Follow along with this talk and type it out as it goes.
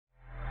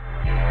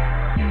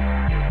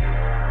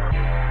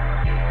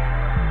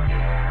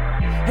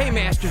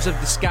Masters of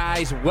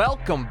Disguise,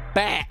 welcome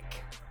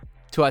back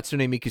to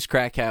Hatsune Miku's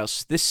Crack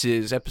House. This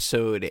is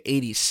episode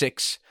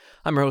 86.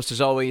 I'm your host,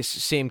 as always,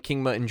 Sam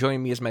Kingma, and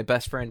joining me is my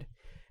best friend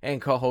and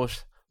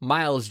co-host,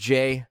 Miles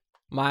J.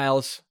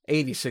 Miles,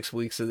 86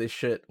 weeks of this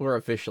shit. We're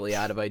officially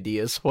out of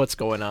ideas. What's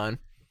going on?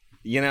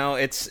 You know,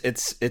 it's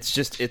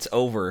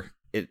over.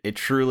 It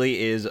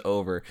truly is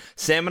over.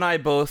 Sam and I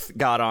both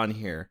got on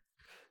here.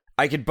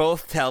 I could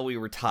both tell we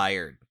were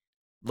tired.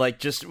 Like,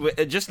 just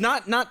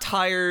not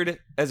tired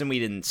as in we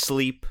didn't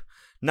sleep.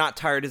 Not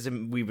tired as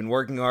in we've been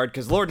working hard,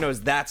 because Lord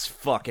knows that's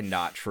fucking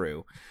not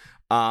true.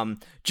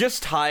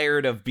 Just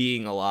tired of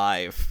being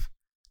alive.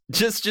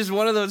 Just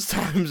one of those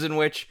times in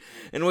which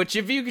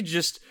if you could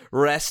just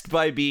rest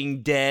by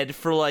being dead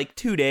for like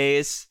 2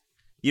 days,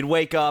 you'd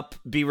wake up,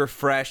 be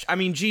refreshed. I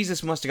mean,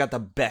 Jesus must have got the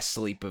best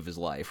sleep of his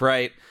life,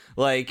 right?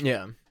 Like,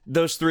 yeah.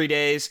 Those 3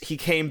 days, he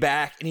came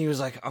back and he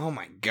was like, oh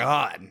my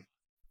god,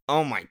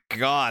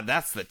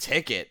 that's the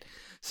ticket.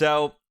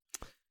 So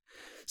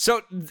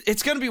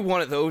it's gonna be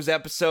one of those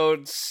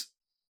episodes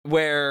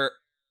where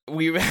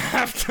we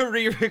have to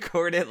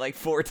re-record it like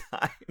 4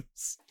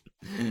 times.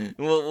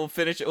 We'll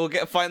finish it. We'll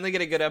finally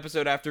get a good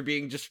episode after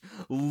being just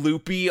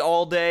loopy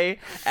all day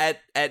at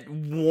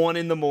 1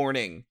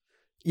 a.m.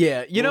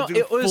 Yeah, We'll do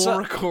it was 4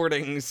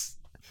 recordings.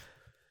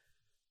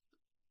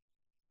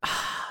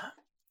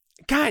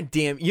 God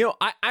damn,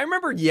 I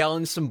remember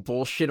yelling some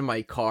bullshit in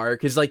my car,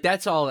 because, like,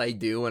 that's all I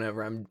do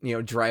whenever I'm,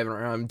 driving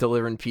around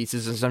delivering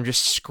pizzas, is I'm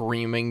just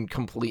screaming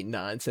complete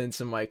nonsense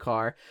in my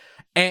car.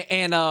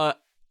 And I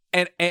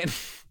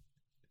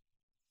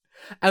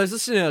was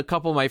listening to a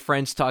couple of my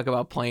friends talk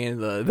about playing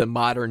the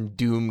modern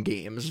Doom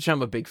games, which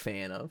I'm a big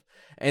fan of.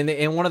 And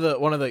one of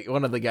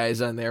the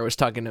guys on there was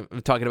talking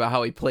about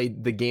how he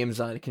played the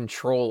games on a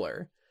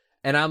controller.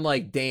 And I'm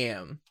like,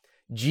 damn,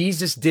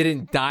 Jesus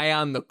didn't die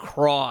on the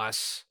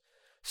cross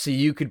so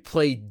you could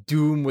play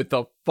Doom with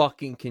a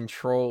fucking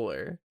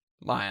controller,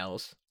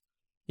 Miles.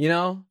 You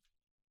know?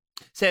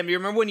 Sam, do you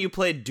remember when you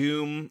played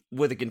Doom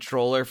with a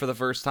controller for the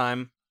first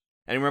time?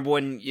 And remember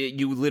when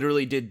you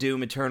literally did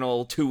Doom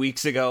Eternal 2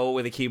 weeks ago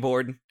with a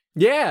keyboard?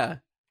 Yeah.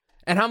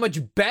 And how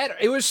much better.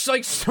 It was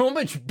like so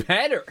much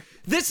better.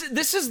 This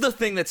is the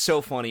thing that's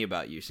so funny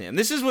about you, Sam.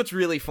 This is what's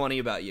really funny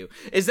about you,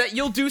 is that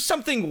you'll do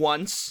something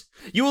once.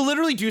 You will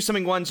literally do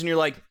something once and you're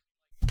like,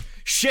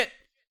 shit,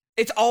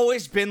 it's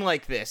always been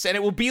like this, and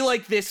it will be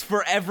like this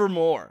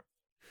forevermore.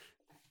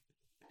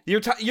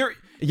 Your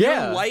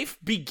life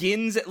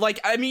begins, like,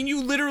 I mean,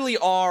 you literally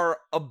are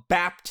a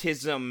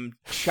baptism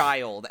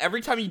child.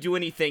 Every time you do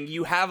anything,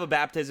 you have a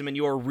baptism and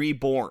you are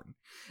reborn.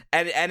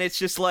 And it's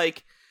just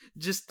like,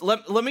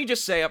 let me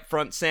just say up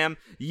front, Sam,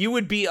 you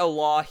would be a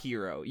law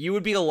hero. You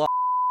would be a law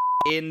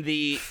in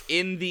the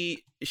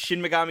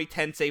Shin Megami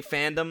Tensei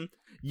fandom.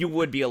 You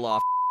would be a law.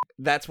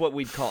 That's what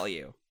we'd call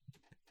you.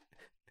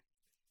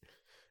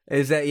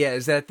 Is that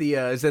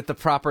the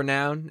proper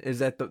noun? Is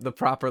that the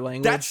proper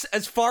language? That's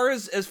as far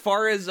as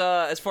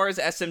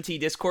SMT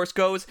discourse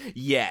goes.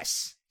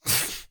 Yes.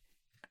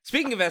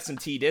 Speaking of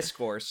SMT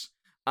discourse,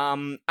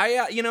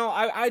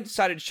 I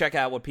decided to check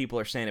out what people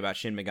are saying about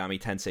Shin Megami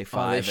Tensei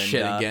 5. This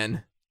shit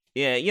again.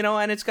 Yeah,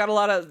 and it's got a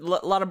lot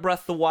of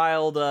Breath of the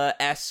Wild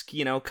esque,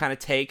 kind of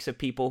takes of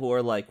people who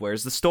are like,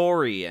 where's the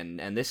story?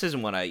 And this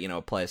isn't what I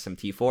play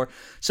SMT for.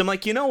 So I'm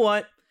like, you know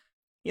what?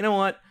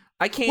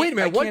 I can't. Wait a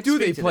minute, what do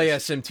they play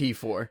SMT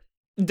for?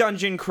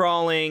 Dungeon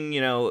crawling,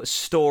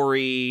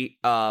 story,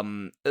 a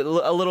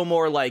little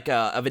more like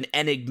of an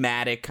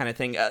enigmatic kind of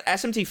thing.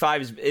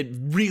 SMT5 it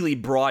really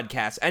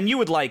broadcasts, and you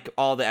would like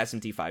all the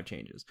SMT5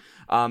 changes.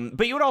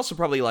 But you would also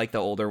probably like the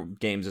older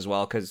games as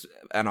well,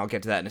 and I'll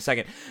get to that in a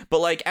second. But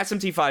like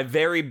SMT5,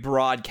 very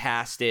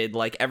broadcasted,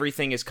 like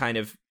everything is kind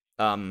of,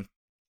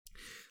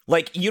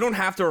 like you don't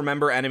have to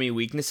remember enemy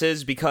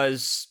weaknesses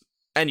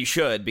and you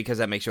should, because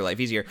that makes your life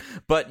easier.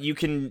 But you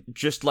can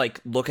just, like,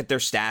 look at their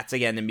stats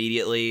again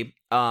immediately.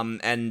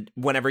 And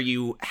whenever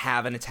you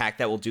have an attack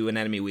that will do an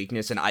enemy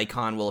weakness, an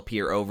icon will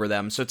appear over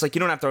them. So it's like, you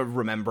don't have to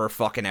remember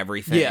fucking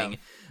everything.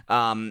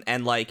 Yeah.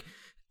 And, like,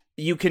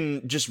 you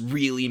can just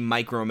really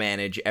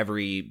micromanage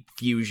every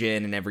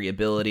fusion and every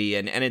ability.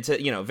 And it's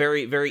a,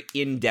 very, very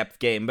in-depth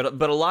game.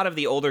 But a lot of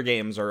the older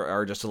games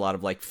are just a lot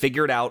of, like,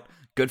 figure it out.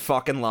 Good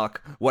fucking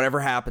luck. Whatever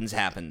happens.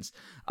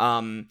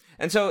 And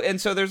so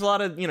there's a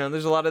lot of,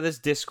 there's a lot of this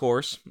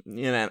discourse,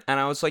 and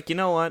I was like, you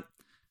know what,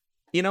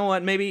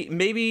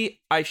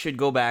 maybe I should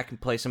go back and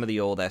play some of the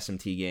old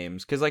SMT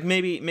games, because like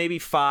maybe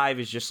 5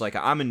 is just like,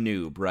 I'm a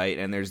noob, right?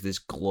 And there's a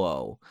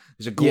glow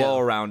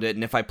around it,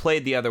 and if I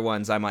played the other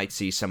ones, I might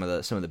see some of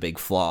the big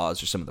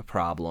flaws or some of the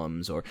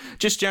problems, or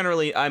just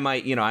generally I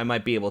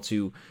might be able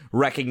to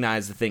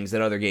recognize the things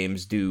that other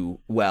games do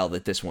well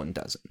that this one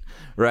doesn't,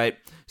 right?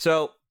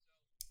 So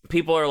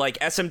people are like,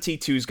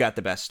 SMT2's got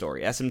the best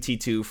story.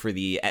 SMT2 for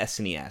the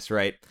SNES,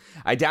 right?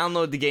 I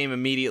download the game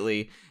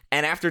immediately,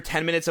 and after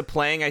 10 minutes of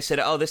playing, I said,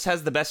 oh, this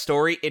has the best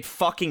story. It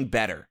fucking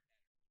better.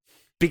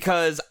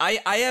 Because I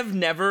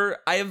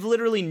have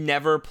literally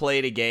never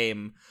played a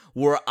game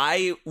where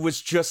I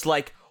was just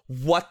like,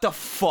 what the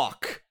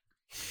fuck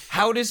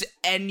How does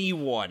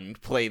anyone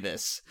play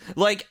this?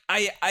 Like,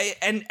 I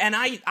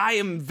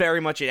am very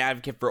much an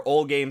advocate for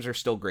old games are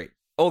still great.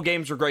 Old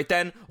games were great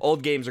then.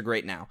 Old games are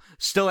great now.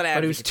 Still an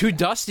advocate. But it was too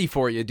dusty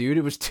for you, dude.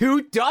 It was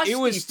too dusty. It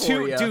was for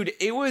too, you. dude.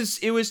 It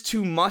was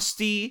too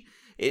musty.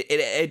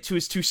 It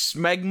was too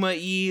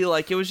smegma-y.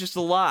 Like, it was just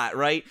a lot,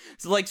 right?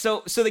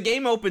 So the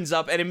game opens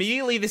up, and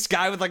immediately this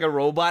guy with like a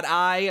robot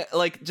eye,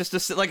 like just a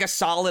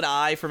solid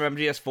eye from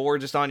MGS4,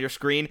 just on your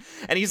screen,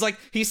 and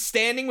he's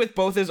standing with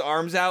both his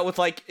arms out with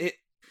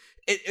like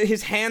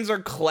his hands are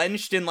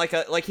clenched in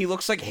like he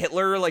looks like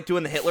Hitler, like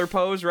doing the Hitler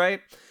pose,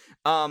 right?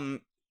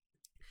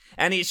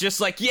 And he's just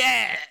like,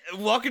 yeah,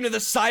 welcome to the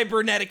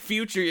cybernetic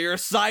future. You're a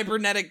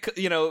cybernetic,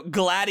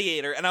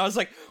 gladiator. And I was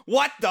like,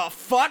 what the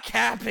fuck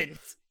happened?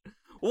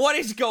 What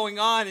is going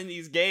on in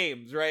these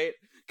games, right?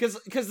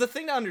 Because the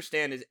thing to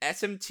understand is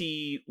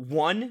SMT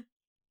 1,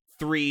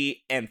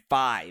 3, and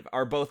 5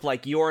 are both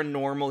like you're a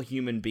normal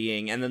human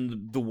being, and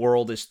then the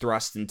world is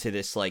thrust into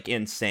this like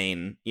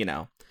insane,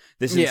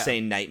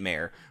 insane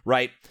nightmare,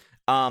 right?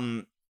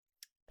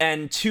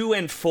 And 2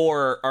 and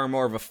 4 are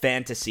more of a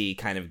fantasy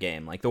kind of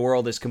game. Like, the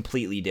world is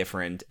completely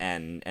different,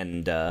 and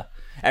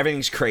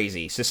everything's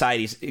crazy.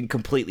 Society's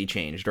completely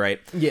changed,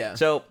 right? Yeah.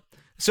 So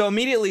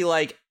immediately,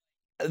 like,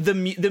 the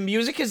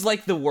music is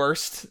like the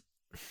worst.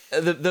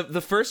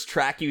 The first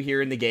track you hear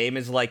in the game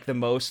is like the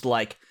most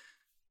like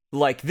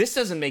this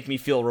doesn't make me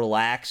feel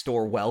relaxed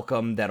or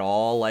welcomed at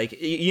all. Like,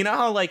 you know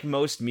how like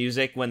most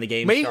music when the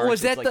game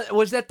starts,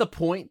 was that the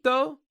point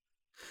though?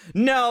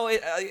 No,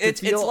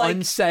 it's like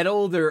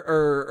unsettled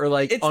or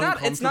like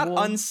it's not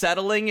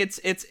unsettling.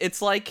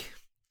 It's like,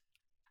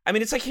 I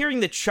mean, it's like hearing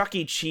the Chuck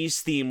E.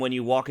 Cheese theme when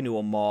you walk into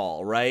a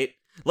mall, right?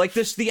 Like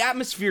the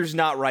atmosphere's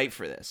not right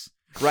for this,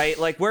 right?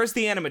 Like, where's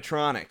the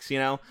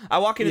animatronics? I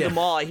walk into the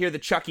mall, I hear the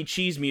Chuck E.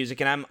 Cheese music,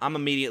 and I'm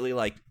immediately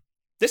like,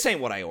 this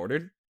ain't what I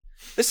ordered.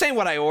 This ain't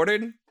what I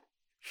ordered.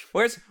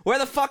 Where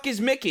the fuck is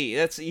Mickey?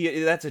 That's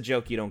a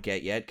joke you don't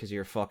get yet because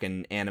you're a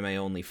fucking anime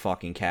only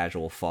fucking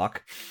casual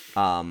fuck.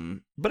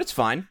 But it's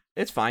fine.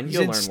 It's fine. He's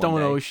You'll in learn Stone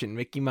one day. Ocean.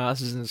 Mickey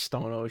Mouse is in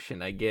Stone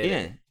Ocean. I get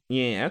it.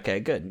 Yeah. Okay.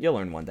 Good. You'll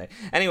learn one day.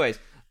 Anyways,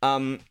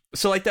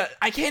 so like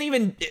I can't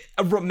even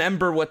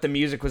remember what the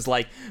music was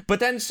like. But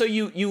then so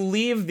you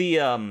leave the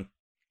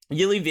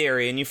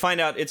area and you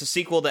find out it's a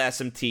sequel to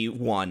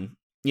SMT1.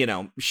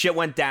 Shit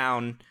went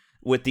down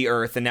with the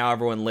Earth, and now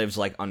everyone lives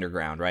like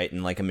underground, right?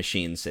 In like a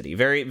machine city.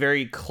 Very,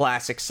 very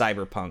classic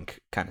cyberpunk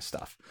kind of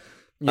stuff.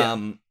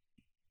 Yeah.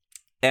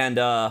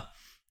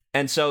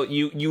 And so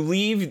you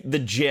leave the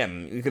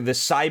gym, the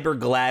cyber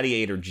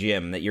gladiator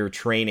gym that you're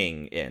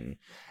training in,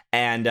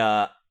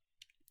 and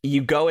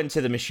you go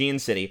into the machine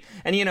city.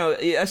 And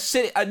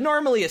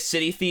normally a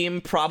city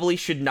theme probably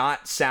should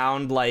not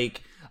sound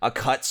like a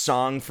cut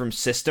song from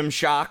System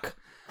Shock.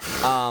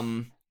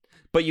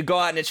 But you go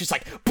out and it's just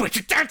like, and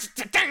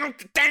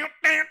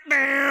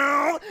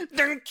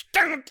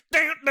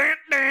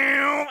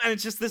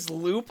it's just this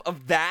loop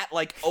of that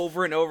like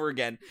over and over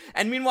again.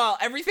 And meanwhile,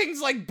 everything's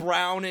like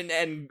brown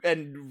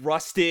and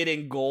rusted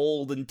and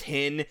gold and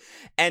tin.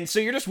 And so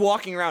you're just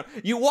walking around.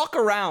 You walk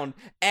around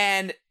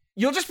and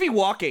you'll just be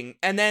walking,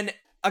 and then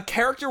a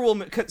character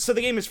will. So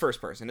the game is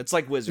first person. It's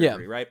like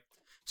Wizardry, right?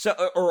 So,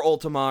 or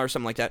Ultima or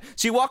something like that.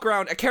 So you walk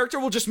around, a character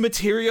will just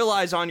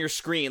materialize on your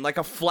screen like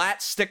a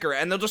flat sticker,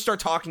 and they'll just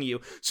start talking to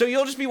you. So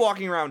you'll just be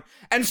walking around,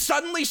 and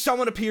suddenly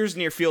someone appears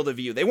in your field of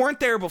view. They weren't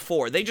there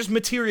before. They just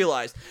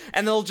materialized,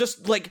 and they'll just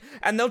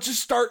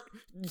start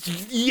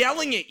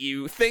yelling at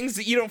you things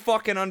that you don't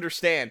fucking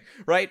understand,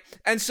 right?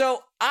 And so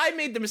I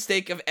made the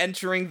mistake of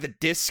entering the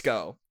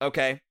disco,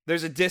 okay?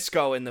 There's a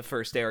disco in the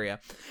first area.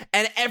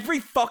 And every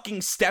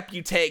fucking step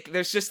you take,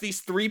 there's just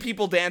these 3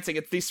 people dancing.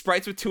 It's these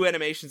sprites with 2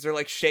 animations. They're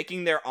like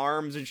shaking their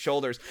arms and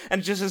shoulders.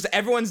 And just as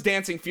everyone's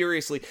dancing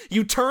furiously,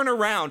 you turn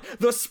around,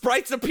 the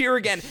sprites appear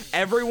again.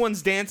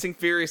 Everyone's dancing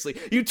furiously.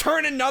 You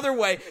turn another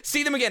way,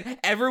 see them again.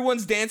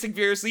 Everyone's dancing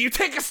furiously. You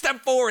take a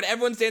step forward,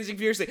 everyone's dancing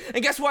furiously.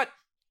 And guess what?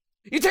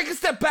 You take a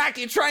step back,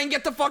 you try and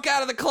get the fuck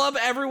out of the club,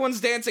 everyone's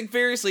dancing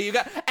furiously. You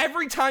got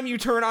every time you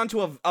turn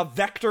onto a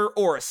vector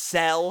or a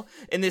cell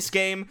in this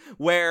game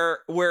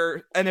where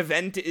an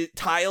event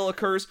tile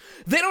occurs,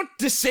 they don't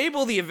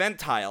disable the event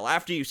tile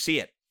after you see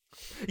it.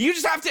 You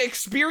just have to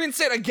experience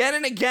it again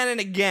and again and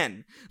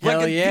again. Like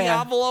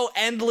Diablo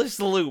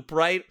endless loop,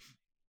 right?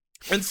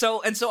 And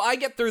so I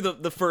get through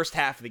the first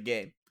half of the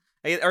game.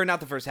 Or not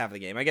the first half of the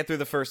game. I get through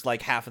the first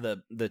like half of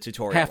the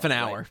tutorial. Half an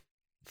hour. Right?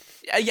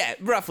 Yeah,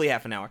 roughly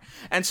half an hour.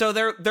 And so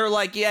they're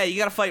like, yeah, you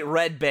gotta fight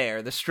Red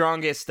Bear, the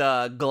strongest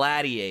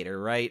gladiator,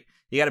 right?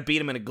 You gotta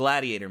beat him in a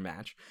gladiator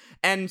match.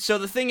 And so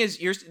the thing is,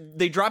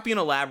 they drop you in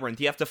a labyrinth.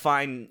 You have to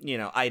find,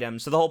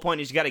 items. So the whole point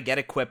is you gotta get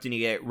equipped and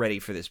you get ready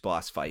for this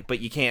boss fight.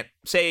 But you can't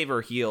save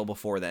or heal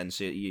before then.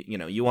 So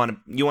you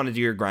want to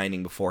do your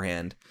grinding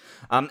beforehand.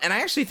 And I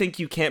actually think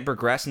you can't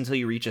progress until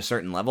you reach a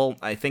certain level.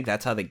 I think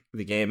that's how the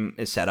game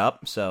is set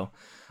up. So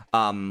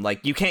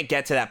you can't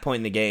get to that point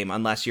in the game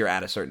unless you're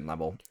at a certain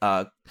level.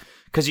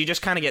 Because you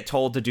just kind of get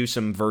told to do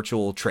some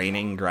virtual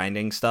training,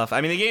 grinding stuff.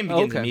 I mean, the game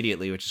begins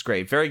immediately, which is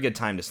great. Very good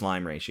time to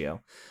slime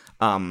ratio.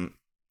 Um,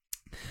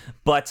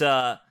 but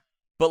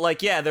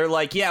like, yeah, they're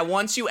like, yeah,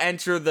 once you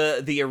enter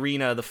the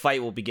arena, the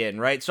fight will begin,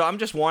 right? So I'm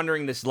just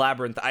wandering this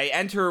labyrinth. I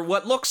enter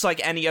what looks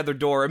like any other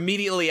door.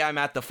 Immediately, I'm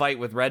at the fight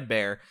with Red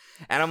Bear,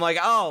 and I'm like,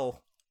 oh,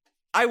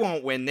 I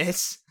won't win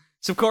this.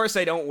 So of course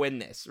I don't win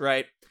this,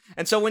 right?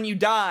 And so when you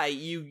die,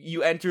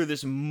 you enter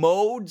this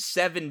mode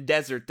 7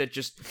 desert that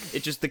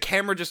the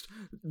camera just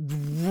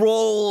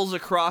rolls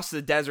across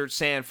the desert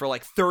sand for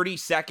like 30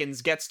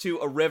 seconds, gets to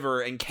a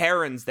river, and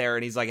Karen's there,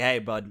 and he's like, hey,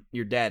 bud,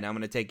 you're dead. I'm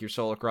gonna take your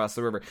soul across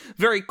the river.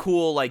 Very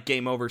cool, like,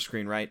 game over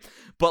screen, right?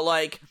 But,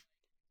 like,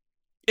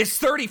 it's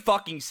 30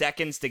 fucking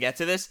seconds to get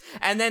to this.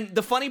 And then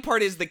the funny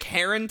part is the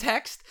Karen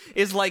text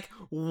is like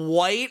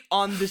white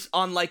on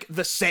like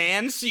the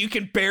sand, so you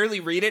can barely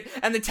read it.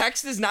 And the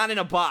text is not in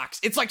a box.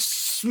 It's like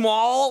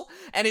small,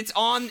 and it's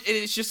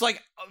just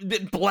like,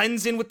 it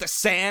blends in with the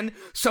sand.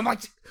 So I'm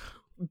like,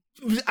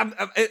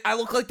 I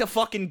look like the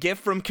fucking gif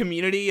from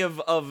Community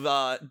of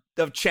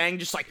Chang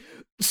just like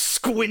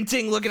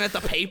squinting, looking at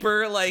the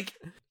paper. Like,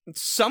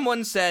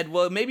 someone said,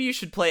 well, maybe you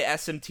should play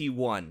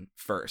SMT1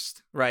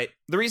 first, right?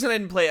 The reason I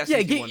didn't play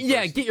SMT1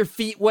 first... get your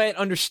feet wet,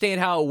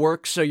 understand how it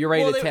works, so you're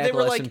ready to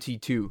tackle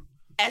SMT2.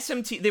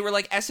 They were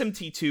like,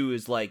 SMT2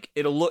 is like,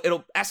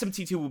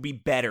 SMT2 will be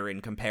better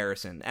in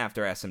comparison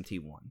after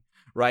SMT1,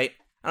 right?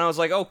 And I was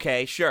like,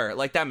 okay, sure,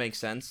 like, that makes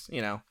sense,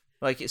 you know?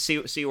 Like,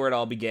 see where it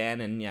all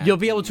began, and yeah. You'll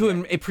be able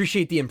to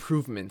appreciate the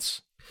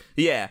improvements.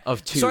 Yeah.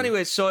 Of 2. So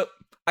anyways,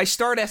 I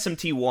start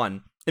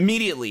SMT1.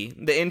 Immediately,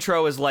 the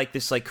intro is like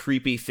this like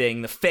creepy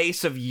thing. The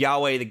face of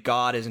Yahweh the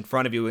God is in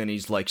front of you, and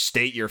he's like,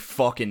 state your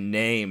fucking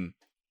name,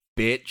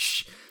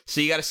 bitch. So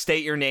you gotta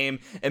state your name.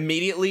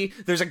 Immediately,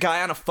 there's a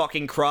guy on a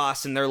fucking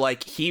cross, and they're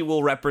like, he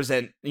will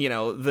represent, you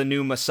know, the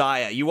new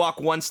Messiah. You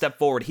walk one step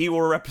forward, he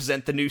will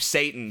represent the new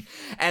Satan.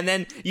 And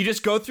then you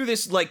just go through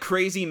this, like,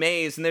 crazy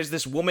maze, and there's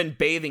this woman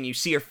bathing. You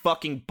see her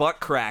fucking butt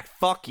crack.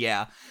 Fuck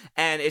yeah.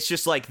 And it's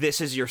just like,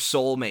 this is your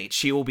soulmate.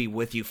 She will be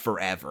with you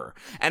forever.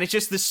 And it's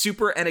just this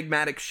super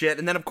enigmatic shit.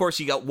 And then, of course,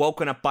 you got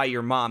woken up by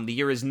your mom. The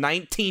year is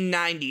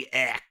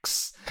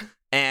 1990X.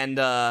 And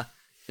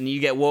you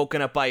get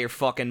woken up by your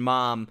fucking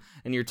mom,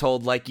 and you're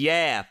told, like,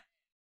 yeah,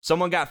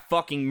 someone got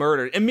fucking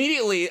murdered.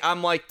 Immediately,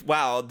 I'm like,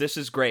 wow, this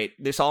is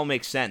great. This all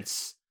makes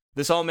sense.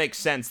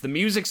 The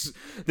music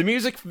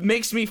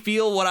makes me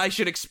feel what I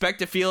should expect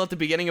to feel at the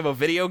beginning of a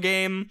video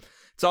game.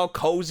 It's all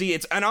cozy.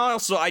 And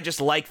also, I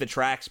just like the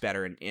tracks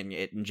better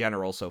in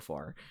general so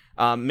far.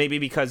 Maybe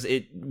because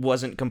it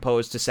wasn't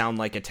composed to sound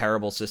like a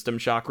terrible System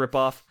Shock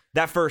ripoff.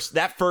 That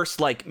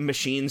first like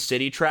Machine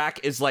City track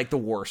is like the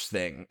worst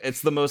thing.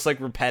 It's the most like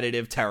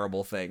repetitive,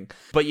 terrible thing.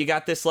 But you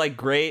got this like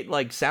great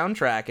like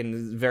soundtrack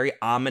and very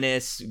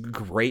ominous,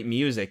 great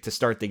music to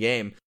start the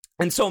game.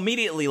 And so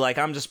immediately, like,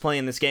 I'm just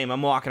playing this game.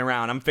 I'm walking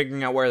around. I'm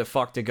figuring out where the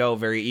fuck to go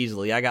very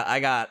easily. I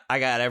got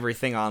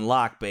everything on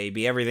lock,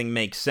 baby. Everything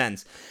makes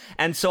sense.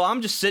 And so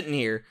I'm just sitting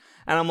here,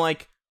 and I'm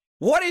like,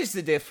 what is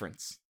the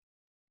difference?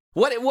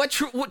 What is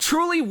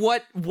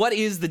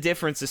the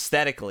difference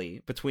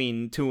aesthetically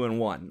between 2 and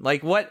 1?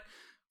 Like, what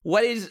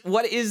is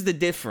the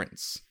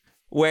difference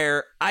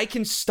where I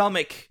can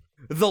stomach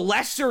the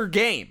lesser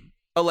game,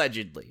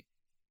 allegedly,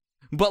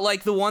 but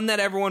like the one that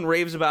everyone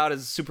raves about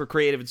is super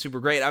creative and super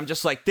great? I'm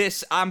just like,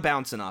 I'm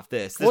bouncing off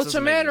this. Well, it's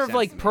a matter of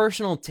like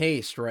personal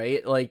taste,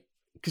 right? Like,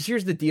 because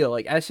here's the deal: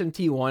 like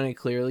SMT1, it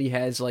clearly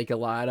has like a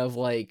lot of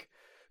like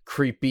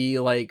creepy,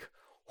 like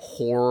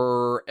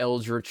horror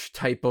eldritch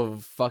type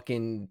of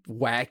fucking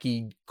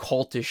wacky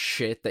cultish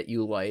shit that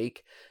you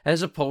like,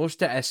 as opposed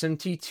to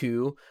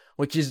SMT2,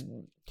 which is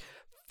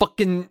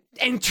fucking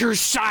enter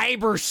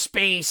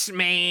cyberspace,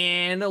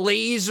 man,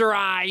 laser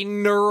eye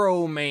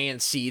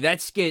neuromancy.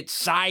 Let's get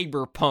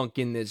cyberpunk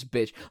in this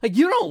bitch. Like,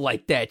 you don't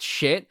like that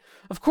shit.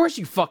 Of course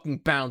you fucking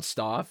bounced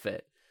off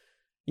it,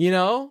 you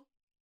know?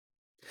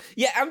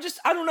 Yeah,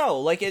 I don't know.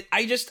 Like,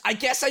 I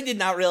guess I did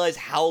not realize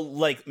how,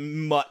 like,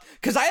 much,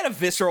 because I had a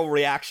visceral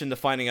reaction to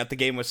finding out the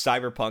game was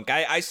cyberpunk.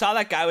 I saw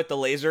that guy with the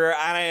laser,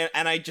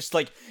 and I just,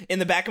 like, in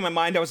the back of my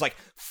mind, I was like,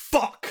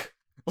 fuck.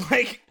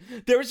 Like,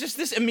 there was just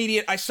this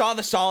immediate, I saw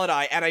the solid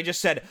eye, and I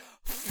just said,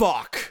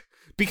 fuck.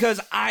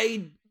 Because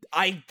I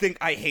think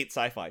I hate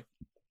sci-fi.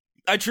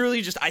 I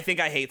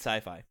think I hate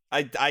sci-fi.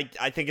 I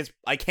think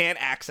I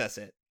can't access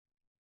it.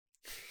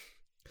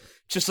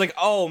 Just like,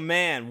 oh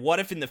man, what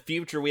if in the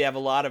future we have a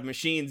lot of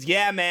machines?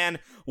 Yeah, man,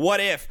 what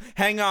if?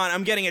 Hang on,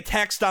 I'm getting a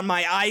text on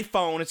my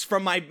iPhone. It's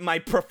from my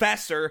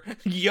professor.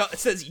 It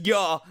says,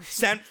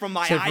 sent from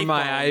my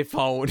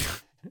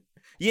iPhone.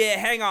 Yeah,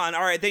 hang on.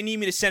 All right, they need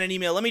me to send an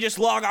email. Let me just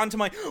log on to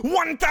my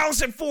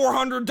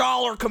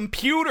 $1,400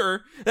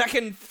 computer that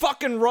can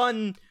fucking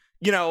run,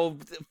 you know,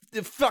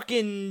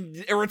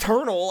 fucking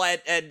Returnal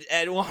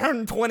at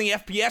 120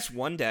 FPS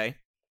one day.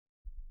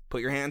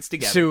 Put your hands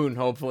together. Soon,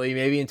 hopefully,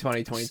 maybe in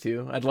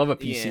 2022. I'd love a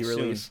PC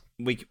release.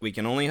 Soon. We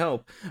can only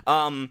hope.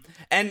 And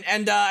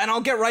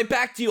I'll get right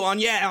back to you on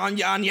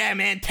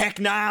man,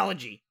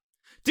 technology.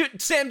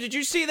 Dude, Sam, did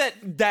you see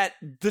that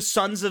the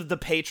Sons of the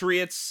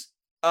Patriots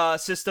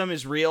system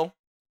is real?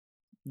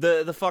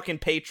 The fucking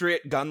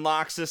Patriot gun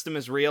lock system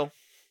is real.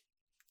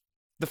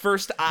 The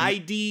first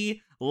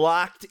ID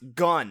locked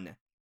gun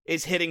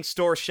is hitting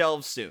store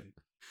shelves soon.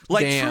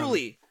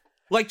 Damn.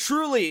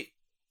 Truly,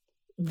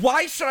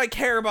 why should I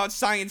care about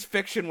science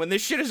fiction when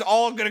this shit is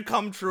all gonna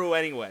come true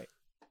anyway?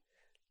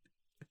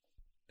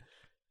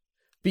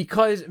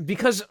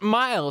 Because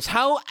Miles,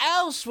 how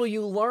else will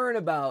you learn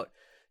about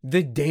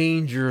the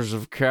dangers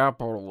of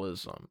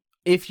capitalism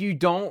if you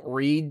don't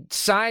read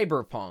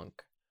Cyberpunk?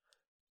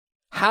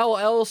 How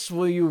else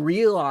will you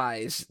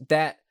realize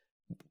that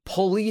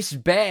police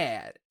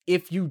bad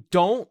if you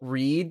don't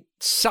read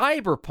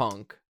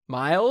Cyberpunk,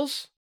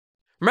 Miles?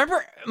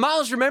 Remember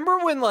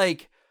when,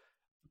 like,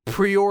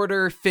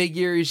 pre-order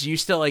figures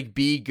used to, like,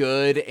 be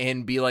good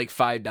and be like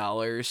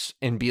 $5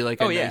 and be like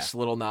a nice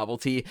little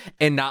novelty,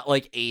 and not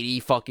like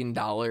 $80 fucking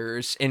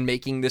dollars, and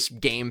making this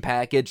game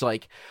package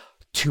like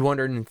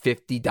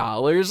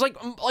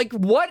 $250? Like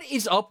what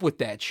is up with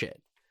that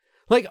shit?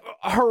 Like,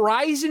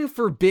 Horizon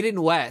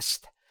Forbidden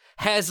West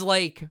has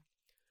like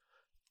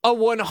a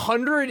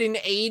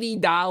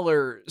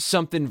 $180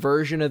 something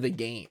version of the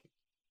game.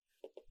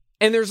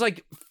 And there's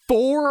like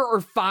 4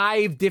 or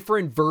 5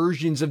 different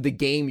versions of the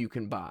game you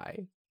can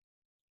buy.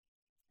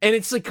 And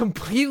it's like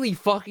completely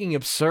fucking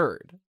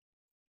absurd.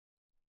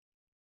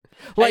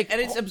 Like,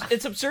 and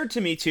it's absurd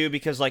to me too,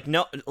 because like,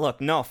 no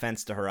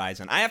offense to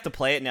Horizon, I have to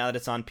play it now that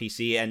it's on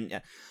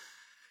PC,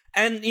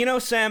 and you know,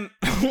 Sam,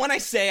 when I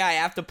say I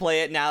have to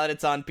play it now that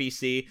it's on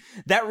PC,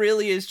 that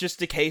really is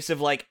just a case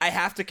of like, I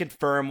have to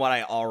confirm what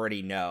I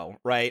already know,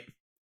 right?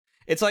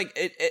 It's like,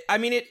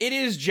 it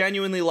is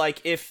genuinely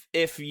like,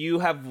 if you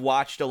have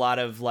watched a lot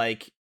of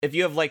like, if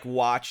you have like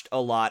watched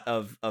a lot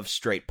of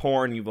straight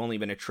porn, you've only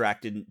been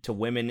attracted to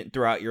women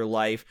throughout your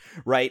life,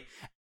 right?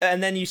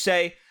 And then you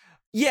say,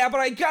 yeah, but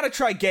I gotta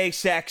try gay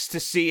sex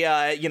to see,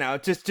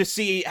 to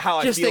see how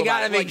I feel. Just they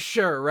gotta make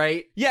sure,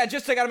 right? Yeah,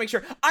 just I gotta make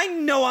sure. I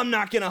know I'm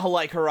not gonna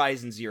like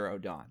Horizon Zero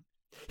Dawn.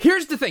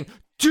 Here's the thing.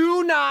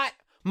 Do not,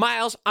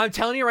 Miles, I'm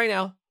telling you right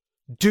now,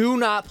 do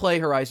not play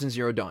Horizon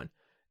Zero Dawn.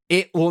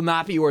 It will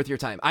not be worth your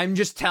time. I'm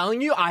just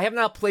telling you, I have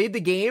not played the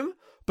game,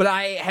 but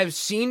I have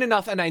seen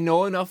enough and I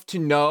know enough to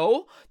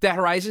know that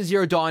Horizon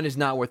Zero Dawn is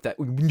not worth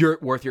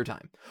your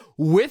time.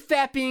 With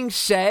that being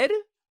said,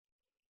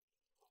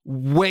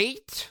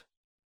 wait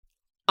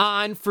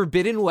on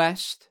Forbidden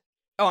West.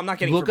 Oh, I'm not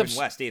getting Forbidden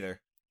West either.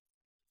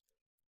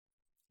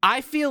 I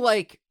feel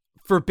like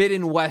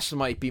Forbidden West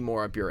might be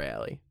more up your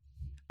alley.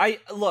 I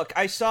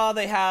saw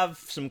they have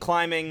some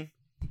climbing.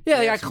 Yeah,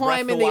 they got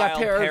climbing, they got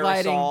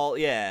paragliding. Parasol,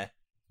 yeah,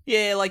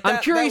 like that.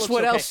 I'm curious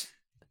what else.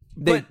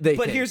 But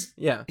here's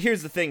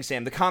the thing,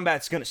 Sam. The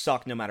combat's gonna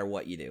suck no matter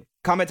what you do.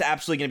 Combat's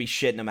absolutely gonna be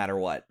shit no matter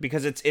what,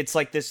 because it's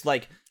like this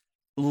like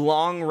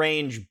long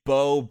range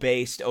bow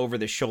based over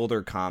the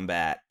shoulder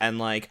combat, and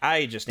like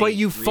I just. But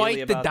you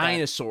fight the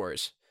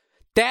dinosaurs.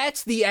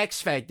 That's the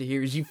X factor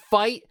here. Is you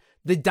fight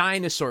the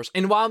dinosaurs,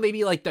 and while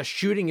maybe like the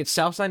shooting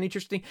itself's not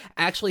interesting,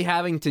 actually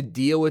having to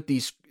deal with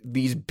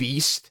these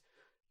beasts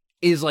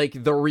is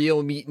like the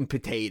real meat and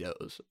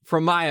potatoes,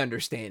 from my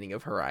understanding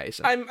of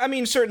Horizon. I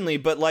mean, certainly,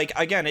 but like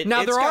again,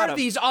 there are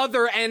these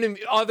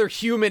other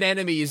human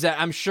enemies that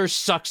I'm sure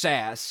sucks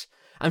ass.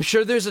 I'm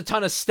sure there's a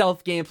ton of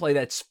stealth gameplay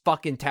that's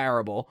fucking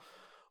terrible,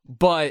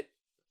 but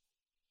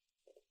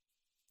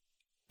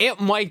it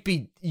might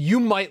be. You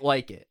might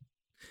like it.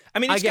 I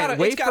mean, it's gotta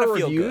feel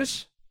reviews.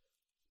 Good.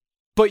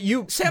 But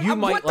Sam, you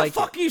might what like the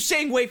fuck it. are you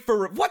saying?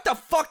 What the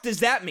fuck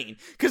does that mean?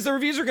 Because the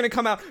reviews are going to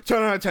come out 10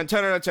 out of 10,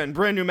 10 out of 10,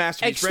 brand new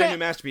masterpiece, brand new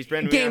masterpiece.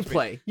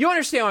 Gameplay. You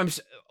understand what I'm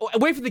saying?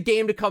 Wait for the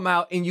game to come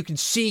out and you can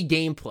see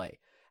gameplay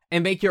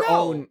and make your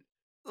own.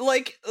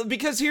 Like,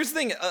 because here's the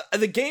thing,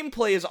 the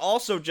gameplay is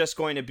also just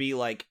going to be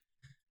like,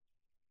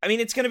 I mean,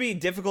 it's going to be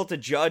difficult to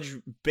judge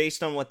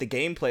based on what the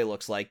gameplay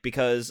looks like,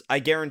 because I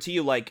guarantee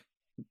you, like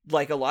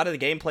a lot of the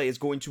gameplay is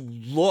going to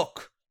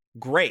look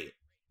great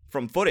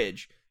from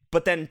footage,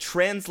 but then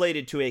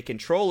translated to a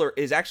controller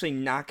is actually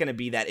not going to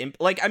be that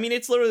I mean,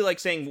 it's literally like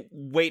saying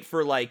wait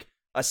for like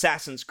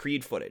Assassin's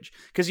Creed footage,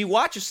 because you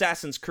watch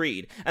Assassin's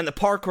Creed and the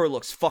parkour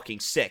looks fucking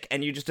sick,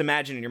 and you just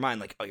imagine in your mind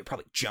like, oh, you're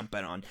probably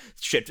jumping on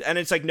shit, and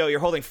it's like, no, you're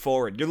holding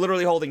forward, you're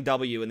literally holding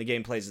W, and the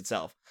game plays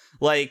itself.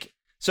 Like,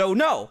 so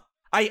no,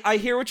 I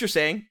hear what you're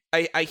saying,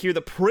 I hear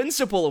the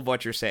principle of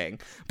what you're saying,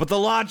 but the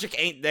logic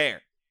ain't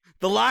there.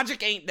 The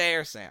logic ain't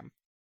there, Sam.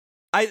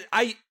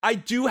 I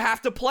do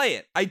have to play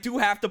it. I do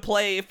have to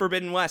play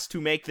Forbidden West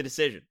to make the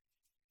decision.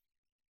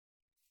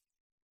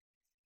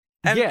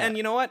 And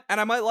you know what? And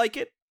I might like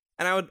it,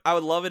 and I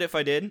would love it if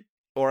I did,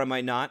 or I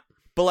might not.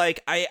 But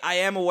like I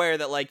am aware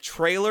that like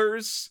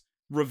trailers,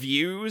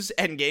 reviews,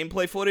 and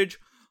gameplay footage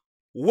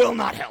will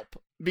not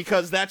help,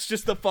 because that's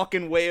just the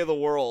fucking way of the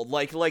world.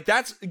 Like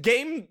that's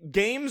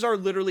games are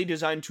literally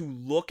designed to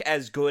look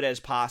as good as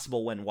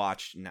possible when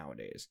watched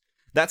nowadays.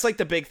 That's like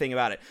the big thing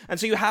about it. And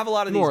so you have a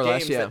lot of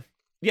these games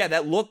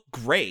that look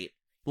great,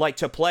 like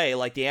to play,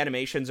 like the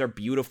animations are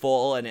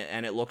beautiful and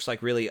it looks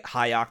like really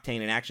high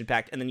octane and action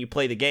packed, and then you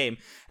play the game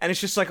and it's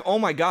just like, oh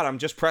my god, I'm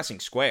just pressing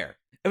square.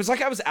 It was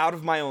like I was out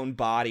of my own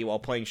body while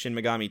playing Shin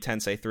Megami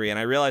Tensei 3, and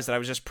I realized that I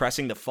was just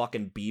pressing the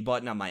fucking B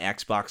button on my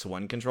Xbox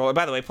One controller.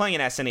 By the way, playing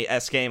an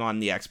SNES game on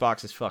the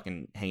Xbox is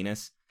fucking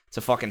heinous. It's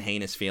a fucking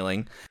heinous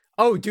feeling.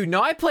 Oh, dude,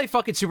 no, I play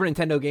fucking Super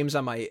Nintendo games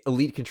on my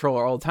Elite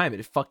controller all the time.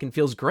 It fucking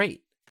feels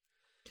great.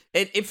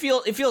 It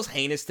feels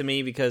heinous to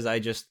me because I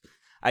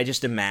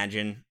just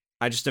imagine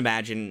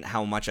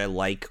how much I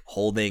like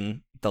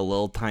holding the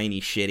little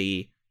tiny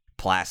shitty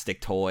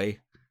plastic toy.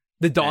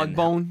 The dog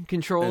bone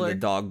controller? The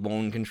dog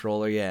bone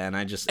controller, yeah. And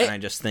I just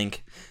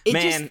think,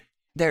 man,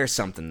 there's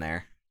something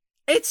there.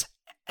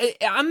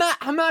 I'm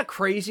not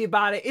crazy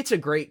about it. It's a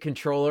great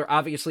controller.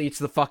 Obviously, it's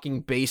the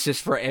fucking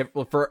basis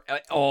for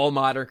all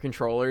modern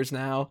controllers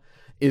now,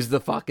 is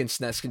the fucking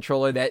SNES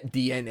controller. That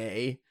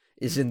DNA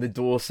is in the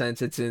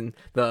DualSense. It's in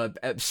the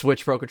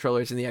Switch Pro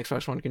controllers and the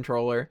Xbox One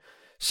controller.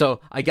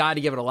 So I got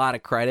to give it a lot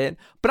of credit.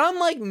 But I'm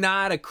like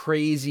not a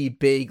crazy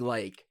big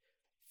like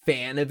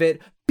fan of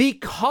it,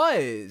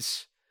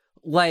 because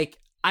like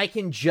I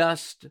can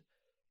just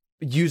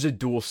use a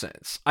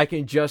DualSense. I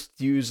can just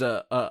use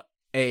an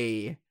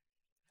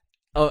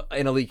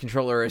Elite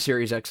controller or a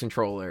Series X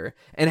controller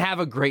and have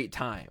a great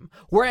time.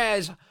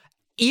 Whereas,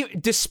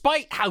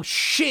 despite how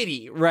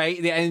shitty,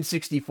 right, the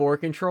N64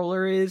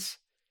 controller is,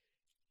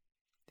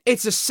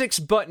 it's a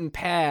 6-button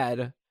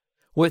pad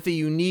with a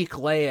unique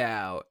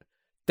layout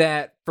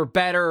that, for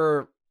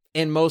better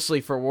and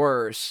mostly for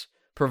worse,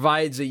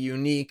 provides a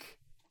unique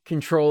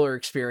controller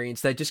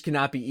experience that just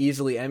cannot be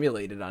easily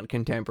emulated on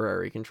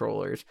contemporary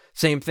controllers.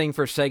 Same thing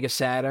for Sega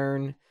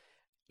Saturn.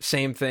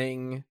 Same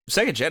thing.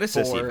 Sega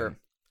Genesis even.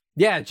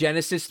 Yeah,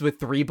 Genesis with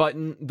the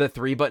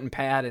 3-button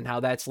pad and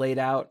how that's laid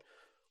out.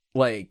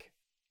 Like,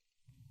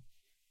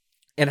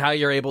 and how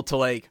you're able to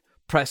like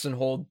press and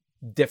hold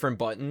different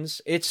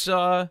buttons. It's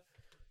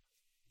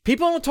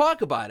people don't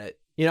talk about it.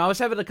 You know, I was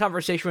having a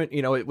conversation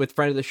with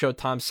friend of the show,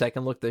 Tom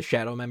Secondlook, the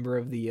shadow member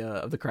of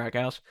the Crack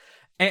House.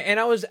 And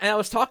I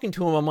was talking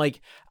to him. I'm like,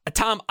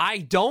 Tom, I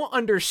don't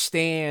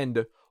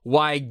understand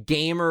why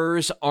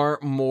gamers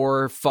aren't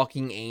more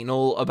fucking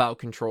anal about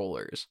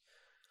controllers.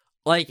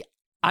 Like,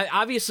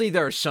 obviously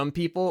there are some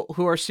people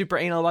who are super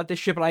anal about this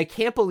shit, but I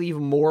can't believe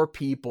more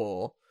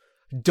people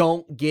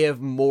don't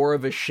give more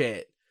of a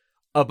shit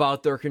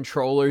about their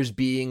controllers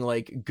being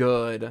like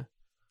good,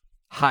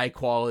 high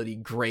quality,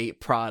 great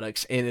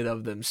products in and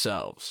of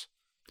themselves.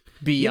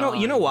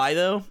 Beyond, you know why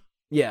though?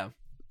 Yeah.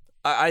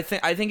 I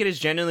think it is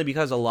genuinely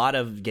because a lot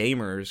of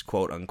gamers,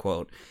 quote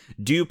unquote,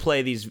 do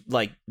play these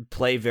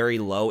play very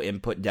low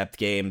input depth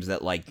games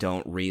that like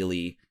don't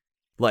really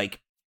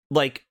like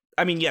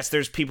I mean, yes,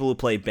 there's people who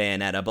play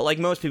Bayonetta, but like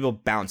most people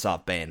bounce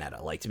off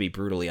Bayonetta, like, to be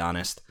brutally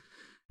honest.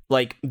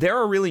 Like, there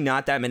are really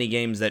not that many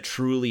games that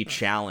truly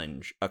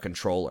challenge a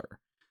controller.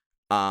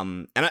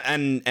 My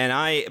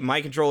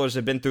controllers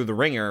have been through the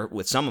ringer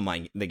with some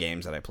of the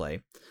games that I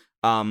play.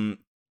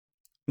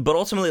 But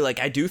ultimately, like,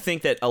 I do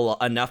think that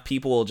enough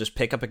people will just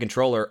pick up a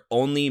controller,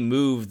 only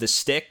move the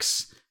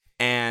sticks,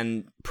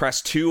 and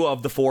press 2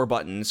 of the 4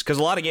 buttons, because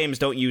a lot of games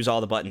don't use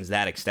all the buttons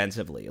that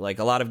extensively. Like,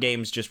 a lot of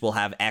games just will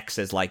have X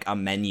as, like, a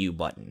menu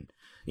button,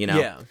 you know?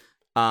 Yeah.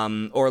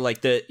 Or,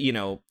 like,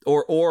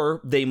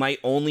 or they might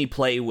only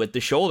play with the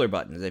shoulder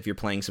buttons if you're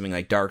playing something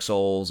like Dark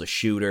Souls, a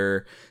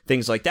shooter,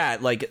 things like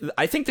that. Like,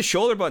 I think the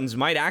shoulder buttons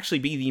might actually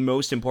be the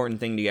most important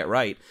thing to get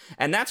right.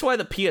 And that's why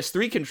the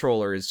PS3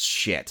 controller is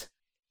shit.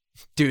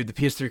 Dude, the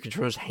PS3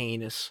 controller is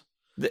heinous.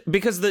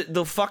 Because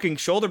the fucking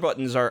shoulder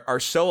buttons are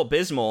so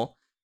abysmal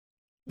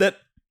that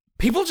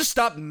people just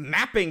stop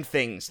mapping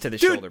things to the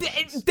shoulder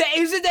buttons.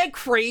 Isn't that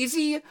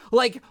crazy?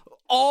 Like,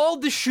 all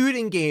the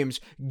shooting games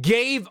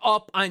gave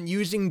up on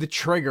using the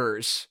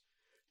triggers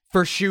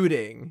for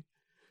shooting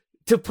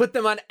to put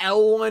them on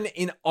L1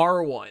 and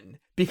R1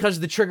 because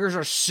the triggers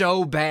are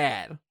so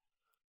bad.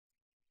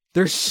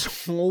 They're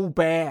so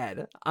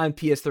bad on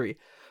PS3.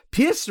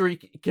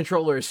 PS3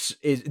 controller is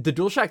the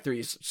DualShock 3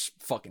 is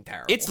fucking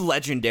terrible. It's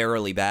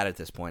legendarily bad at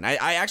this point.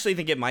 I actually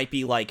think it might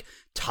be like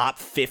top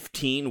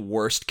 15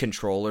 worst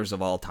controllers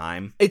of all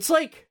time. It's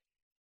like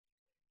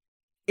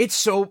it's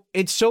so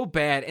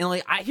bad. And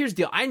like here's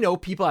the deal. I know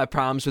people have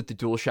problems with the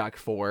DualShock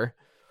 4,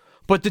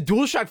 but the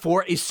DualShock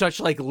 4 is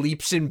such like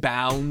leaps and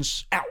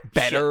bounds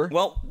better. Shit.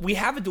 Well, we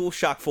have a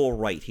DualShock 4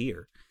 right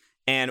here.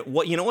 And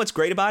what's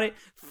great about it?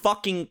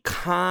 Fucking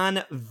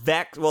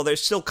convex. Well,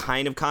 there's still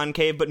kind of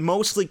concave, but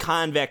mostly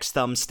convex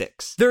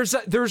thumbsticks.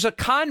 There's a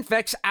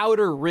convex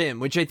outer rim,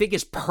 which I think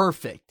is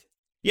perfect.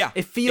 Yeah,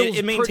 it feels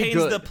it maintains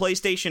good. the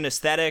PlayStation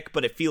aesthetic,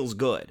 but it feels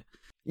good.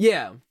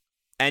 Yeah,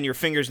 and your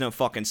fingers don't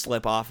fucking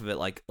slip off of it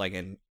like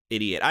an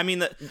idiot. I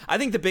mean, I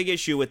think the big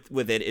issue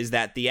with it is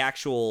that the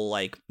actual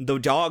like the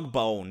dog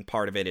bone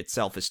part of it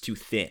itself is too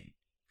thin.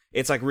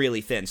 It's like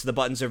really thin, so the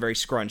buttons are very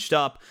scrunched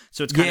up.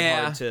 So it's kind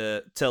of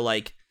hard to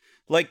like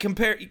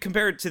compare it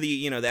to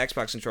the the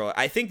Xbox controller.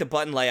 I think the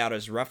button layout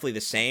is roughly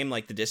the same.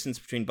 Like the distance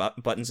between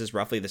buttons is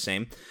roughly the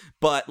same,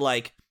 but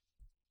like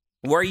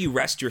where you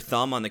rest your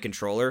thumb on the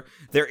controller,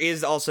 there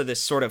is also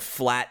this sort of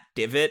flat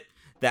divot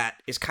that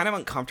is kind of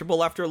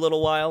uncomfortable after a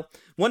little while.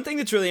 One thing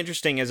that's really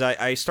interesting is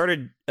I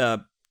started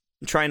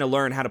trying to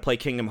learn how to play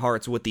Kingdom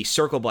Hearts with the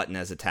circle button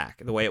as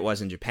attack, the way it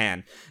was in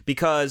Japan,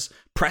 because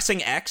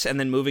pressing X and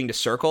then moving to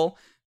circle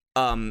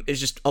is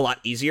just a lot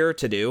easier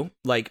to do.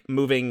 Like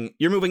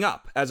you're moving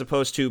up as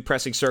opposed to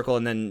pressing circle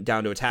and then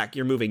down to attack.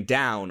 You're moving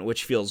down,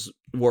 which feels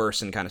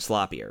worse and kind of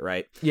sloppier,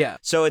 right? Yeah.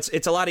 So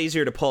it's a lot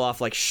easier to pull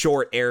off like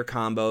short air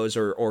combos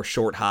or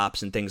short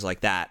hops and things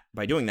like that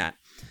by doing that.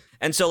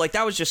 And so like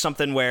that was just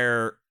something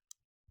where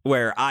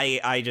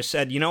I just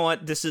said, you know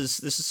what, this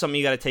is something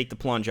you got to take the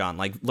plunge on,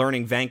 like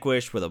learning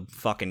Vanquish with a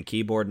fucking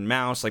keyboard and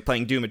mouse, like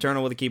playing Doom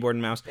Eternal with a keyboard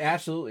and mouse.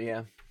 Absolutely,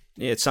 yeah.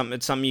 It's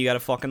something you got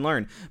to fucking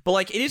learn. But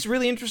like, it is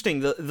really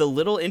interesting, the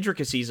little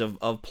intricacies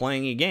of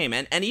playing a game,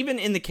 and even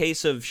in the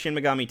case of Shin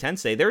Megami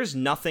Tensei, there is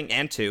nothing,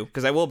 and 2,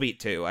 because I will beat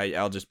 2.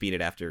 I'll just beat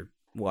it after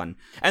 1.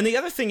 And the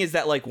other thing is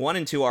that like 1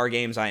 and 2 are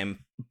games I am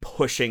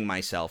pushing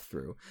myself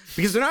through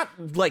because they're not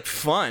like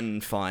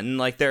fun.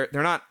 Like they're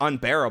not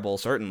unbearable,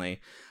 certainly.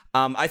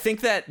 I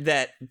think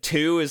that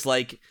 2 is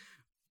like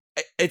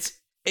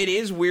it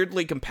is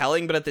weirdly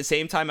compelling, but at the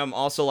same time, I'm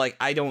also like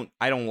I don't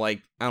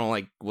like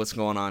what's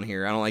going on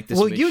here. I don't like this.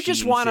 Well, you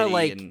just want to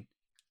like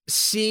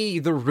see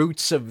the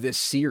roots of this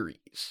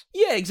series.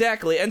 Yeah,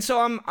 exactly. And so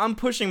I'm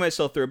pushing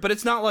myself through it, but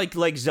it's not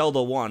like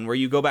Zelda 1 where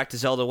you go back to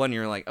Zelda 1 and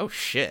you're like, oh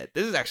shit,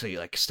 this is actually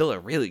like still a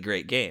really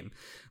great game.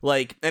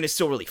 Like, and it's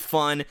still really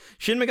fun.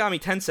 Shin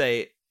Megami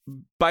Tensei,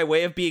 by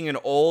way of being an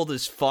old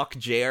as fuck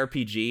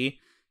JRPG,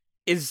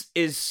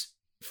 is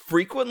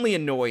frequently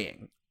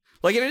annoying.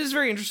 Like, and it is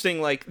very interesting,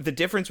 like, the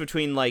difference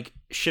between, like,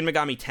 Shin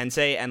Megami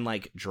Tensei and,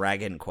 like,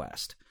 Dragon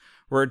Quest.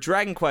 Where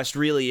Dragon Quest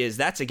really is,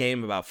 that's a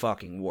game about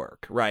fucking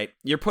work, right?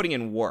 You're putting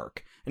in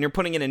work, and you're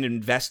putting in an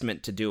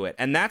investment to do it.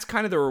 And that's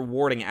kind of the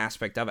rewarding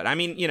aspect of it. I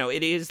mean, you know,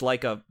 it is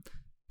like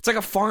it's like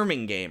a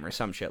farming game or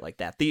some shit like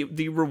that.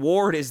 The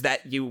reward is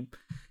that you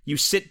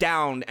sit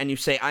down and you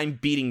say, I'm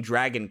beating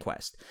Dragon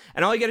Quest.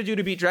 And all you gotta do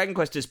to beat Dragon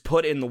Quest is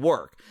put in the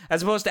work.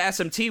 As opposed to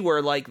SMT, where,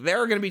 like,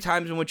 there are gonna be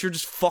times in which you're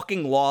just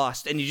fucking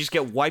lost and you just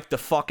get wiped the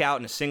fuck out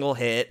in a single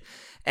hit,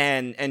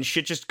 and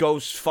shit just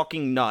goes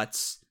fucking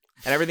nuts,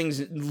 and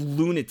everything's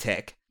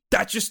lunatic.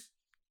 That just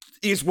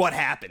is what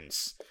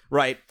happens,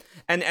 right?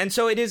 And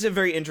so it is a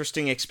very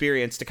interesting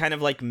experience to kind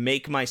of, like,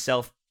 make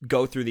myself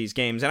go through these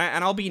games.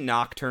 And I'll be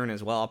Nocturne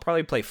as well. I'll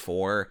probably play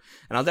 4,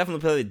 and I'll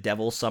definitely play the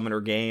Devil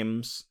Summoner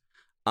games.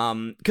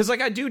 Because,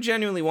 like, I do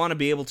genuinely want to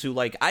be able to,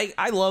 like,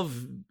 I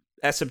love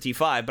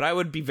SMT5, but I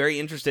would be very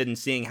interested in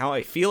seeing how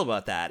I feel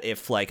about that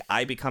if, like,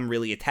 I become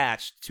really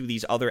attached to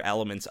these other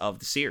elements of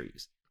the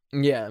series.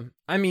 Yeah,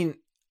 I mean,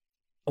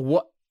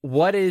 what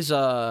is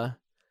what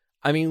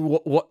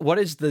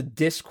is the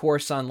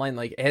discourse online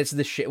like?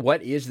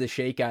 What is the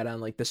shakeout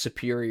on, like, the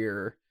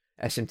superior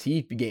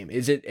SMT game?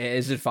 Is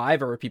it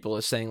 5, or are people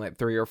saying like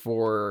 3 or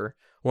 4?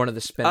 One of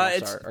the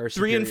spin-offs are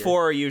 3 and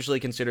 4 are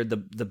usually considered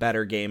the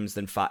better games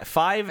than 5.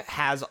 5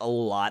 has a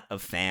lot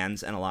of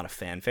fans and a lot of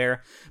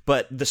fanfare,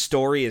 but the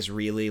story is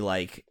really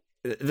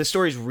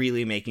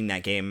making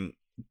that game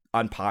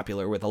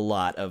unpopular with a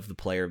lot of the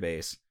player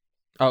base.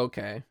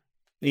 Okay.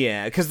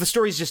 Yeah, because the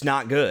story's just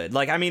not good.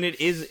 Like,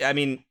 it is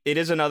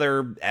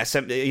another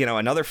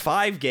another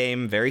 5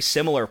 game, very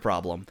similar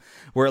problem,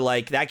 where,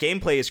 like, that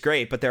gameplay is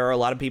great, but there are a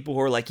lot of people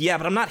who are like, yeah,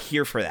 but I'm not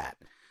here for that.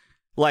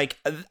 Like,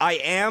 I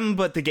am,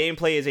 but the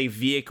gameplay is a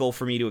vehicle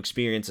for me to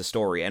experience a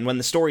story. And when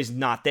the story's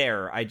not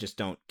there, I just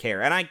don't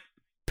care. And I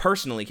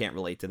personally can't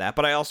relate to that,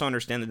 but I also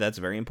understand that that's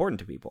very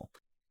important to people.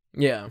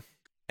 Yeah.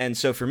 And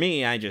so for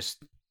me, I'm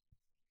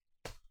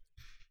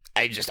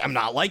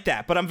not like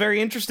that, but I'm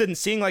very interested in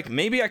seeing, like,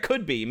 maybe I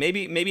could be.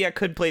 Maybe I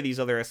could play these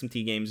other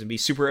SMT games and be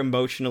super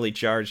emotionally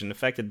charged and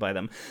affected by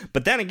them.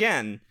 But then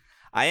again,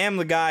 I am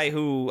the guy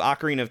who,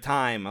 Ocarina of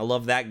Time, I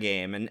love that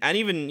game. And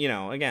even,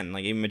 again,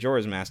 like, even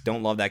Majora's Mask,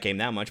 don't love that game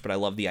that much, but I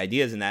love the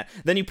ideas in that.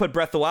 Then you put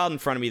Breath of the Wild in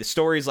front of me, the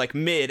story's, like,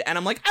 mid, and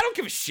I'm like, I don't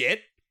give a shit.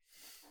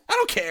 I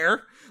don't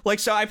care. Like,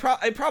 so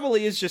it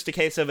probably is just a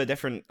case of a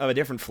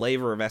different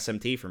flavor of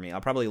SMT for me. I'll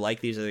probably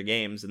like these other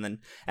games and then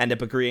end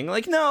up agreeing,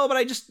 like, no,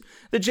 but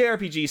the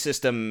JRPG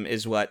system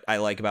is what I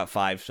like about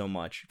 5 so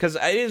much. Because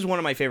it is one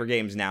of my favorite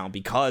games now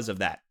because of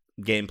that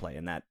gameplay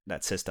and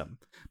that system.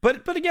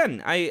 But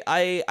again,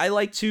 I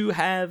like to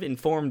have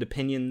informed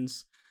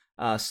opinions,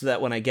 so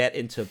that when I get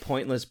into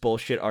pointless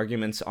bullshit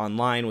arguments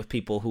online with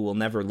people who will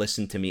never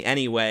listen to me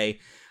anyway,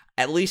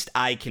 at least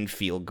I can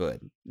feel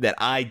good that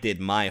I did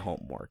my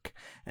homework.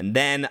 And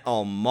then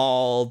I'll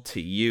maul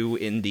to you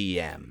in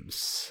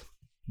DMs.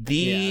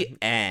 The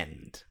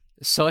end.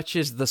 Such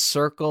is the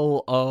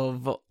circle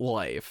of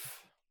life.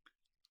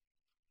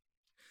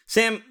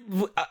 Sam,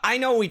 I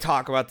know we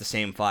talk about the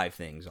same 5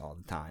 things all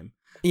the time.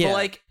 Yeah. But,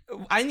 like,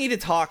 I need to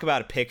talk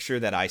about a picture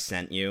that I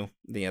sent you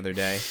the other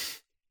day.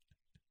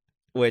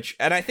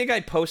 And I think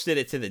I posted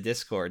it to the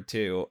Discord,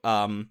 too.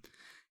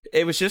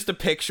 It was just a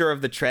picture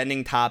of the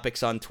trending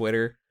topics on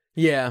Twitter.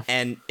 Yeah.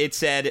 And it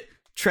said,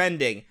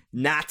 trending,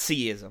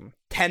 Nazism,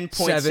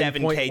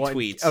 10.7k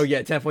tweets. Oh,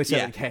 yeah,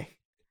 10.7k. Yeah.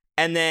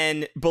 And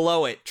then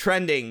below it,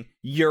 trending,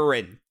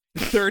 urine,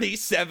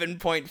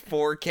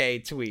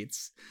 37.4k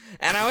tweets.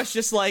 And I was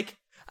just like,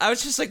 I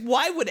was just like,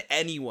 why would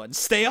anyone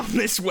stay on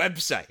this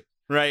website,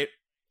 right?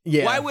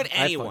 Yeah. Why would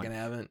anyone? I fucking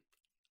haven't.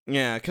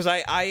 Yeah, because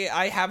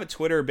I have a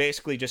Twitter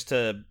basically just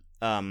to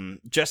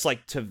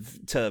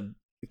to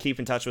keep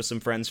in touch with some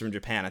friends from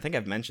Japan. I think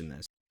I've mentioned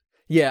this.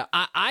 Yeah,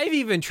 I've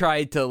even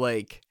tried to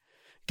like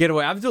get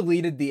away. I've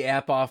deleted the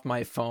app off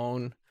my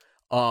phone.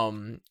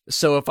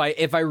 So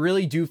if I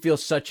really do feel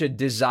such a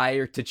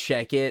desire to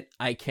check it,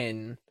 I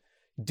can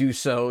do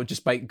so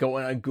just by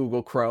going on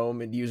Google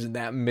Chrome and using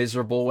that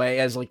miserable way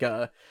as like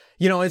a,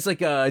 you know, it's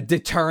like a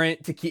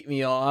deterrent to keep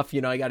me off. You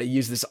know, I got to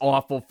use this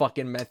awful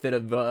fucking method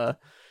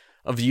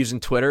of using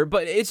Twitter,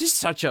 but it's just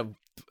such a,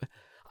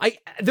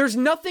 there's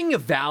nothing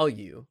of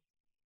value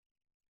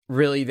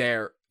really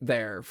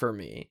there for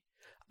me.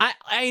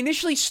 I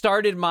initially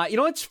started my, you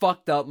know what's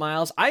fucked up,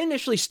 Miles? I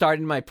initially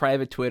started my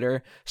private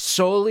Twitter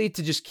solely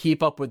to just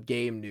keep up with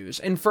game news.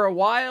 And for a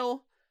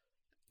while,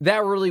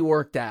 that really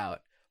worked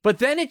out. But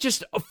then it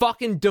just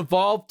fucking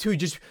devolved to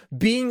just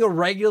being a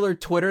regular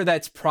Twitter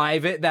that's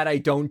private that I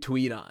don't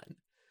tweet on.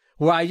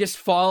 Where I just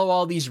follow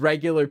all these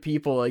regular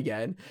people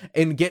again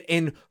and get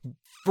in,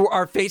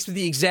 are faced with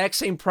the exact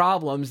same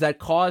problems that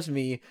caused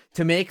me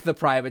to make the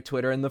private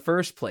Twitter in the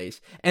first place.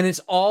 And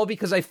it's all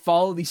because I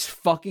follow these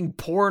fucking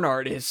porn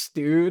artists,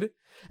 dude.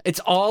 It's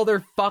all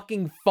their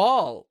fucking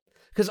fault.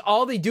 Because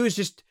all they do is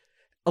just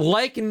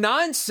like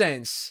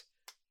nonsense.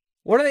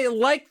 What do they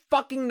like?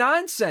 Fucking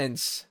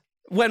nonsense.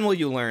 When will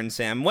you learn,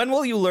 Sam? When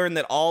will you learn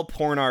that all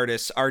porn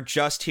artists are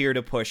just here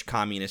to push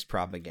communist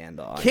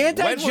propaganda on Can't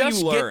you? I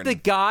just get the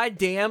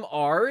goddamn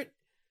art?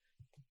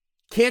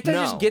 Can't I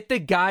just get the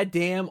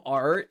goddamn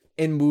art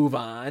and move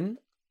on?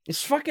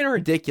 It's fucking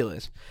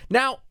ridiculous.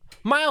 Now,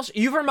 Miles,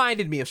 you've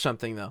reminded me of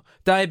something, though,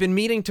 that I've been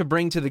meaning to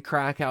bring to the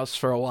Crack House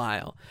for a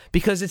while.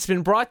 Because it's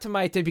been brought to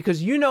my attention,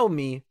 because you know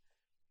me,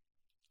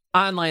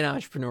 online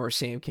entrepreneur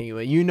Sam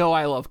Kingway. You know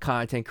I love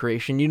content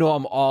creation. You know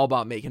I'm all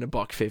about making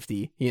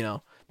 $150, you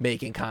know,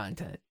 making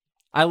content.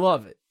 I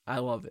love it. I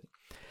love it.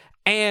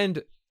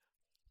 And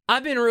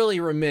I've been really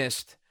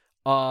remiss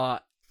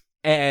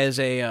as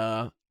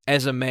a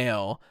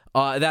male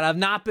that I've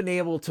not been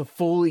able to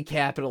fully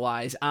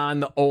capitalize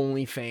on the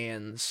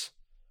OnlyFans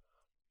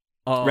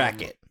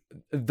racket.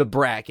 The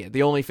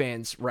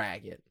OnlyFans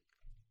racket.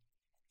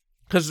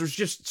 Because there's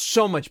just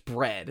so much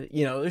bread,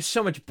 you know, there's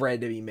so much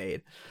bread to be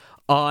made.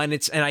 And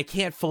I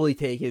can't fully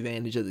take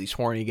advantage of these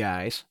horny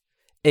guys,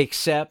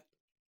 except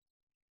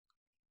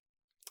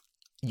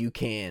you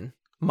can.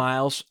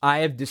 Miles, I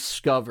have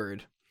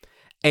discovered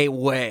a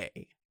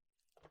way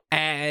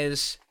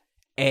as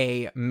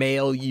a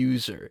male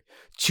user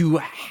to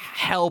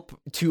help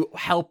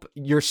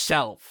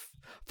yourself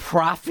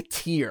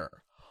profiteer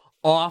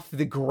off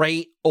the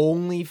great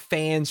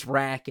OnlyFans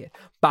racket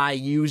by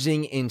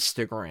using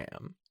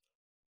Instagram.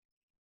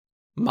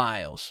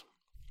 Miles,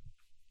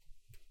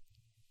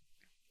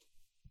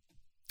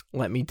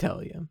 let me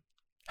tell you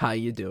how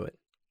you do it.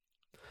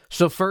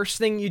 So first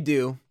thing you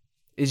do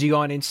is you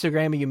go on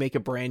Instagram and you make a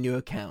brand new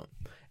account.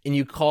 And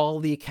you call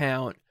the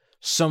account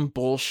some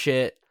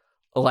bullshit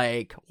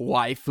like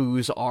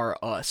waifus are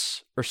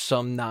us or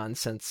some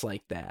nonsense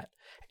like that.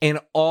 And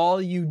all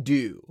you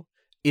do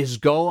is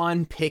go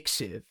on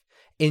Pixiv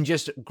and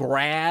just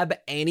grab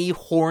any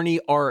horny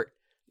art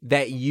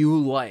that you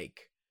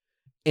like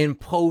and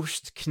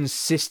post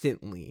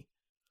consistently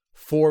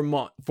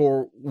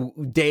for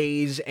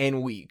days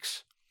and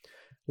weeks.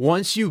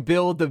 Once you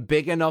build a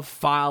big enough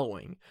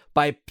following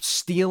by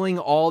stealing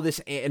all this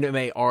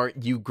anime art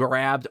you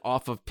grabbed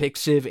off of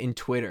Pixiv and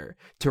Twitter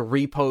to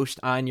repost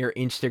on your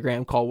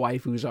Instagram called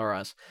Waifus Are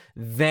Us,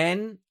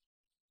 then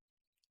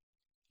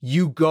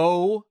you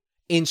go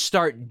and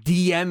start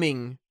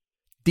DMing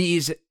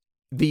these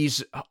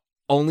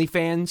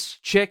OnlyFans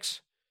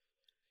chicks.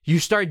 You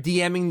start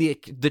DMing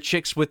the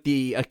chicks with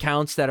the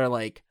accounts that are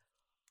like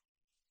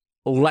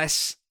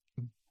less,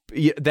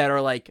 that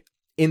are like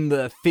in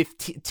the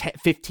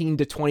 15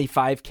 to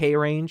 25K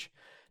range.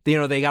 You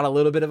know, they got a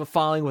little bit of a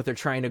following, but they're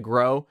trying to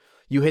grow.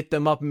 You hit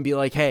them up and be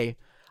like, hey,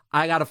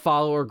 I got a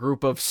follower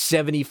group of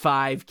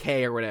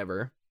 75K or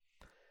whatever.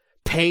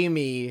 Pay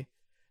me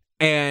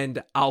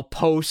and I'll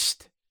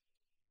post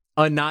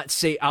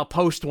I'll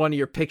post one of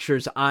your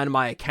pictures on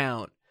my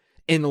account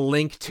and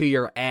link to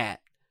your @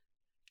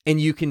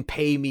 and you can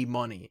pay me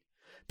money.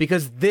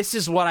 Because this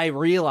is what I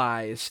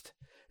realized.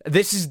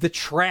 This is the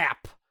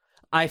trap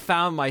I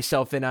found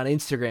myself in on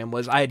Instagram.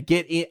 Was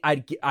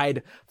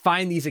I'd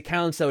find these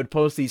accounts that would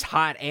post these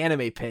hot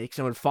anime pics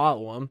and would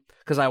follow them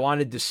because I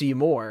wanted to see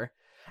more.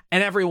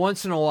 And every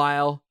once in a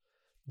while,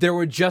 there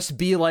would just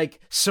be like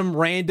some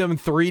random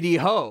 3D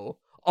hoe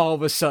all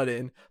of a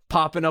sudden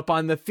popping up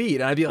on the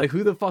feed. And I'd be like,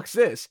 who the fuck's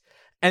this?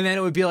 And then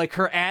it would be like,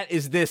 her @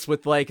 is this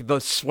with like the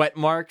sweat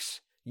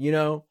marks, you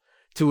know,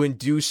 to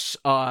induce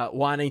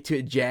wanting to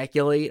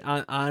ejaculate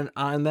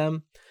on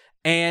them.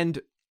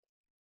 And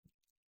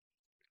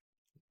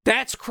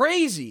that's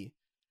crazy.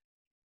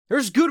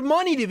 There's good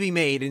money to be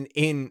made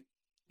in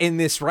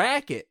this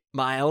racket,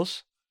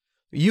 Miles.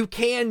 You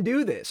can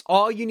do this.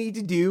 All you need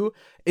to do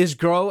is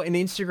grow an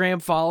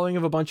Instagram following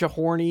of a bunch of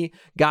horny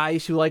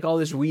guys who like all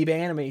this weeb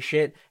anime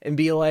shit and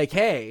be like,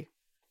 hey,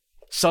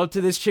 sub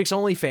to this chick's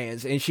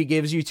OnlyFans, and she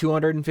gives you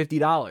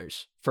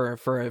 $250 for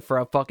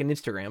a fucking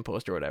Instagram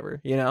post or whatever,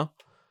 you know?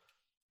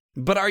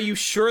 But are you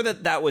sure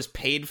that that was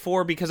paid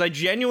for? Because I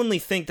genuinely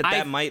think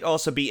that might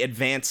also be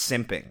advanced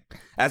simping,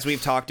 as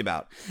we've talked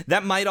about.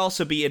 That might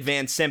also be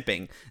advanced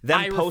simping.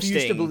 I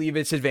refuse to believe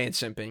it's advanced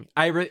simping.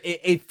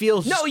 It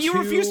feels No, you too...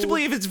 refuse to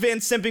believe it's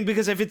advanced simping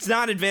because if it's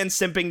not advanced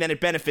simping, then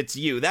it benefits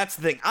you. That's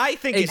the thing. I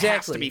think it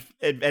has to be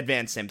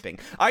advanced simping.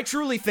 I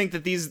truly think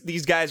that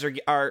these guys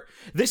are...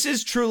 This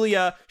is truly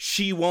a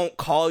she won't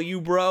call you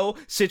bro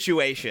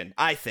situation,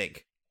 I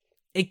think.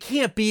 It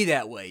can't be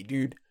that way,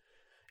 dude.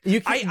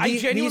 I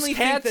genuinely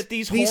think that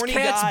these horny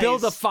cats guys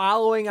build a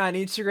following on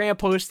Instagram,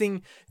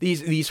 posting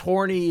these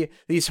horny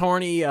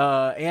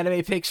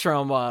anime pics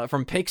from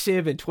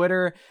Pixiv and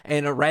Twitter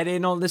and Reddit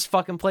and all this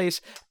fucking place,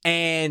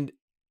 and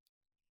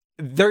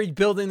they're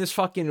building this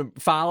fucking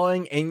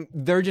following, and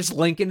they're just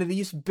linking to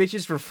these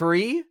bitches for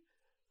free.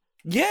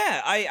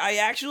 Yeah, I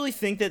actually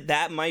think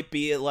that might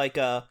be like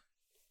a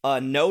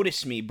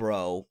notice me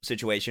bro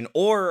situation,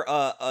 or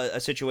a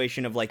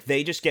situation of like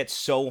they just get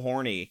so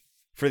horny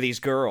for these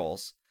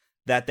girls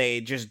that they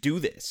just do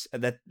this,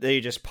 that they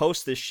just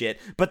post this shit,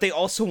 but they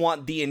also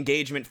want the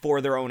engagement for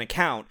their own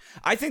account.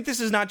 I think this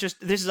is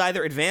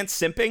either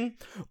advanced simping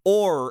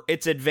or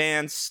it's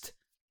advanced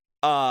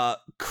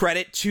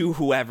credit to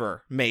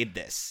whoever made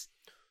this.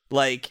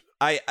 Like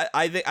I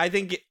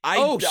think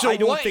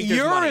what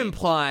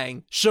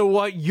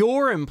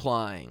you're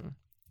implying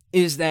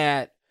is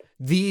that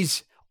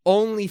these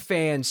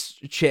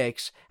OnlyFans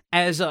chicks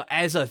as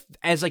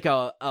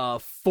a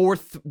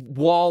fourth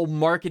wall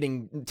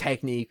marketing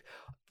technique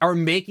are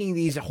making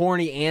these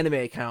horny anime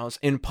accounts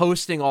and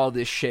posting all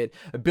this shit,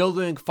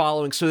 building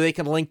following so they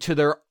can link to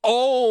their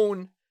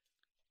own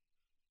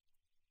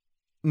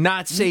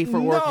not safe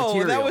for work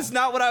material. No, that was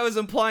not what I was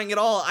implying at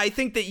all. I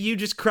think that you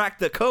just cracked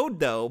the code,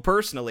 though,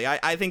 personally.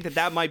 I think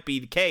that might be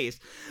the case.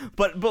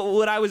 But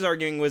what I was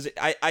arguing was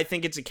I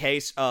think it's a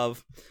case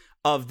of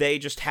they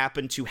just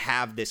happen to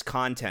have this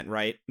content,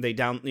 right? They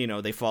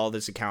follow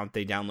this account,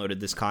 they downloaded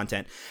this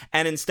content,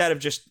 and instead of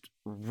just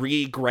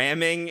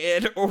regramming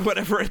it or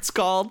whatever it's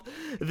called,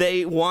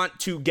 they want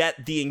to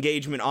get the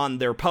engagement on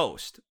their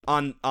post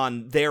on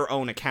their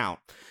own account.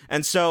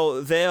 And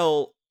so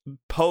they'll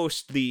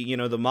post the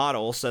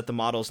model so that the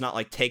model's not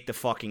like take the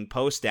fucking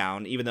post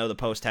down, even though the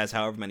post has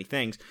however many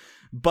things.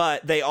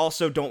 But they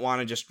also don't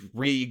want to just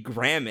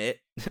regram it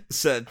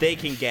so that they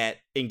can get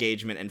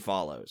engagement and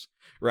follows,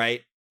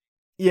 right?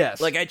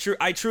 Yes. Like I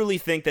truly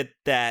think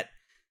that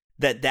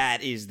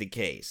is the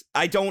case.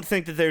 I don't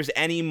think that there's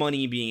any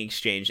money being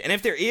exchanged. And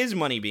if there is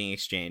money being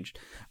exchanged,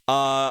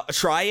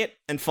 try it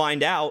and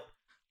find out.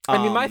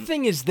 I mean, my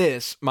thing is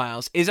this,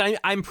 Miles, is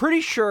I'm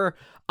pretty sure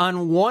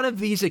on one of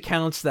these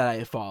accounts that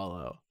I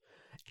follow,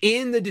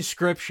 in the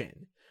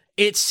description,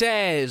 it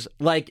says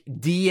like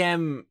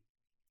DM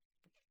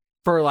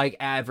for like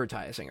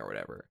advertising or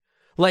whatever.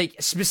 Like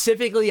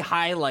specifically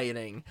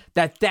highlighting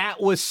that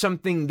was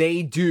something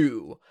they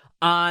do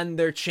on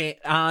their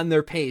on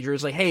their page, or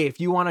it's like, hey, if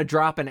you want to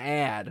drop an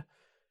ad,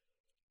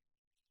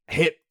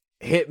 hit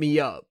me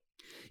up.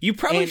 You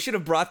probably should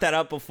have brought that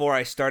up before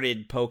I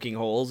started poking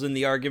holes in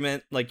the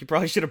argument. Like, you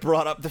probably should have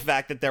brought up the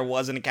fact that there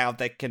was an account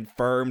that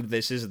confirmed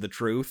this is the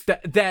truth.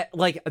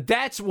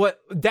 That's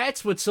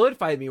what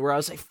solidified me, where I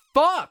was like,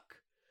 fuck,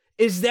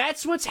 is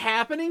that what's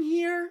happening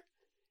here?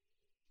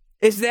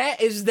 Is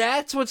that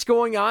what's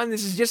going on?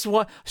 This is just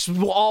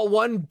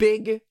one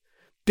big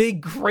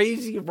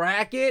crazy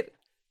racket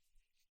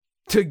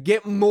to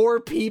get more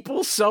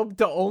people subbed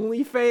to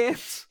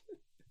OnlyFans?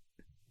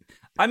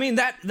 I mean,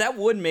 that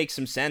would make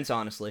some sense,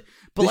 honestly.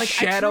 But like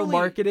shadow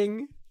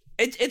marketing,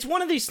 it's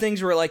one of these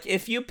things where, like,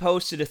 if you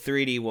posted a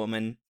 3D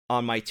woman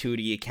on my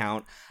 2D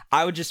account,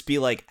 I would just be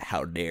like,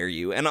 how dare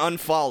you, and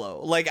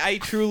unfollow. Like, I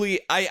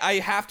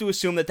have to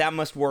assume that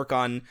must work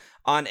on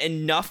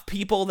enough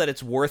people that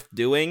it's worth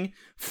doing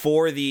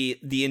for the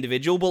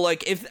individual. But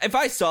like, if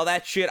I saw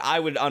that shit, I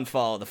would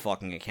unfollow the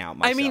fucking account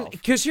myself. I mean,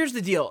 because here's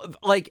the deal.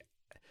 Like,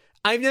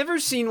 I've never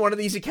seen one of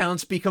these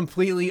accounts be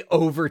completely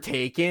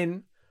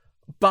overtaken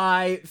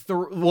by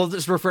we'll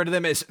just refer to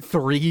them as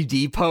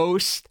 3D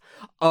posts,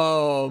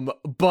 but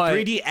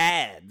 3D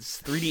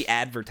ads, 3D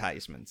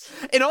advertisements.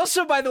 And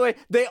also, by the way,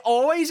 they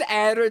always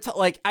advertise,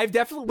 like,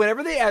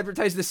 whenever they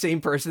advertise the same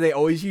person, they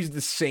always use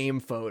the same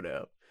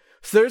photo.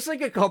 So there's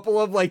like a couple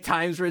of like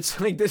times where it's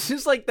like, this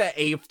is like the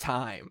 8th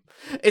time.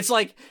 It's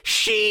like,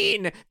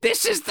 Sheen,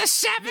 this is the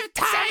 7th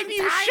time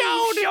you've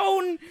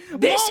shown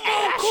this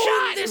ass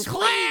shot in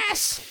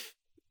class.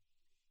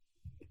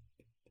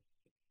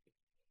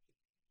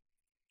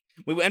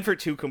 We went for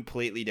 2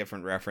 completely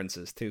different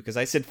references, too, because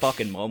I said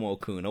fucking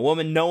Momo-kun, a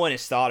woman no one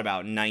has thought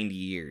about in 90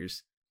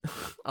 years.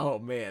 Oh,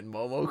 man,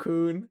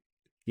 Momo-kun?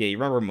 Yeah, you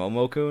remember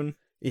Momo-kun?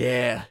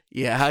 Yeah,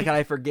 how can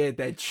I forget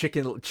that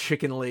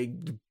chicken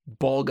leg,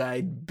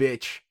 ball-eyed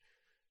bitch?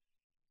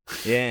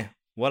 Yeah,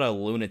 what a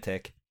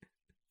lunatic.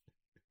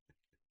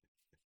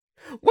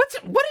 what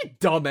a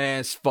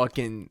dumbass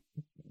fucking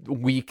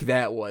week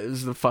that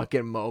was, the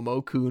fucking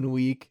Momo-kun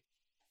week.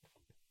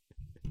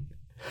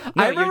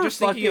 No, you're just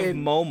thinking of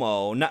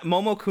Momo.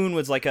 Momo-kun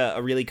was like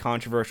a really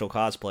controversial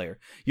cosplayer.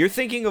 You're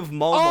thinking of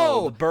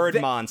Momo, the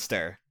bird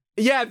monster.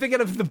 Yeah, I'm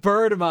thinking of the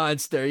bird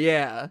monster,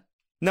 yeah.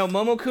 No,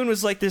 Momo-kun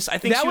was like this, I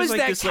think that she was like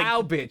that this cow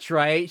like, bitch,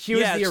 right? She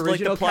was the original like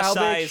the plus cow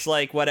size, bitch.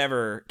 like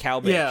whatever,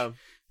 cow bitch.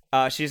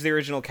 Yeah. She's the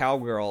original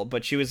cowgirl,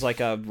 but she was like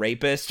a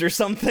rapist or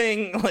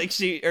something. Like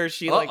she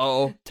like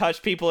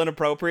touched people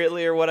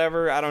inappropriately or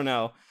whatever. I don't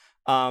know.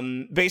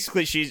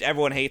 Basically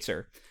everyone hates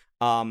her.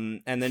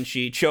 And then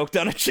she choked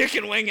on a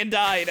chicken wing and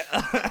died.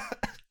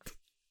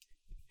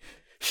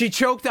 She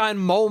choked on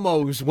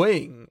Momo's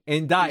wing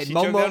and died. She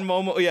choked on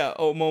Momo. Yeah.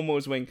 Oh,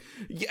 Momo's wing.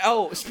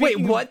 Oh, wait,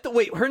 what?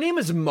 Wait, her name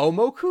is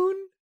Momo-kun?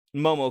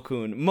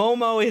 Momo-kun.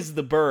 Momo is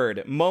the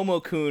bird.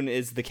 Momo-kun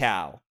is the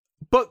cow.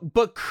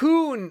 But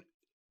kun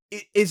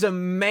is a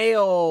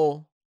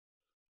male.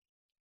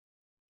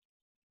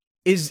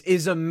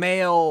 Is a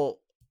male,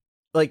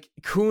 like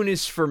kun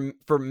is for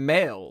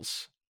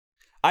males.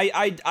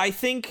 I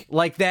think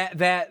like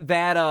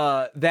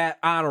that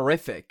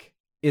honorific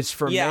is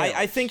for males.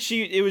 I think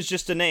it was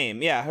just a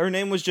name. Yeah, her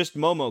name was just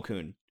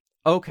Momo-kun.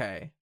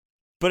 Okay.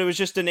 But it was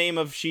just a name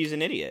of she's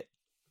an idiot.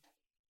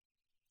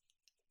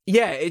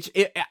 Yeah,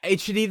 it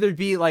should either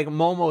be like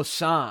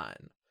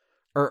Momo-san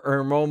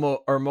or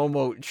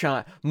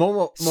Momo-chan.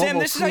 Sam,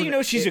 this is how you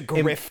know she's a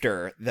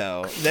grifter,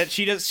 though. That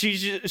she's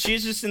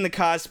just in the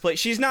cosplay.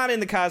 She's not in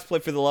the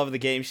cosplay for the love of the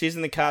game. She's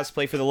in the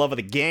cosplay for the love of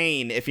the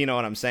gain, if you know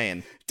what I'm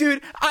saying.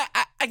 Dude,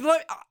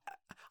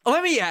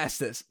 let me ask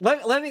this.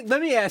 Let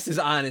me ask this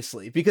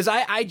honestly, because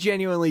I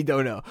genuinely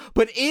don't know.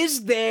 But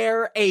is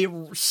there a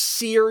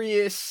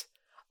serious,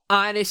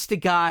 honest to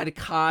God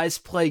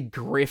cosplay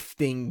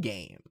grifting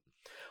game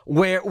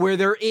where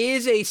there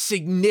is a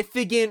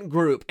significant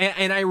group,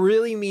 and I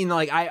really mean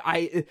like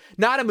I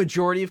not a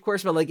majority, of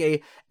course, but like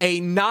a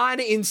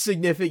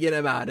non-insignificant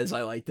amount, as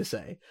I like to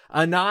say,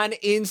 a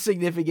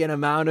non-insignificant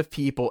amount of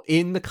people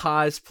in the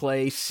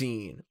cosplay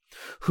scene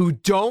who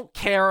don't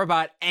care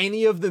about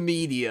any of the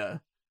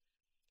media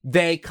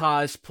they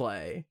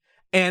cosplay,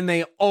 and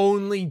they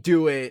only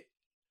do it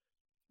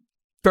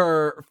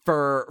for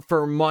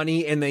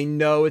money, and they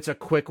know it's a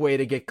quick way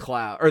to get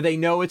clout, or they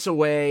know it's a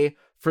way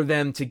for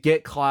them to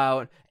get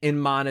clout and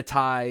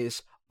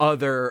monetize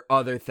other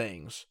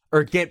things,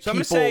 or get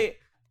people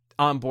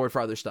on board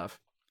for other stuff.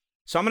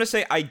 So I'm going to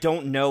say I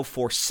don't know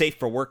for Safe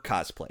for Work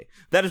cosplay.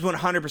 That is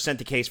 100%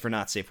 the case for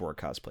not Safe for Work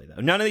cosplay,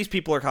 though. None of these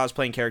people are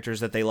cosplaying characters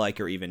that they like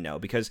or even know,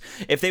 because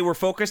if they were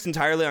focused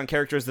entirely on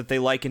characters that they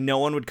like, and no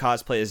one would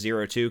cosplay as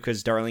Zero Two,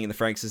 because Darling in the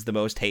Franxx is the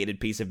most hated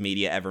piece of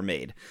media ever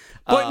made.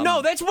 But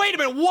no, wait a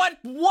minute,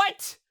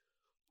 what?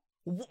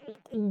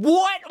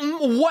 Why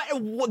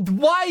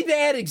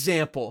that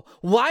example?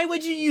 Why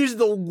would you use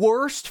the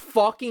worst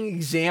fucking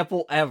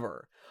example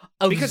ever?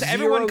 Because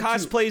everyone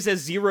cosplays as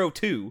Zero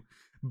Two.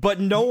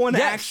 But no one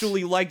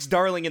actually likes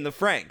Darling in the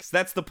Franxx.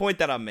 That's the point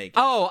that I'm making.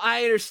 Oh,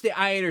 I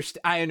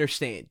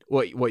understand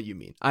what you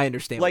mean. I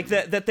understand. Like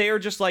that they are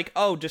just like,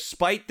 oh,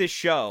 despite this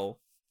show,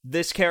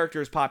 this character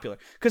is popular.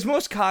 Because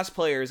most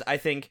cosplayers, I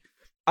think,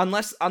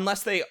 unless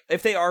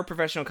if they are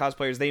professional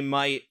cosplayers, they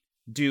might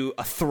do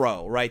a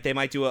throw, right? They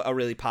might do a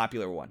really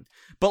popular one.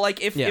 But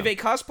like if a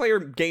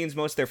cosplayer gains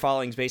most of their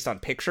followings based on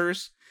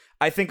pictures,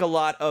 I think a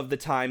lot of the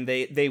time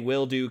they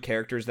will do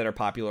characters that are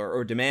popular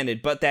or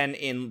demanded, but then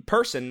in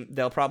person,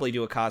 they'll probably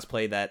do a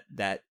cosplay that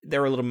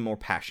they're a little bit more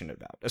passionate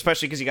about,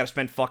 especially because you got to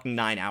spend fucking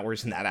 9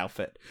 hours in that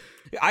outfit.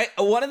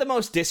 One of the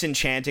most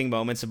disenchanting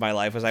moments of my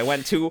life was I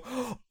went to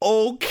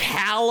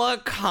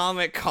Ocala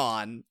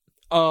Comic-Con.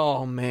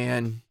 Oh,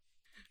 man.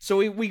 So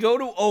we go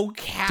to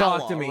Ocala,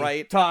 Talk to me.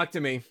 Right? Talk to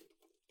me.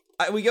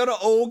 We go to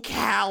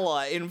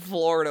Ocala in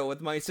Florida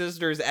with my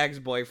sister's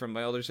ex-boyfriend,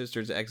 my older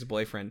sister's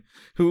ex-boyfriend,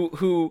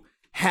 who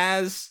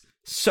has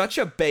such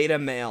a beta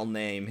male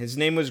name. His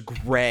name was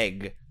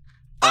Greg.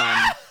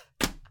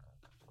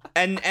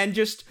 And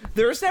just,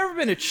 there's never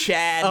been a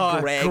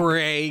Chad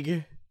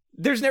Greg.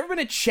 There's never been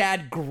a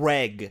Chad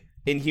Greg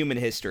in human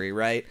history,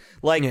 right?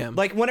 Like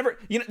whenever,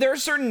 there are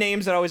certain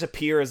names that always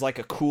appear as like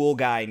a cool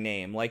guy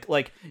name,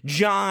 like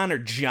John or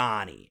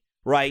Johnny.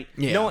 Right?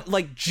 Yeah. No,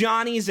 like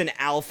Johnny's an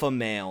alpha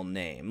male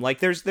name. Like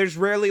there's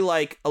rarely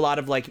like a lot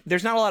of like,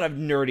 there's not a lot of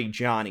nerdy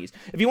Johnnies.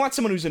 If you want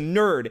someone who's a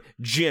nerd,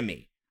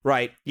 Jimmy,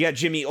 right? You got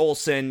Jimmy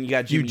Olsen, you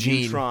got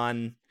Jimmy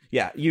Neutron.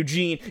 Yeah,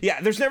 Eugene.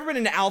 Yeah, there's never been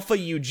an alpha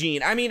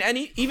Eugene. I mean,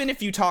 even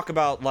if you talk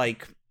about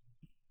like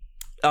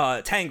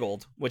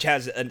Tangled, which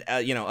has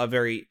a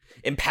very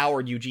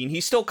empowered Eugene,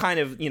 he's still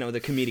kind of, the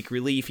comedic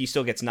relief. He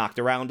still gets knocked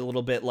around a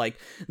little bit. Like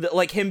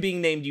him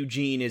being named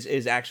Eugene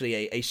is actually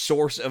a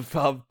source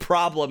of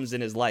problems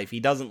in his life.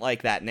 He doesn't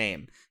like that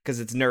name because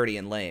it's nerdy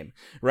and lame,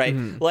 right?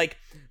 Mm-hmm.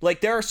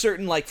 Like there are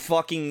certain like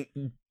fucking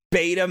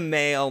beta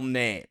male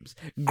names.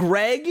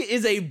 Greg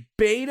is a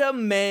beta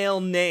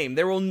male name.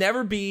 There will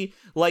never be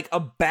like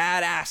a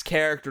badass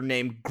character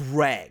named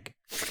Greg.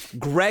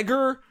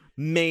 Gregor,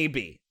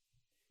 maybe.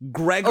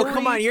 Gregory. Oh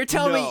come on! You're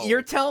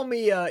telling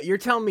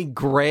me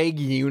Greg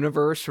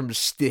Universe from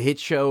the hit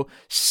show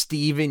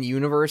Steven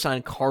Universe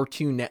on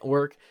Cartoon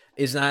Network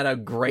is not a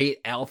great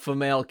alpha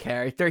male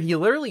character? He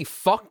literally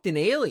fucked an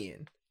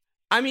alien.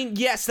 I mean,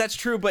 yes, that's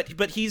true,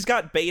 but he's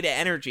got beta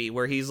energy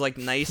where he's like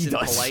nice and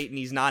polite and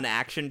he's not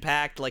action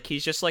packed. Like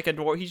he's just like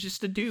he's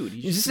just a dude.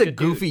 He's just a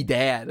goofy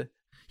dad.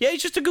 Yeah,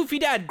 he's just a goofy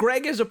dad.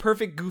 Greg is a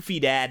perfect goofy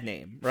dad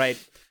name, right?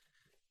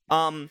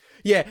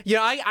 Yeah,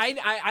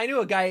 I knew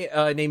a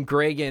guy named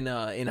Greg in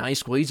high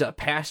school. He's a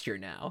pastor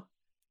now.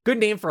 Good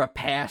name for a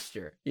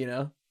pastor, you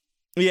know?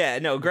 Yeah,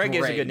 no, Greg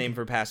is a good name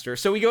for pastor.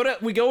 So we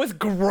go with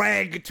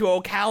Greg to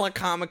Ocala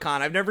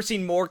Comic-Con. I've never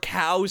seen more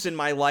cows in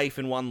my life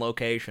in one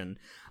location.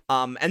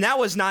 And that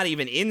was not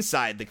even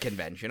inside the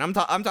convention. I'm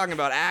talking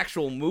about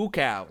actual moo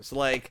cows,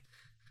 like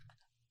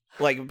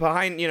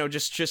behind,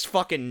 just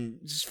fucking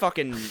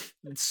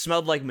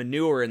smelled like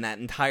manure in that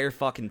entire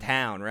fucking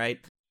town, right?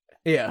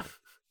 Yeah.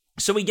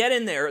 So we get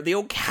in there. The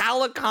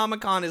Ocala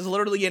Comic-Con is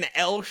literally an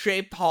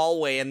L-shaped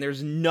hallway, and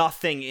there's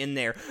nothing in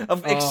there,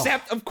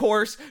 except, of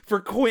course,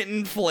 for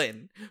Quentin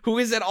Flynn, who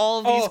is at all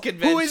of these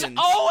conventions. Who is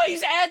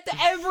always at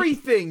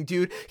everything,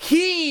 dude.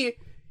 He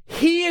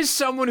is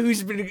someone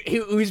who's been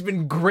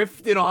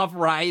grifting off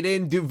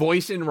Raiden,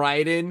 voicing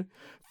Raiden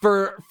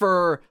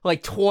for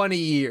like 20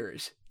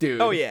 years,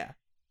 dude. Oh yeah.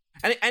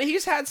 And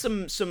he's had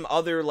some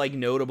other like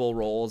notable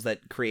roles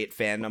that create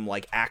fandom,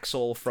 like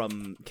Axel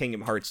from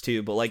Kingdom Hearts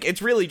 2, but like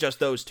it's really just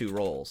those two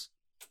roles.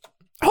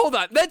 Hold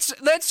on, let's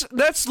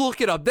look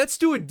it up. Let's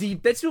do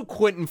a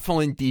Quentin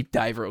Flynn deep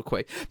dive real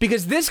quick,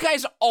 because this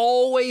guy's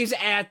always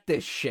at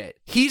this shit.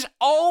 He's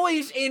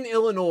always in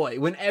Illinois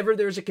whenever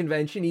there's a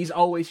convention. He's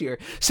always here.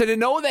 So to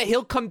know that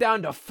he'll come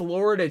down to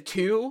Florida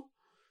too,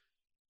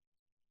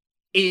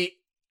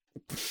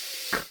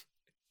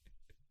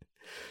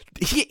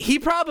 He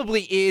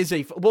probably is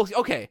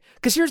okay,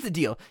 because here's the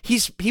deal.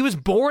 He was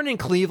born in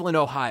Cleveland,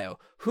 Ohio.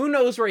 Who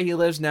knows where he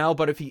lives now,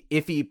 but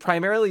if he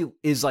primarily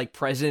is like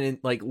present and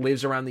like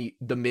lives around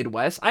the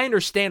Midwest, I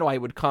understand why he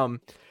would come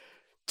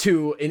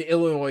to an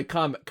Illinois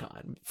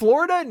Comic-Con.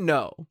 Florida,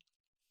 no.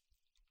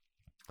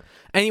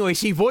 Anyways,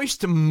 he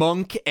voiced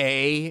Monk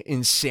A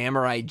in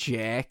Samurai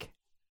Jack.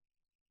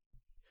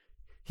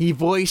 He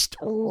voiced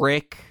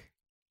Rick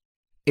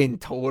in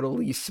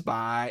Totally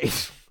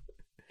Spies.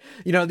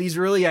 These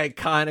really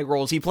iconic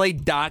roles. He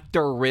played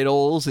Dr.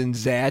 Riddles in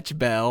Zatch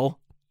Bell.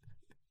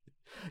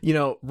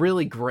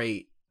 Really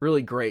great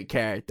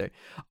character.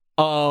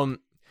 He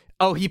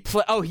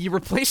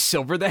replaced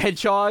Silver the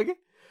Hedgehog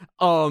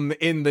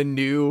in the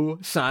new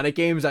Sonic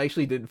games. I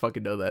actually didn't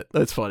fucking know that.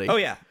 That's funny. Oh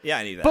yeah,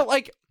 I knew that.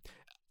 But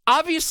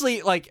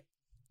obviously,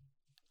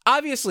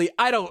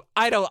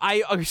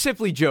 I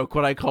simply joke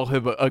when I call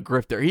him a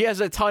grifter. He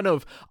has a ton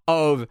of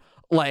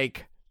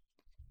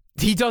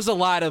he does a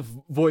lot of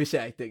voice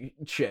acting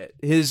shit.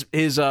 His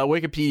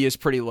Wikipedia is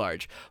pretty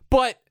large,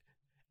 but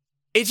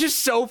it's just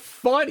so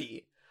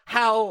funny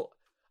how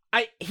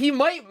he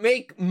might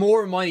make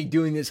more money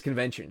doing this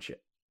convention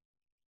shit.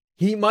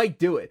 He might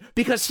do it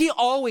because he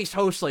always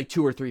hosts like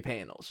 2 or 3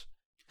 panels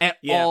at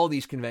all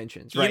these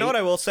conventions, right? You know what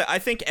I will say? I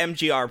think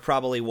MGR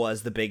probably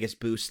was the biggest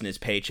boost in his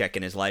paycheck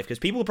in his life, because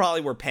people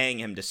probably were paying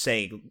him to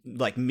say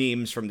like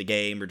memes from the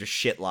game or just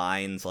shit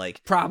lines,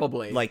 like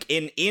probably like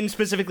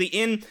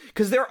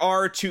because there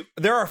are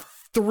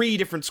 3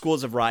 different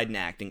schools of Raiden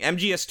acting: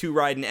 MGS2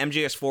 Raiden,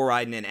 MGS4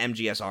 Raiden, and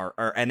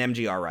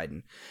MGR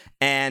Raiden.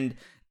 And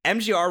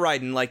MGR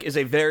Raiden like is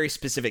a very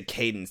specific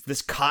cadence,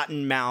 this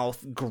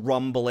cottonmouth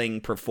grumbling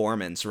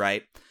performance,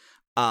 right?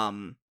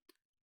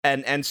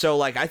 And so,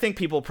 like, I think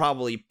people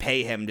probably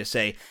pay him to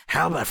say,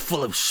 "How about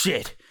full of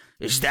shit?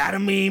 Is that a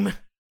meme?"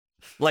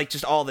 Like,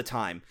 just all the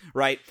time,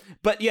 right?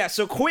 But yeah,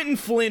 so Quentin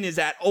Flynn is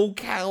at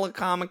Ocala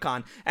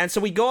Comic-Con, and so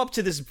we go up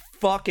to this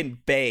fucking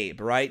babe,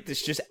 right?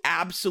 This just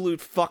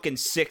absolute fucking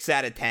 6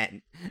 out of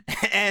 10.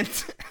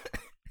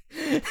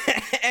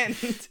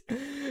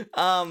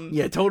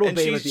 Total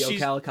babe at the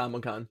Ocala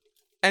Comic-Con.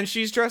 And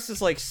she's dressed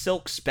as, like,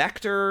 Silk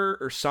Spectre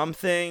or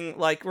something.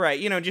 Like, right,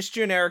 just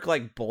generic,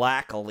 like,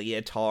 black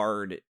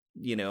leotard,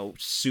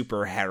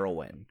 super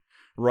heroine,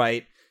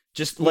 right?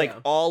 Just, like,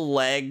 all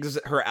legs.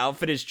 Her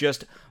outfit is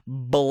just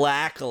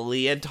black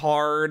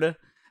leotard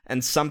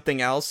and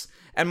something else.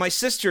 And my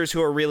sisters,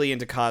 who are really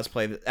into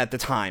cosplay at the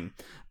time,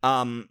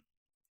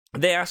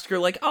 they asked her,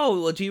 like, "Oh,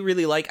 well, do you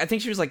really like..." I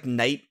think she was, like,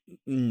 Night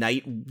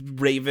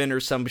Raven or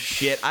some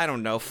shit. I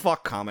don't know.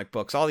 Fuck comic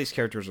books. All these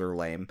characters are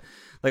lame.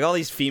 Like, all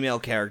these female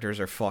characters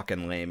are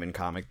fucking lame in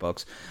comic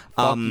books.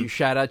 Fuck you.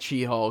 Shout out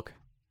She-Hulk.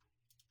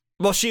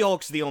 Well,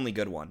 She-Hulk's the only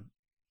good one.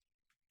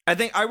 I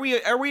think, are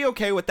we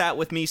okay with that,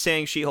 with me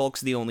saying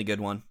She-Hulk's the only good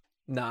one?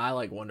 Nah, I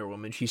like Wonder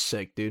Woman. She's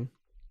sick, dude.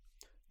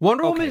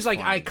 Wonder Woman is, like,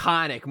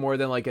 iconic more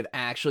than, like, an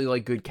actually,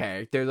 like, good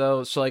character,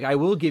 though. So, like, I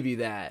will give you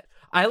that.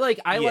 I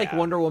like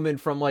Wonder Woman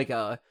from, like,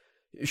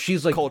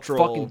 she's, like,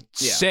 cultural, fucking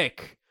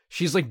sick.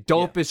 She's, like,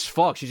 dope as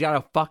fuck. She's got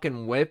a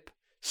fucking whip.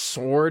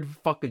 Sword,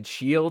 fucking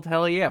shield,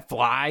 hell yeah,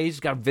 flies,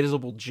 got a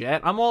visible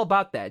jet. I'm all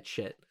about that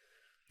shit.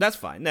 That's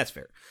fine, that's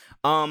fair.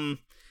 Can't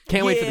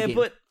wait for the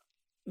game.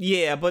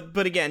 Yeah,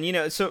 but again, you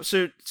know, so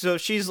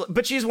she's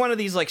one of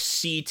these like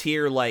C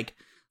tier like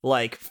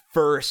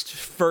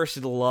first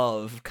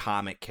love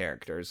comic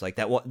characters like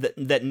that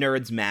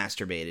nerds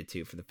masturbated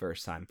to for the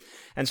first time.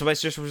 And so my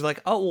sister was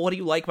like, "Oh, well, what do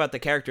you like about the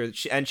character?"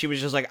 And she was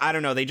just like, "I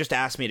don't know. They just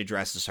asked me to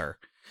dress as her."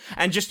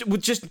 And just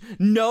with just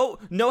no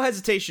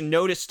hesitation,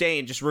 no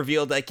disdain, just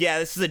revealed like, "Yeah,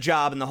 this is a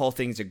job, and the whole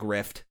thing's a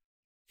grift.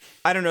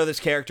 I don't know this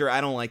character. I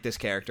don't like this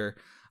character.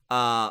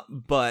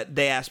 But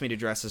they asked me to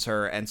dress as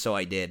her, and so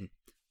I did."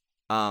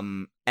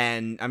 And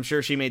I'm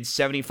sure she made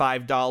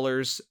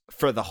 $75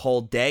 for the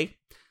whole day.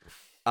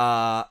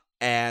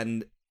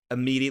 And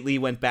immediately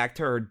went back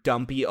to her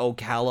dumpy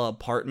Ocala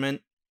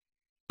apartment,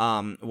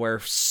 where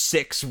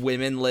 6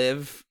 women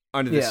live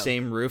under the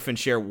same roof and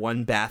share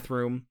one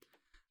bathroom.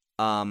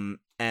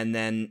 And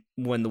then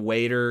when the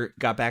waiter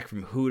got back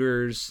from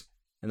Hooters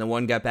and the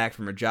one got back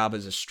from her job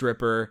as a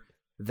stripper,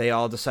 they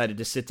all decided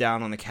to sit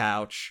down on the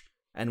couch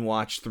and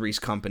watch Three's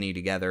Company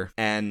together.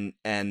 And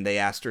they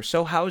asked her,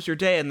 "So how's your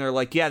day?" And they're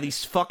like, "Yeah,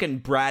 these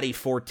fucking bratty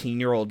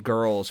 14-year-old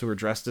girls who are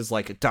dressed as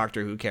like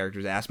Doctor Who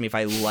characters asked me if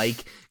I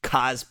like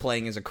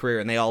cosplaying as a career,"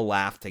 and they all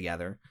laughed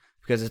together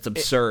because it's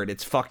absurd.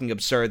 It's fucking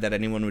absurd that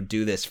anyone would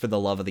do this for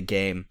the love of the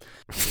game.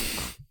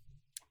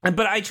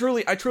 But I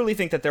truly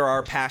think that there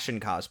are passion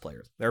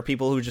cosplayers. There are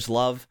people who just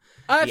love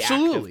the act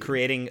of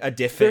creating a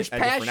different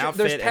outfit.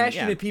 There's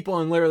passionate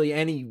people in literally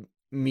any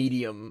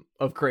medium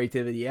of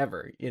creativity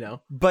ever, you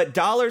know. But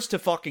dollars to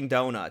fucking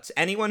donuts.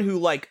 Anyone who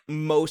like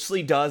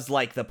mostly does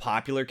like the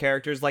popular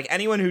characters, like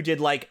anyone who did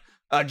like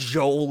a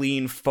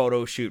Jolene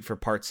photo shoot for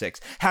Part 6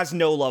 has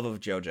no love of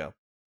JoJo.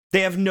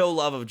 They have no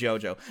love of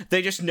JoJo.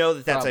 They just know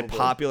that that's Probably. A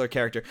popular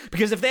character.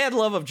 Because if they had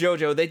love of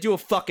JoJo, they'd do a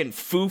fucking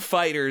Foo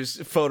Fighters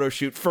photo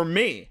shoot for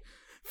me.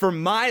 For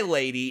my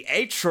lady,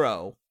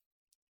 Atro.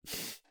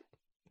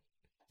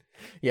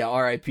 Yeah,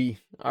 R.I.P.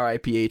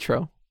 R.I.P.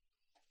 Atro.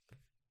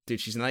 Dude,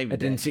 she's not even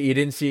dead. You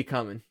didn't see it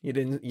coming.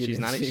 She's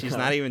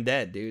not even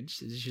dead, dude.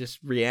 She's just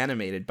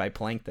reanimated by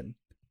plankton.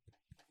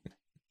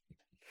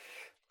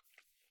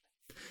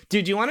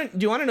 Dude, do you want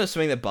to know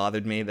something that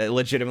bothered me, that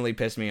legitimately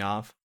pissed me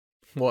off?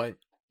 What?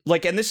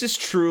 Like, and this is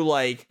true,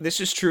 like,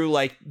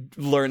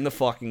 learn the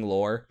fucking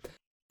lore.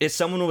 If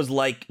someone was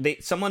like,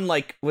 someone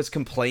was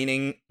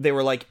complaining, they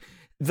were like,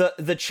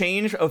 the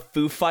change of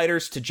Foo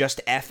Fighters to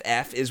just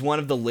FF is one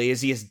of the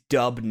laziest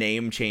dub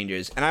name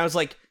changes. And I was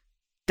like,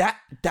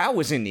 that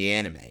was in the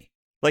anime.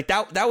 Like,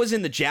 that was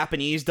in the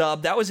Japanese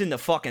dub, that was in the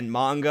fucking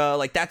manga,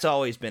 like, that's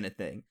always been a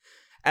thing.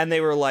 And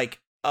they were like,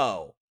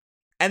 oh.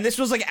 And this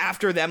was, like,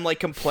 after them, like,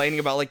 complaining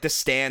about, like, the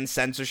Stan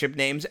censorship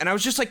names, and I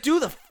was just like,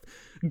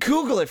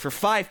 Google it for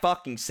 5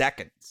 fucking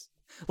seconds.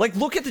 Like,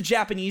 look at the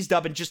Japanese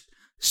dub and just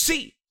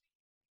see.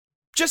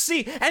 Just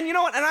see. And you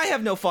know what? And I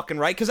have no fucking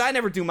right, because I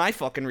never do my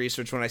fucking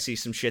research when I see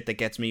some shit that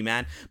gets me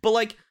mad. But,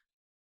 like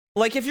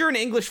if you're an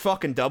English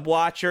fucking dub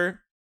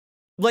watcher,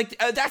 like,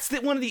 that's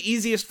one of the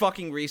easiest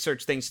fucking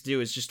research things to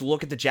do, is just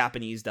look at the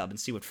Japanese dub and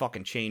see what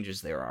fucking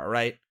changes there are,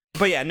 right?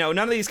 But yeah, no,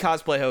 none of these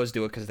cosplay hoes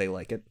do it because they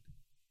like it.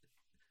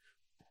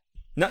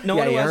 No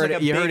one who has, like, a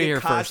big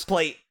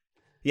cosplay...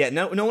 Yeah,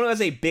 no one who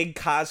has a big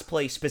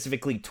cosplay,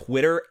 specifically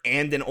Twitter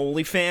and an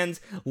OnlyFans,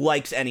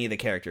 likes any of the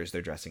characters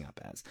they're dressing up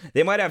as.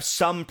 They might have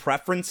some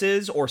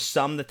preferences or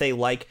some that they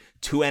like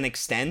to an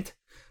extent,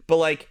 but,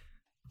 like,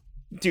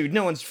 dude,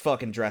 no one's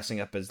fucking dressing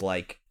up as,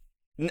 like...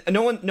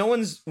 No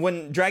one's...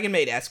 When Dragon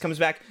Maid S comes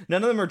back,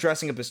 none of them are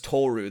dressing up as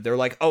Toru. They're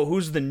like, oh,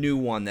 who's the new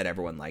one that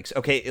everyone likes?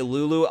 Okay,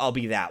 Ilulu, I'll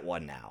be that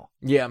one now.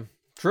 Yeah,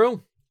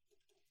 true.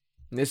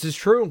 This is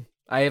true.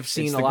 I have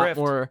seen a lot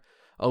more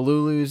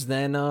Ilulus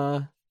than,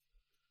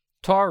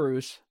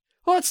 Tarus.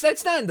 Well,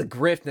 that's not in the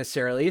grift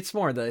necessarily. It's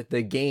more the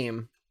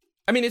game.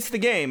 I mean, it's the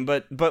game,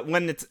 but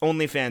when it's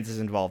OnlyFans is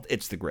involved,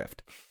 it's the grift.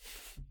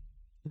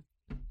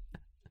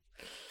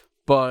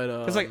 But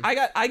because like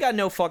I got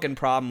no fucking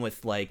problem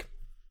with, like,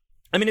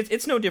 I mean,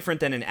 it's no different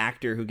than an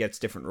actor who gets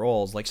different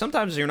roles. Like,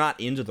 sometimes you're not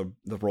into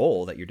the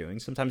role that you're doing.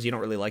 Sometimes you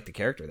don't really like the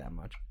character that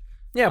much.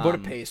 Yeah, but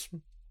it pays.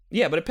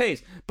 Yeah, but it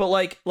pays. But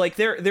like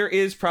there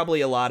is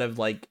probably a lot of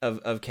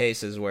of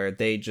cases where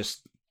they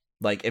just,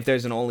 like, if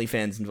there's an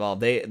OnlyFans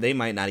involved, they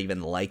might not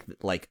even like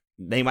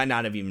they might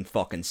not have even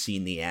fucking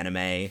seen the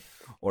anime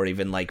or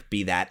even, like,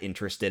 be that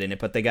interested in it,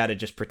 but they gotta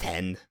just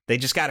pretend. They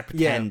just gotta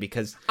pretend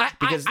because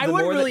the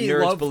more that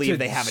nerds believe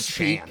they have a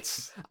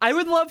chance. I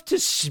would love to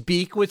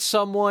speak with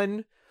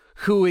someone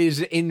who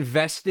is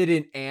invested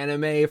in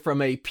anime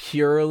from a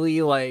purely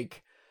yeah,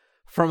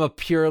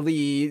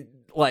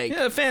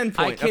 fan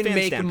point. I can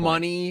make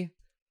money.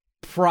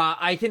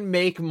 I can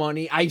make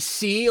money. I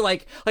see,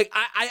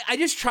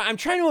 I'm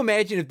trying to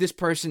imagine if this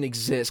person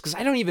exists, because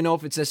I don't even know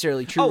if it's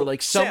necessarily true. Or,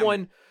 like,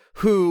 someone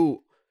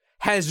who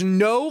has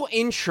no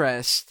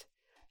interest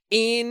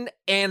in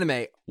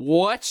anime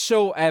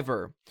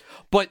whatsoever,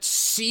 but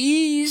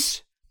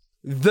sees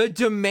the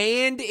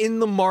demand in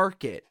the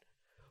market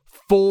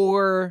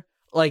for,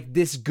 like,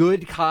 this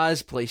good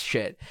cosplay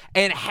shit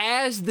and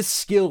has the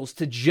skills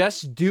to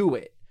just do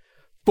it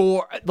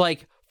for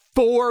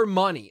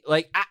money.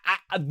 Like, I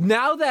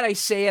now that I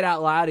say it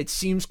out loud, it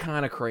seems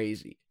kind of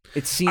crazy.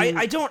 It seems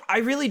I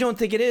really don't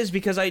think it is,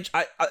 because I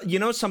you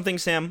know something,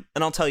 Sam,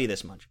 and I'll tell you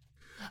this much.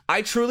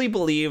 I truly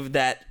believe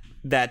that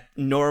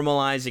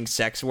normalizing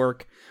sex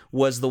work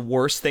was the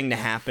worst thing to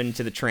happen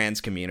to the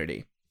trans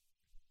community.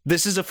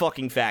 This is a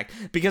fucking fact,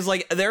 because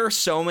like there are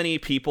so many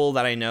people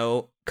that I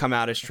know come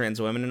out as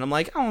trans women, and I'm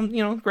like, oh,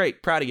 you know,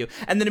 great, proud of you.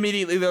 And then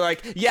immediately they're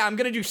like, yeah, I'm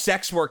gonna do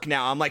sex work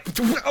now. I'm like,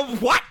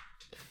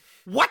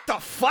 what the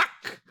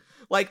fuck?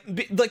 Like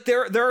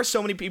there are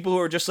so many people who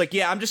are just like,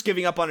 yeah, I'm just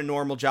giving up on a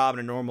normal job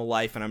and a normal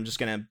life, and I'm just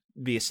gonna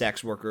be a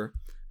sex worker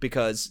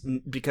because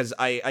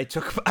I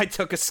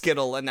took a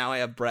Skittle and now I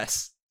have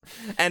breasts.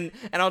 And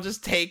I'll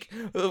just take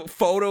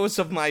photos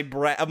of my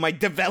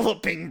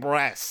developing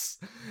breasts,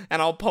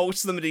 and I'll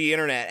post them to the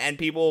internet, and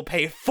people will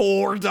pay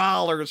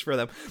 $4 for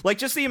them. Like,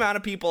 just the amount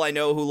of people I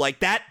know who, like,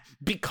 that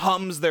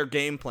becomes their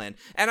game plan.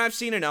 And I've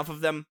seen enough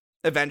of them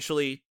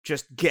eventually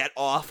just get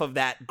off of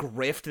that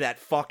grift, that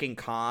fucking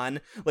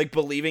con, like,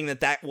 believing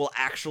that will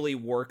actually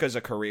work as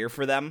a career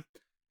for them.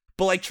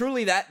 But like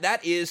truly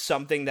that is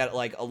something that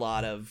like a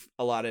lot of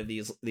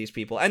these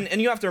people,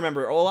 and you have to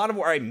remember, a lot of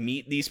where I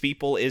meet these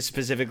people is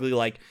specifically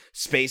like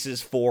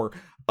spaces for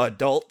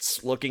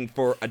adults looking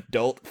for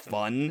adult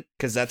fun,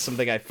 because that's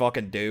something I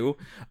fucking do.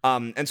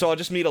 And so I'll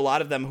just meet a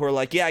lot of them who are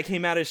like, yeah, I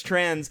came out as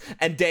trans,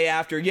 and day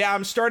after, yeah,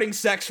 I'm starting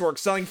sex work,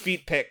 selling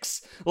feet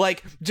pics.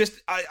 Like, just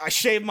I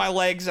shaved my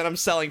legs and I'm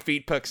selling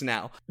feet pics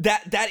now.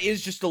 That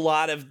is just a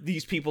lot of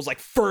these people's like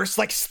first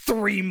like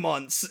 3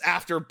 months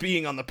after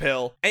being on the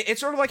pill.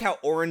 It's sort of like how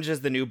Orange Is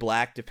the New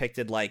Black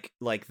depicted like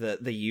the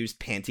used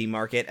panty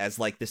market as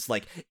like this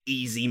like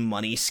easy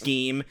money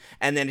scheme,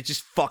 and then it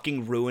just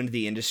fucking ruined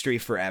the industry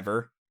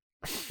forever.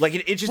 Like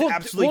it just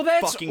absolutely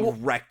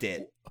fucking wrecked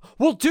it.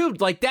 Well,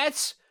 dude, like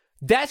that's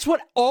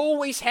what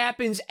always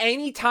happens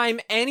anytime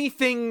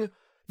anything.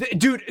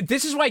 Dude,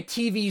 this is why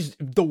TV's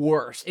the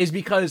worst. Is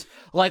because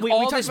like we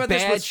all talked this about bad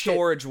this with shit,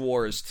 Storage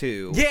Wars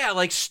too. Yeah,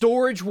 like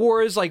Storage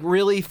Wars, like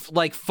really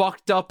like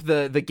fucked up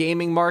the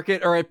gaming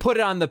market, or I put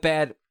it on the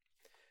bad.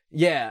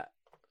 Yeah.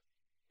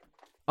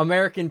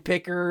 American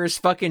Pickers,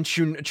 fucking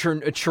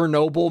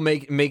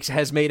Chernobyl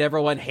has made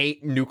everyone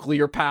hate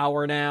nuclear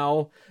power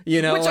now.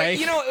 You know, which like,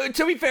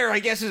 to be fair, I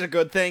guess is a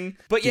good thing.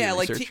 But yeah,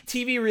 like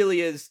TV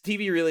really is,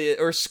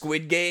 or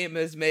Squid Game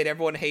has made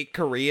everyone hate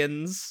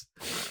Koreans.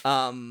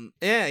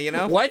 Yeah, you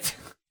know what?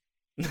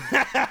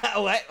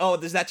 What? Oh,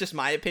 is that just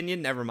my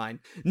opinion? Never mind.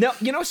 No,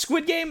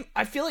 Squid Game,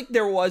 I feel like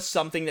there was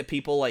something that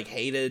people like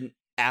hated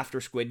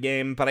after Squid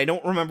Game, but I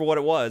don't remember what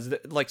it was.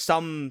 Like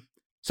some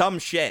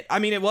shit. I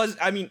mean, it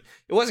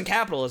wasn't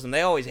capitalism.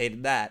 They always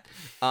hated that.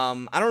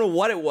 I don't know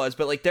what it was,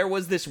 but like there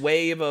was this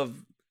wave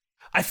of,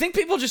 I think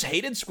people just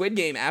hated Squid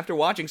Game after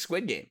watching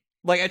Squid Game.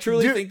 Like, I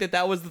truly think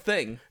that was the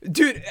thing.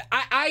 Dude,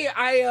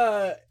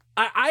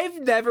 I've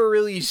never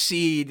really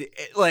seen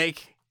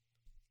like,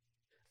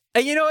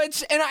 and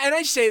it's, and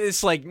I say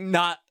this like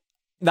not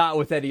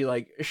with any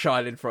like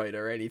schadenfreude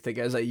or anything,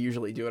 as I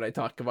usually do when I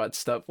talk about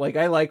stuff. Like,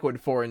 I like when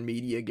foreign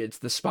media gets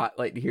the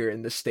spotlight here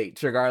in the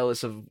States,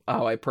 regardless of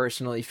how I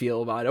personally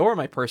feel about it or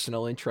my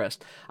personal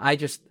interest. I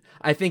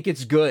think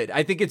it's good.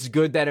 I think it's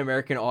good that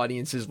American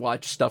audiences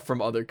watch stuff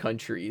from other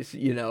countries,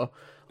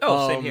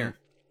 Oh, same here.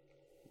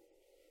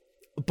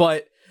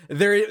 But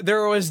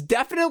there was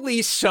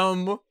definitely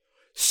some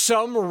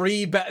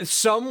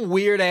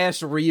weird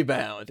ass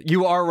rebound.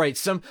 You are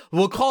right.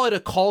 We'll call it a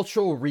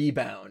cultural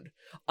rebound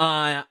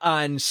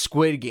on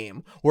Squid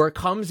Game, where it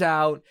comes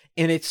out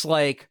and it's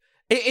like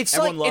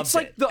everyone loves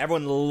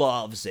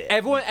it.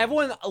 Everyone, I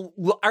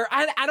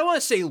don't want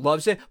to say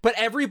loves it, but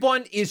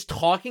everyone is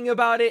talking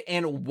about it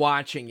and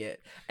watching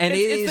it. And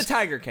it's the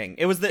Tiger King.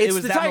 It was that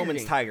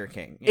moment's Tiger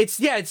King. It's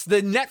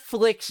the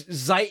Netflix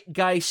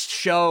zeitgeist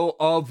show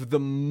of the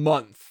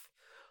month.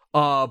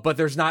 But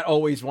there's not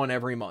always one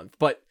every month.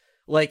 But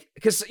like,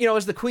 because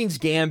it's the Queen's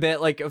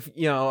Gambit, like a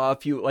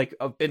few like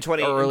in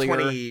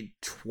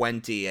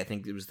 2020, I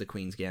think it was the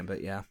Queen's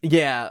Gambit. Yeah.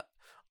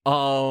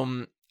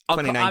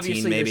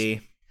 2019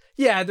 maybe.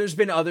 There's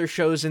been other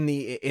shows in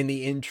the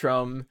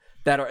interim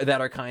that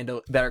are kind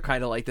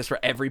of like this,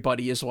 where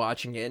everybody is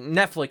watching it. And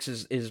Netflix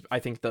is I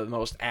think the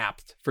most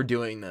apt for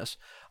doing this.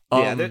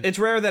 It's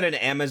rare that an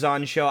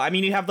Amazon show. I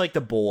mean, you have like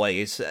The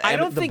Boys. On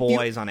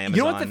Amazon. You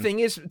know what the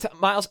thing is,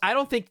 Miles? I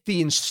don't think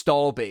the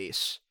install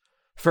base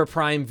for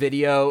Prime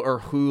Video or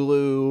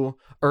Hulu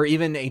or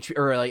even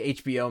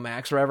HBO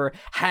Max or whatever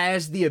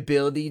has the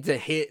ability to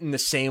hit in the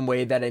same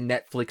way that a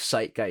Netflix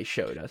zeitgeist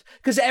show does,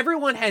 because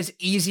everyone has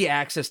easy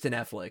access to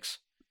Netflix.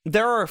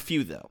 There are a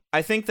few, though.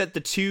 I think that the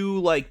two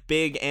like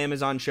big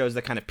Amazon shows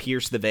that kind of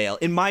pierce the veil,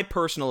 in my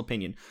personal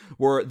opinion,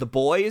 were The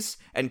Boys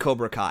and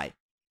Cobra Kai.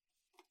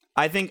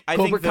 I think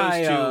those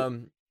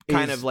two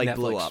kind of like Netflix.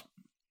 Blew up.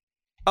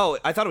 Oh,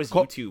 I thought it was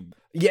YouTube.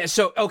 Yeah,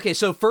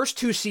 so first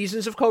 2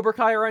 seasons of Cobra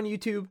Kai are on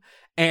YouTube,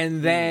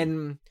 and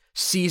then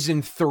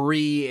season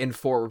 3 and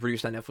 4 were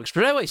produced on Netflix.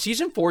 But anyway,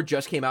 season 4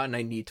 just came out, and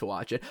I need to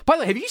watch it. By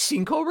the way, have you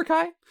seen Cobra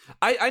Kai?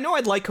 I know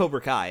I'd like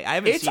Cobra Kai. I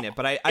haven't seen it,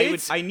 but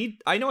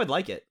I know I'd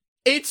like it.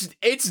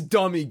 It's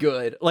dummy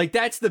good. Like,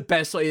 that's the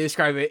best way to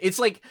describe it. It's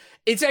like,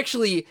 it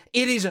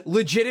is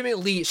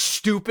legitimately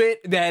stupid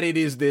that it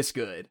is this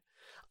good.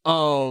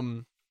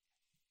 And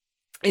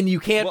you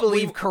can't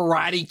believe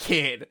Karate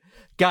Kid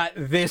got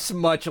this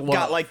much love.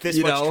 Got like this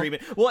much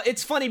treatment. Well,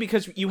 it's funny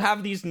because you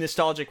have these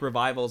nostalgic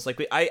revivals.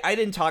 Like, I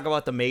didn't talk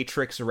about The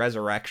Matrix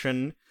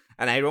Resurrection,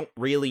 and I don't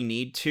really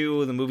need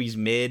to. The movie's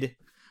mid.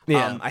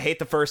 Yeah. I hate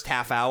the first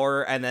half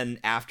hour, and then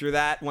after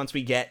that, once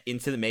we get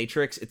into The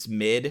Matrix, it's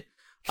mid.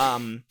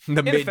 The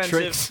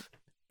mid-tricks.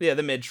 Yeah,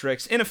 the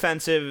mid-tricks.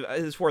 Inoffensive.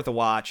 It's worth a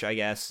watch, I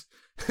guess.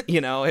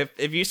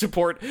 If you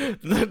support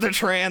the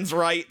trans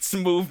rights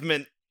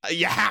movement,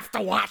 you have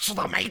to watch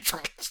The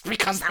Matrix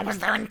because that was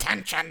their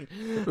intention.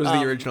 It was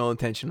the original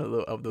intention of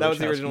the that was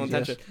the original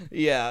intention.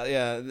 Yes.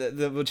 Yeah.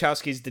 The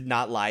Wachowskis did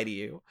not lie to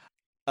you.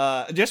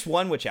 Just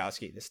one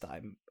Wachowski this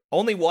time.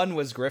 Only one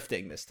was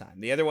grifting this time.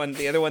 The other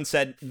one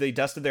said they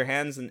dusted their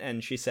hands,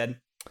 and she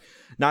said,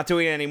 not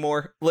doing it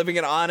anymore, living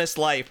an honest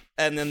life.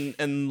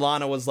 And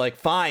Lana was like,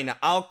 fine,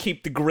 I'll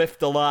keep the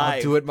grift alive.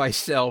 I'll do it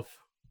myself.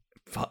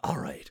 All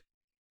right,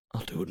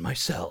 I'll do it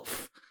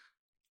myself.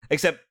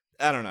 Except,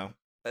 I don't know.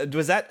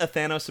 Was that a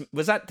Thanos?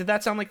 Did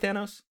that sound like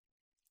Thanos?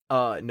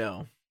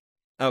 No.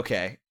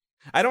 Okay.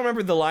 I don't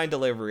remember the line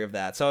delivery of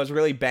that, so I was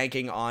really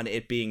banking on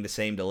it being the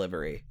same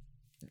delivery.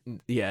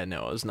 Yeah,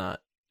 no, it was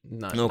not.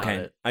 Okay. Not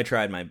it. I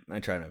tried my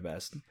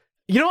best.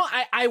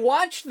 I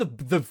watched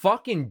the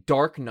fucking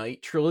Dark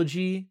Knight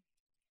trilogy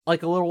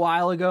like a little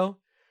while ago.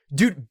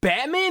 Dude,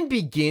 Batman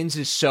Begins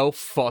is so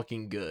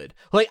fucking good.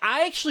 Like,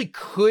 I actually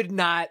could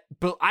not,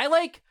 but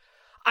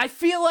I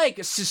feel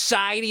like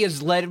society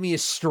has led me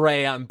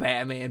astray on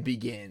Batman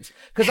Begins.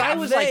 Because I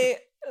was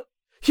like,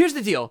 here's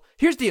the deal.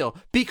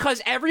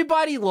 Because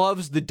everybody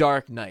loves The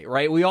Dark Knight,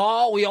 right? We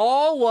all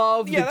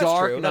love The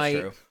Dark Knight.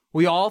 That's true.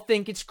 We all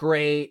think it's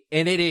great,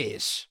 and it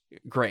is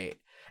great.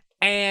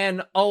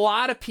 And a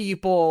lot of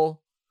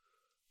people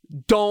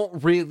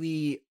don't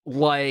really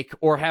like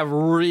or have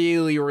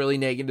really, really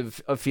negative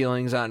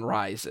feelings on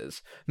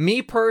Rises.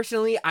 Me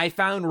personally, I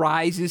found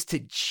Rises to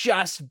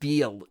just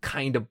be a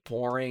kind of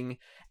boring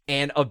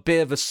and a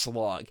bit of a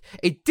slog.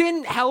 It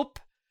didn't help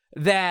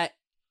that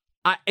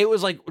it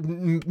was like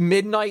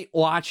midnight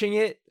watching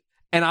it,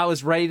 and I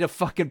was ready to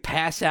fucking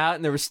pass out,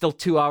 and there was still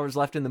 2 hours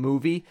left in the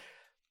movie.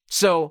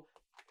 So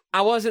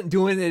I wasn't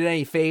doing it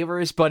any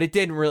favors, but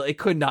it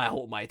could not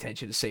hold my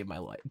attention to save my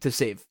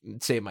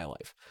my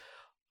life.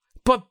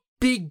 But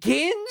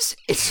Begins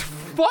is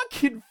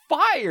fucking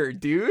fire,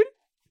 dude.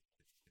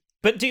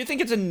 But do you think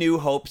it's a New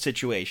Hope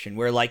situation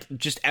where, like,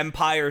 just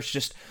Empire's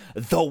just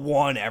the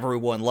one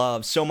everyone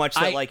loves so much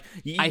that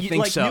I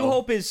think so.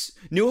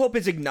 New Hope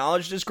is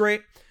acknowledged as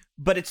great,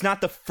 but it's not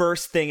the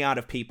first thing out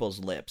of people's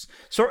lips.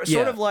 Sort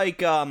of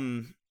like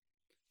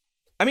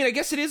I mean, I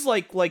guess it is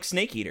like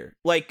Snake Eater.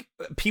 Like,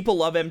 people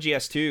love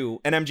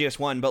MGS2 and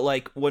MGS1, but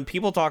like when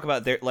people talk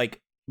about their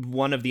like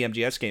one of the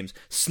MGS games,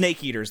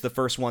 Snake Eater is the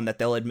first one that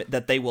they'll admit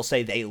that they will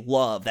say they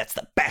love. That's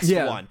the best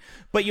one.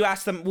 But you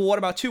ask them, well, what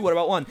about 2? What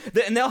about 1?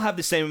 And they'll have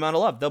the same amount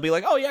of love. They'll be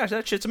like, oh yeah,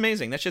 that shit's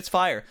amazing. That shit's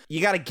fire. You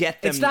got to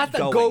get them. It's not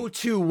the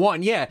go-to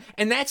one, yeah.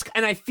 And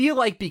I feel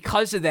like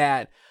because of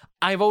that,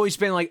 I've always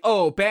been like,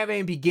 oh,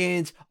 Batman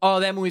Begins. Oh,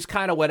 that movie's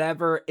kind of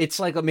whatever. It's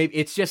like maybe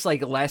it's just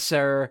like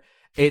lesser.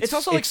 It's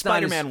also like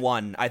Spider-Man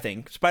 1, I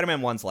think.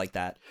 Spider-Man 1's like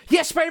that.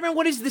 Yeah, Spider-Man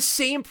 1 is the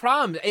same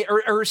problem,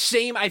 or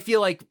same, I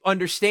feel like,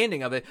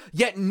 understanding of it.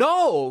 Yet,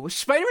 no,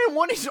 Spider-Man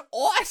 1 is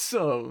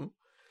awesome.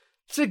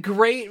 It's a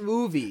great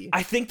movie.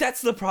 I think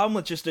that's the problem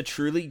with just a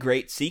truly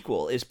great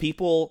sequel, is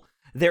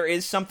there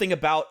is something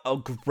about a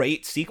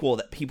great sequel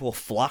that people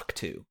flock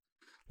to.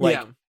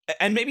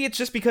 And maybe it's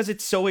just because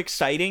it's so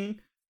exciting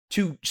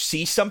to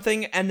see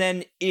something and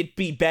then it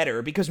be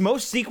better, because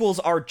most sequels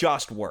are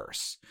just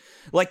worse.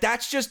 Like,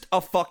 that's just a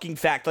fucking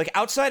fact. Like,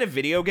 outside of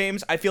video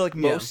games, I feel like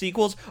most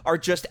sequels are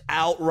just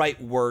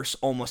outright worse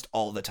almost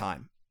all the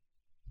time.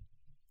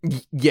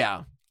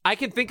 Yeah. I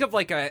can think of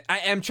like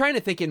I'm trying to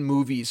think in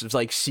movies of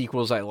like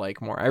sequels I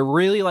like more. I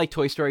really like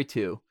Toy Story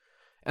 2.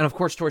 And of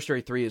course Toy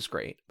Story 3 is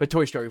great, but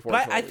Toy Story 4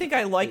 But I think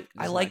I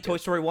like Toy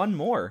Story 1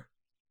 more.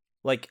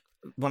 Like,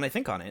 when I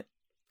think on it.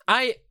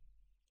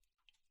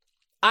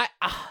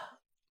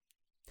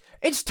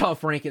 It's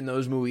tough ranking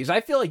those movies.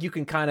 I feel like you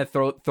can kind of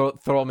throw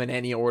them in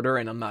any order,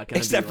 and I'm not going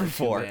to except for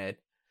 4.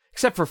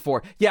 Except for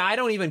 4. Yeah, I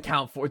don't even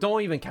count 4.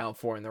 Don't even count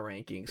 4 in the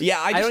rankings.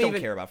 Yeah, I don't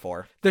care about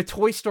 4. The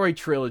Toy Story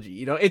trilogy,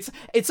 you know, it's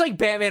like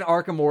Batman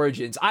Arkham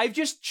Origins. I've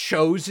just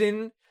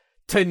chosen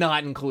to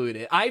not include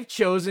it. I've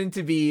chosen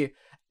to be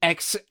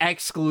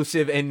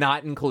exclusive and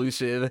not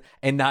inclusive,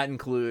 and not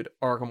include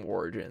Arkham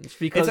Origins,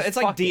 because it's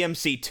like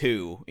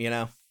DMC2, you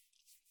know?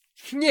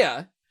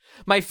 Yeah.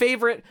 My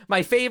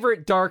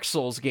favorite Dark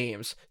Souls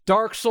games.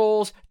 Dark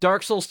Souls 2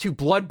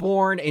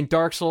 Bloodborne, and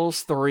Dark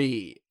Souls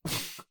 3.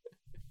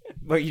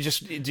 Where you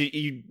just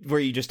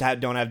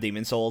don't have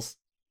demon souls?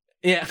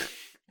 Yeah.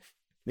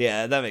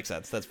 Yeah, that makes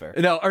sense. That's fair.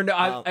 No, or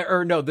no,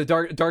 no. The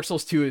Dark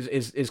Souls 2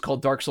 is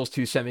called Dark Souls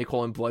 2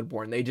 semicolon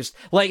Bloodborne. They just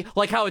like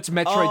how it's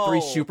Metroid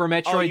 3 Super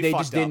Metroid. They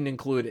just didn't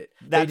include it.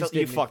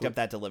 You fucked up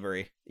that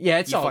delivery. Yeah,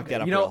 it's all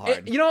good.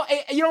 You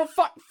know,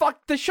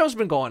 fuck. The show's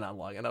been going on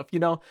long enough. You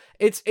know,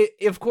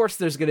 of course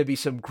there's gonna be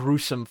some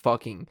gruesome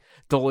fucking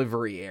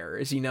delivery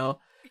errors.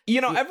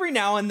 Every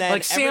now and then,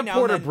 like Sam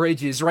Porter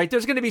Bridges, right?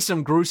 There's gonna be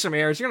some gruesome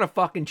errors. You're gonna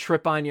fucking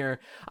trip on your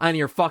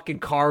fucking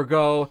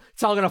cargo.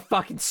 It's all gonna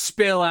fucking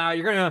spill out.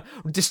 You're gonna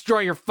destroy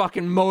your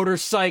fucking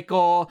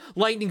motorcycle.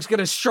 Lightning's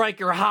gonna strike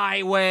your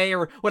highway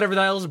or whatever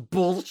the hell's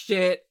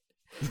bullshit.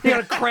 You're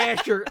gonna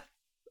crash your.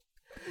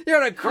 You're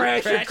gonna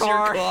crash your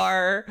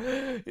car.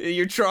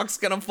 Your truck's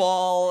gonna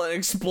fall and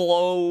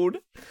explode.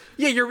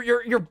 Yeah,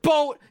 your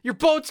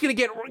boat's gonna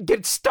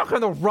get stuck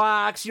on the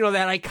rocks. You know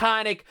that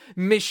iconic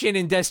mission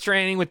in Death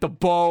Stranding with the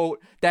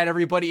boat that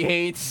everybody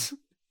hates.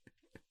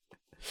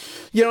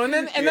 And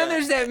then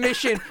there's that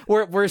mission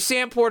where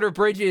Sam Porter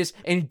Bridges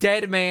and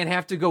Deadman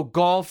have to go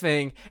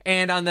golfing,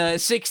 and on the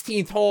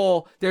 16th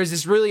hole there's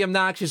this really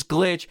obnoxious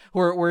glitch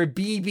where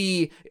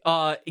BB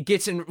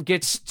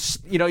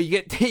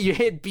you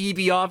hit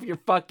BB off your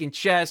fucking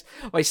chest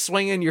by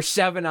swinging your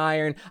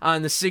 7-iron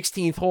on the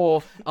 16th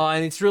hole,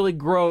 and it's really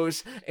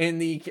gross. In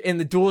the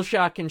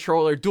DualSense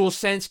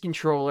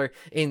controller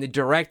in the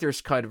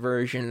director's cut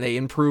version, they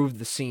improved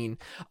the scene.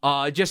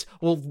 Just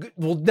will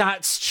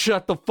not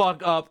shut the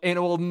fuck up, and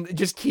it will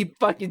just keep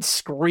fucking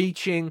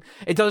screeching.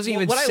 It doesn't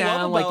even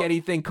sound like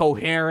anything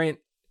coherent.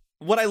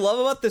 What I love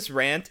about this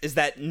rant is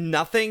that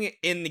nothing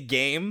in the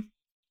game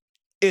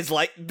is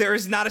like,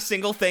 there's not a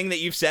single thing that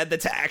you've said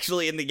that's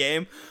actually in the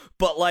game,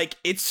 but like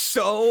it's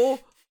so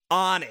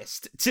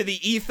honest to the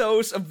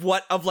ethos of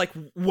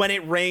when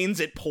it rains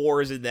it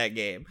pours in that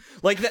game.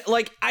 Like that,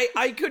 like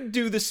I could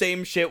do the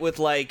same shit with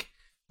like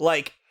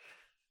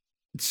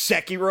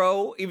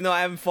Sekiro, even though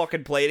I haven't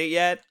fucking played it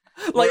yet.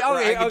 Like,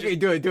 okay,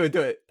 do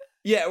it.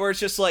 Yeah, where it's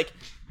just like,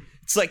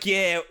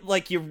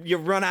 you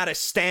run out of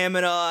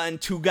stamina and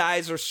two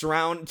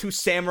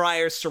samurai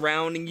are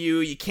surrounding you.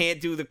 You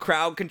can't do the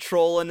crowd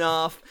control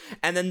enough,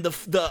 and then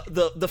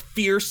the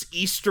fierce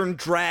Eastern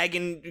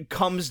dragon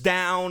comes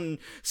down,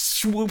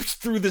 swoops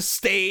through the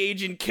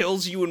stage, and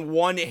kills you in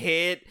one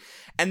hit.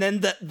 And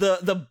then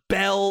the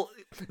bell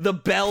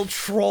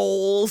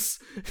trolls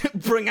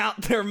bring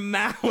out their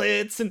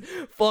mallets and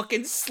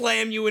fucking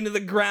slam you into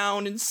the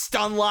ground and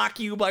stun lock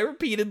you by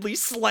repeatedly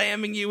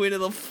slamming you into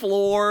the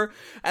floor.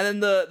 And then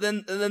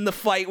the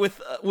fight with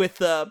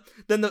the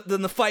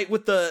fight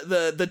with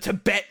the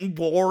Tibetan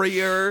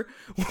warrior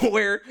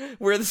where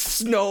the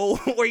snow,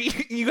 where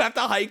you have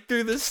to hike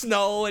through the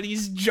snow and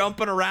he's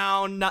jumping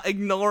around, not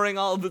ignoring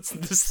all the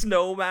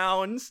snow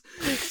mounds.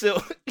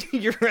 So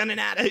you're running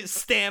out of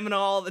stamina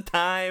all the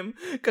time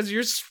because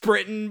you're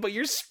sprinting, but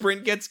your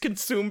sprint gets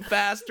consumed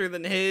faster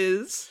than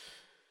his.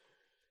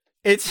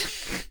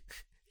 It's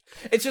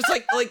just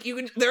like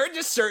there are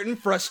just certain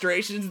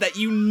frustrations that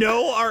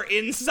are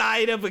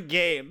inside of a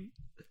game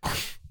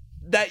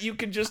that you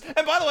can just.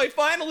 And by the way,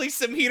 finally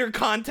some heater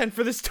content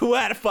for this 2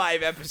 out of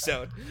 5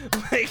 episode.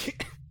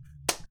 Like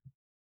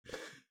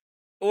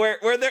there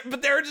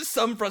are just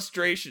some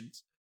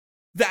frustrations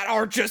that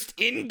are just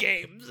in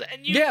games,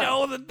 and you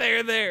know that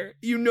they're there.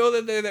 You know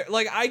that they're there.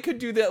 Like, I could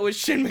do that with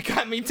Shin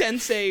Megami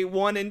Tensei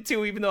 1 and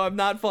 2, even though I've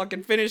not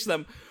fucking finished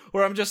them,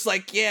 where I'm just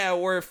like, yeah,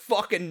 we're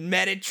fucking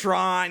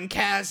Metatron,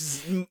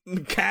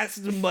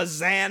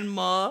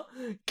 Kazuma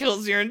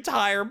kills your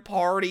entire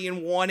party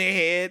in one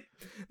hit.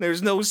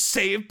 There's no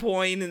save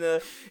point in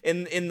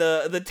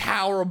the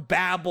Tower of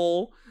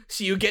Babel.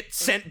 So you get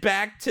sent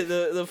back to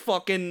the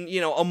fucking,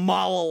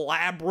 Amala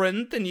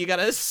Labyrinth, and you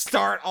gotta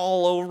start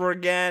all over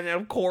again. And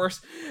of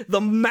course,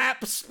 the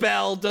map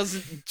spell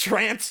doesn't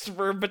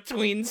transfer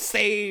between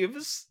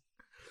saves.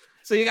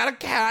 So you gotta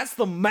cast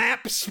the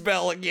map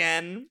spell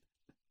again.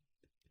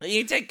 And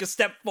you take a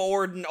step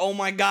forward, and oh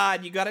my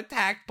god, you got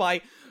attacked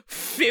by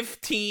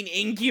 15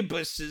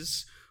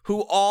 incubuses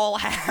who all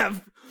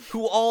have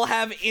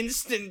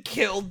instant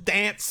kill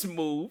dance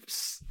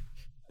moves.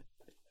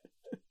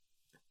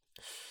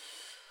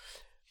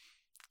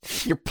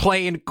 You're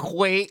playing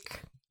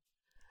Quake.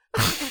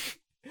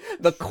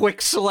 The quick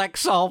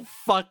select's all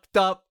fucked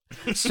up.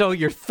 So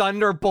your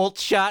Thunderbolt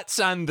shot's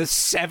on the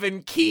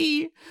 7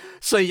 key.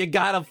 So you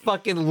gotta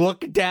fucking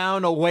look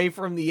down away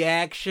from the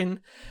action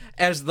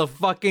as the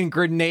fucking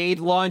grenade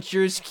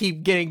launchers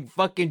keep getting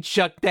fucking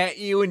chucked at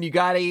you, and you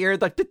gotta hear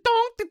the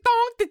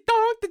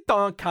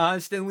da-dong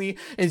constantly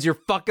as you're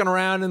fucking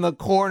around in the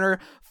corner.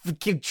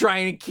 Keep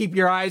trying to keep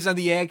your eyes on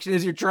the action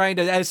as you're trying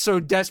to so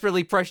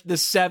desperately press the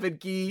 7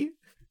 key.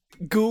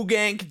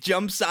 Googank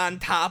jumps on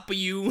top of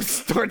you,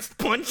 starts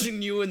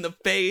punching you in the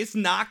face,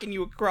 knocking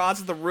you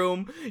across the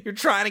room. You're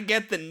trying to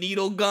get the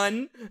needle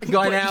gun.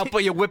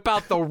 But you whip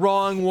out the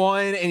wrong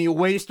one and you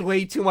waste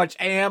way too much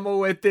ammo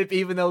with it,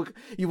 even though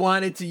you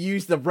wanted to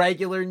use the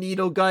regular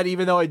needle gun,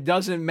 even though it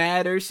doesn't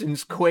matter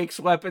since Quake's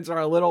weapons are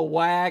a little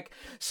whack.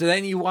 So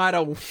then you want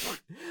to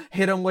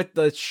hit him with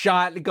the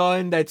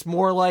shotgun that's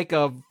more like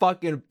a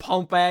fucking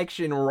pump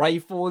action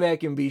rifle that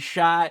can be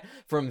shot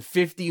from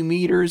 50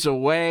 meters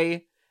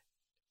away.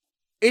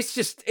 It's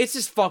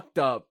just fucked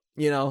up,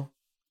 you know?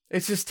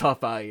 It's just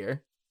tough out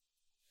here.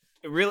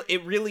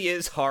 It really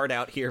is hard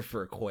out here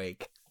for a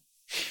Quake.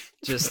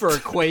 Just for a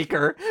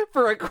Quaker.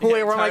 For a Quaker,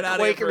 yeah, where my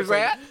Quaker's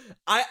at.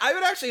 I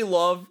would actually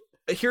love...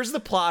 Here's the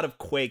plot of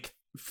Quake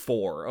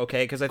 4,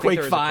 okay? Because I think Quake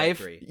there is 5,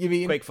 a Quake 3. you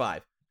mean? Quake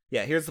 5.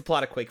 Yeah, here's the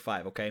plot of Quake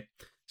 5, okay?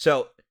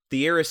 So, the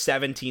year is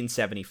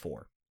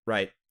 1774,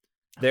 right?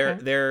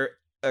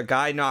 A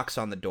guy knocks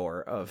on the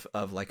door of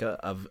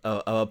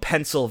a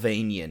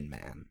Pennsylvanian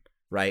man,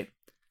 right?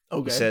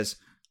 Okay. He says,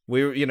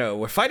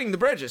 we're fighting the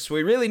British.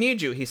 We really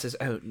need you. He says,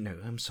 oh no,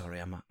 I'm sorry.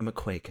 I'm a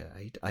Quaker.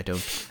 I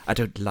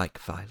don't like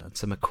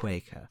violence. I'm a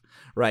Quaker.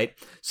 Right.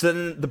 So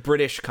then the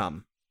British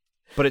come,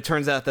 but it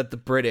turns out that the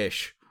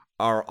British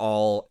are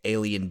all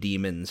alien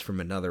demons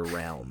from another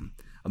realm.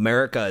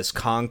 America is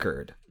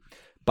conquered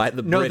by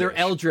the British. No, they're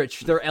eldritch.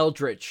 They're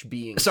eldritch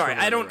beings. Sorry,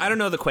 I don't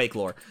know the Quake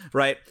lore.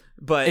 Right.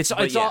 But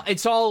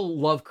it's all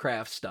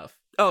Lovecraft stuff.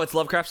 Oh, it's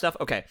Lovecraft stuff?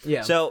 Okay.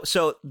 Yeah.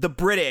 So the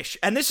British,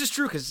 and this is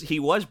true because he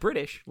was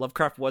British.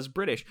 Lovecraft was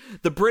British.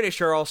 The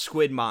British are all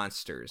squid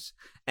monsters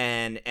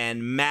and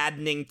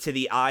maddening to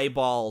the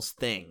eyeballs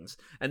things.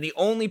 And the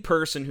only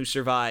person who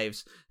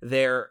survives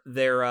the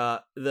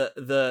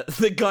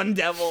Gun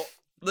Devil.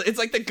 It's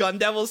like the Gun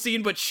Devil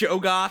scene, but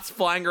Shoggoths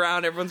flying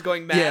around, everyone's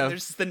going mad. Yeah.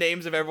 There's just the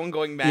names of everyone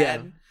going mad.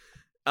 Yeah.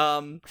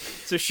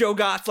 So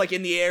Shoggoth's like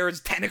in the air,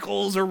 his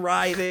tentacles are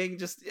writhing,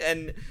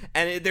 and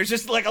there's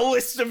just like a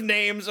list of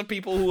names of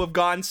people who have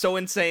gone so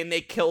insane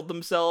they killed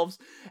themselves,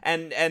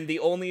 and the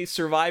only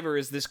survivor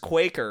is this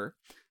Quaker,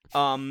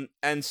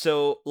 and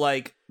so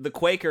like the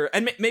Quaker,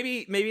 and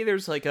maybe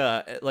there's like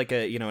a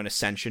an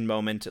ascension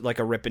moment, like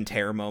a rip and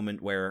tear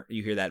moment where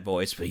you hear that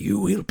voice, but you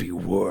will be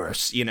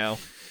worse,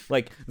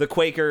 like the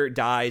Quaker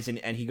dies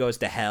and he goes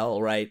to hell,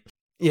 right?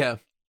 Yeah.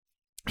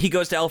 He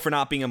goes to hell for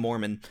not being a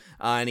Mormon,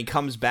 and he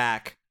comes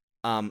back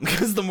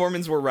because the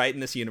Mormons were right in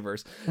this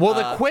universe. Well,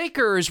 the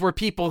Quakers were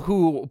people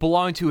who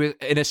belonged to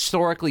an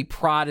historically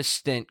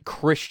Protestant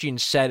Christian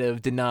set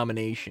of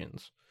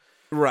denominations.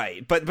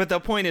 Right, but the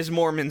point is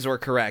Mormons were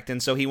correct,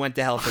 and so he went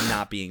to hell for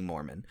not being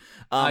Mormon.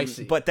 I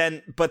see. But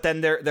then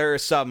there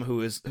was someone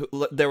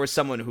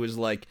who was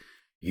like,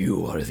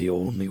 you are the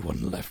only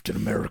one left in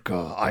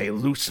America. I,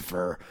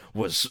 Lucifer,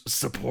 was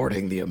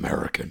supporting the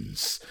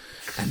Americans.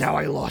 And now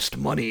I lost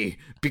money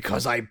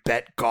because I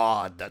bet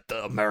God that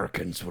the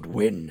Americans would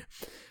win.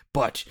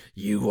 But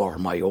you are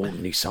my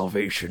only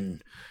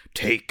salvation.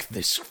 Take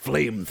this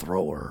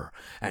flamethrower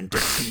and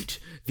defeat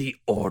the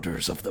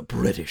orders of the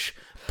British.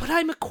 But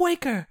I'm a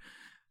Quaker.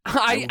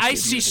 I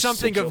see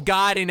something of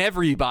God in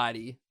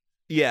everybody.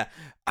 Yeah.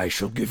 I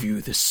shall give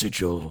you the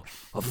sigil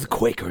of the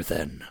Quaker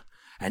then.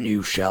 And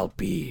you shall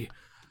be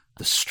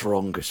the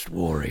strongest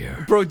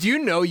warrior. Bro, do you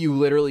know you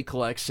literally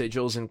collect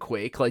sigils in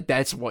Quake? Like,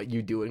 that's what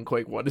you do in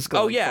Quake 1 is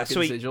collect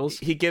sigils.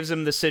 He gives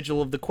him the sigil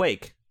of the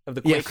Quaker.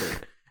 Yeah.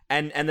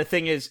 And the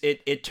thing is,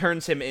 it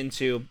turns him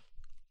into...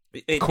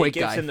 It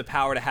gives him the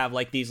power to have,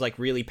 like, these, like,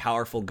 really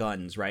powerful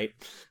guns, right?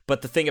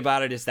 But the thing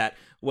about it is that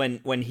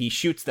when he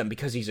shoots them,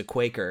 because he's a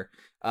Quaker,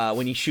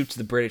 when he shoots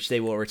the British, they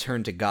will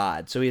return to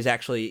God. So he's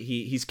actually...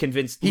 He's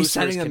convinced... He's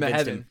sending them to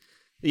heaven.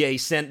 Yeah,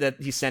 he's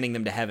sending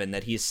them to heaven,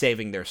 that he's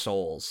saving their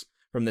souls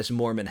from this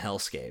Mormon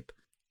hellscape.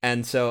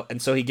 And so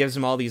he gives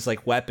them all these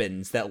like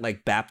weapons that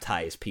like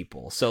baptize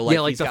people. So like, yeah,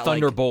 like the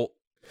Thunderbolt.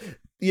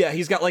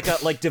 He's got like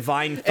a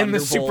divine Thunderbolt. And the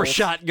super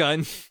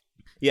shotgun.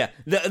 Yeah,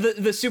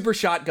 the super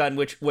shotgun,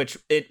 which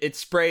it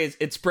sprays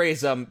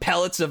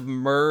pellets of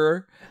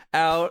myrrh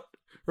out,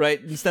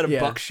 right? Instead of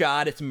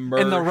buckshot, it's myrrh.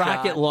 And the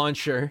rocket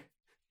launcher.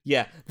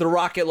 Yeah, the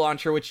rocket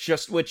launcher, which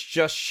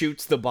just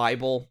shoots the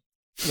Bible.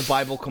 The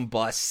Bible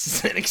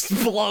combusts and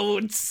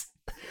explodes.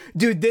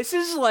 Dude, this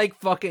is like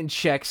fucking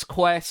Chex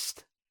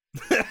Quest,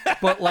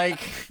 but like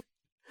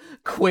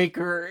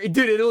Quaker.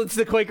 Dude, it's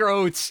the Quaker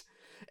Oats.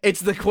 It's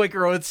the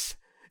Quaker Oats.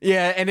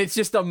 Yeah, and it's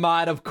just a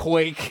mod of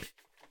Quake.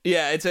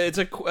 Yeah, it's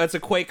a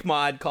Quake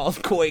mod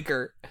called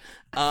Quaker.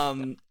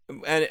 And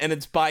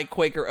it's by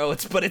Quaker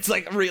Oats, but it's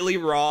like really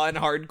raw and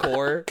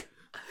hardcore.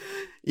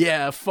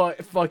 Yeah,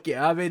 fuck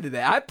yeah, I'm into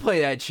that. I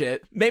play that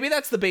shit. Maybe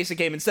that's the basic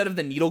game. Instead of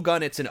the needle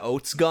gun, it's an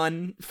oats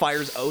gun.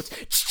 Fires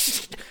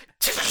oats.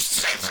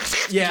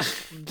 Yeah,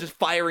 just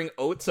firing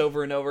oats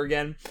over and over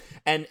again.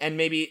 And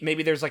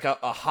maybe there's like a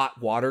hot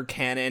water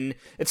cannon.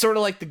 It's sort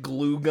of like the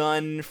glue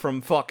gun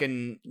from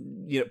fucking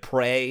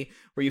Prey,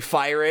 where you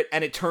fire it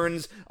and it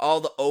turns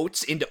all the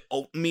oats into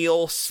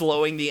oatmeal,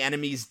 slowing the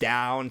enemies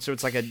down. So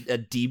it's like a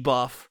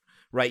debuff,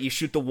 right? You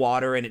shoot the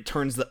water and it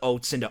turns the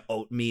oats into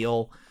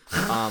oatmeal.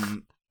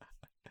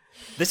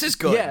 This is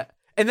good. Yeah.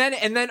 And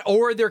then,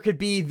 or there could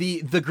be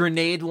the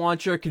grenade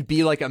launcher could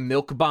be like a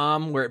milk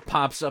bomb where it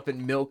pops up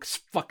and milk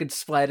fucking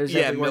splatters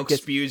everywhere. Yeah, milk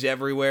spews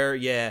everywhere.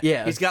 Yeah.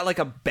 Yeah. He's got like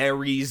a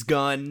berries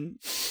gun.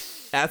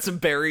 Add some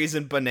berries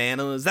and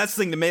bananas. That's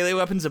the thing. The melee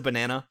weapon's a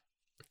banana.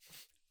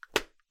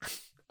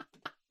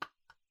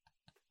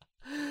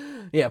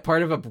 Yeah,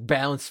 part of a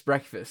balanced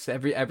breakfast.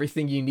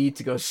 Everything you need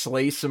to go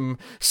slay some.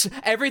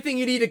 Everything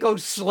you need to go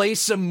slay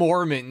some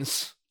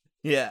Mormons.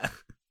 Yeah.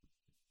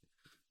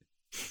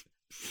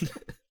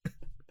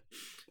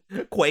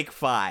 Quake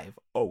 5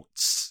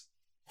 oats.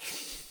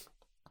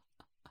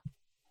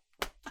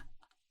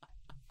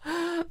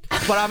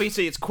 But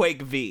obviously it's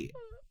Quake V.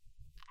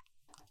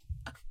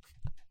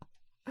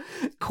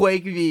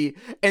 Quake V.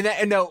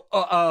 And no,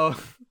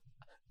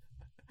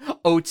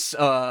 oats,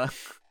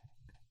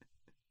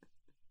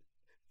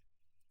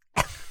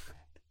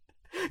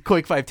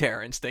 Quake 5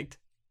 Terror Instinct.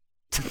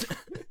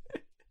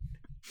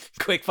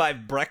 Quake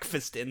 5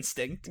 Breakfast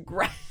Instinct.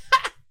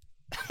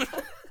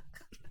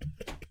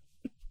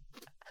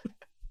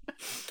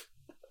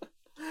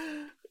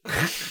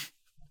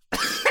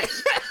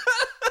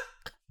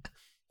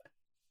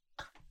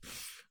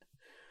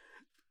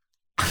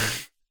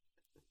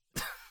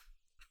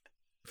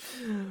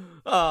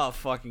 Oh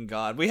fucking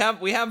god. We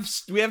have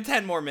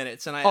 10 more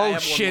minutes and I have one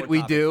shit, more we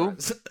topic do. for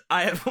us.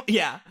 I have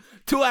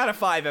 2 out of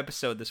 5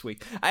 episode this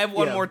week. I have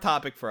one more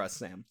topic for us,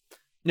 Sam.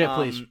 Yeah,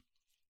 please.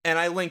 And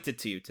I linked it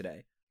to you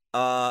today.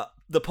 The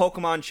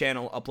Pokemon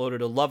channel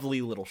uploaded a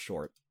lovely little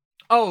short.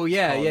 Oh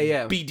yeah.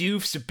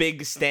 Bidoof's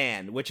Big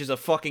Stand, which is a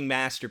fucking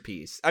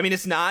masterpiece. I mean,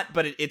 it's not,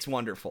 but it's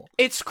wonderful.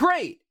 It's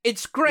great.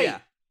 Yeah.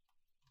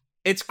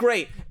 It's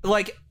great.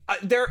 Like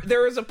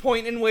there is a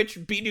point in which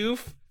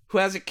Bidoof, who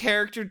has a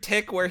character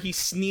tick where he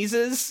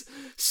sneezes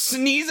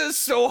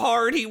so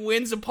hard he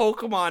wins a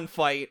Pokemon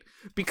fight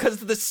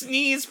because the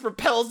sneeze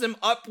propels him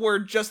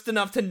upward just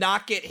enough to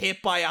not get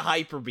hit by a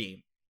Hyper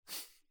Beam.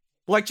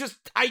 Like,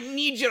 I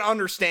need you to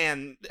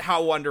understand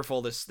how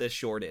wonderful this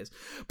short is.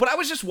 But I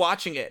was just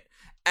watching it,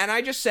 and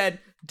I just said,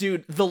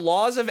 dude, the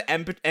laws of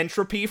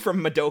entropy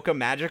from Madoka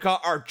Magica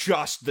are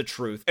just the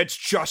truth. It's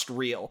just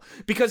real.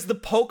 Because the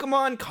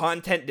Pokemon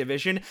content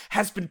division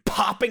has been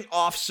popping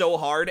off so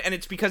hard, and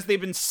it's because they've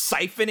been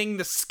siphoning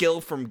the skill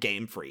from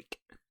Game Freak.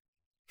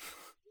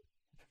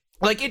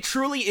 Like, it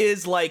truly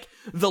is, like,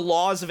 the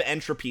laws of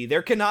entropy.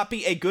 There cannot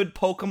be a good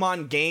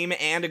Pokemon game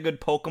and a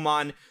good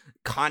Pokemon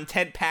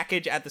content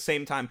package at the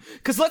same time.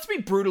 Because let's be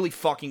brutally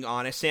fucking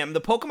honest, Sam.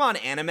 The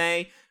Pokemon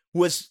anime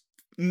was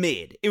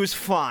mid. It was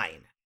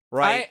fine,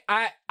 right?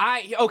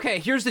 Okay,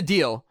 here's the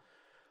deal.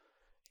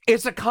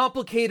 It's a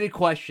complicated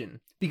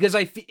question because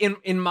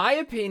in my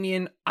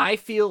opinion, I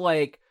feel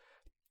like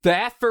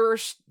that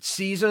first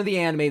season of the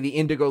anime, the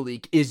Indigo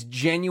League, is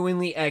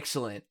genuinely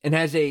excellent and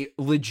has a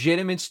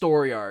legitimate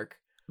story arc.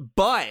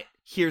 But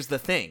here's the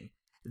thing.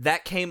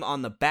 That came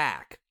on the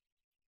back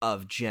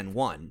of Gen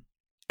 1.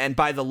 And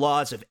by the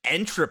laws of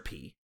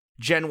entropy,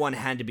 Gen 1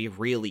 had to be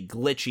really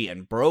glitchy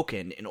and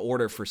broken in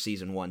order for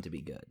Season 1 to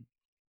be good.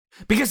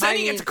 Because then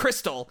you get to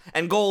Crystal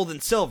and Gold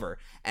and Silver,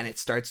 and it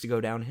starts to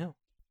go downhill.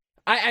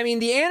 I mean,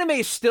 the anime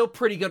is still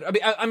pretty good.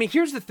 I mean,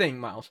 here's the thing,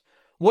 Miles.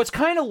 What's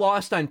kind of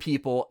lost on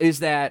people is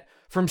that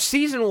from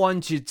Season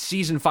 1 to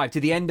Season 5, to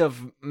the end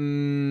of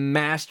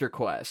Master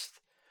Quest,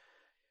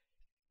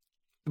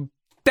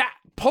 that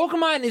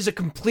Pokemon is a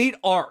complete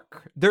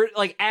arc. They're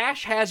like,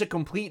 Ash has a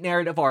complete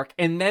narrative arc,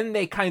 and then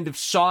they kind of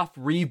soft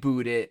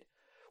reboot it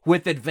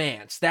with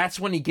Advance. That's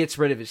when he gets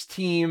rid of his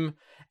team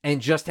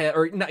and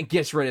not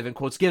gets rid of, in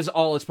quotes, gives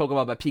all his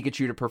Pokemon by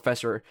Pikachu to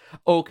Professor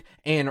Oak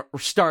and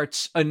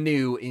starts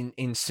anew in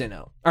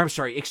Sinnoh. I'm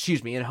sorry,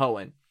 excuse me, in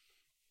Hoenn.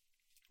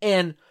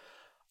 And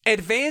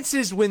Advance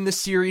is when the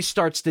series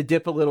starts to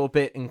dip a little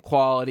bit in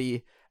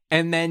quality.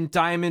 And then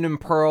Diamond and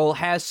Pearl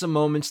has some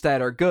moments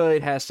that are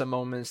good, has some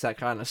moments that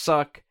kind of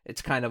suck.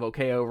 It's kind of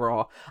okay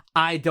overall.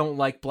 I don't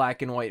like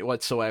Black and White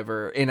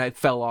whatsoever, and I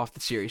fell off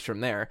the series from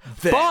there.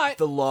 But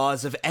the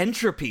laws of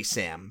entropy,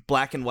 Sam.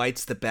 Black and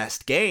White's the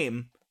best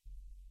game.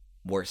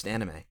 Worst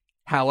anime.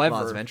 However,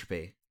 laws of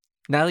entropy.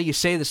 Now that you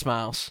say this,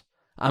 Miles,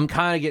 I'm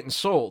kind of getting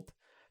sold.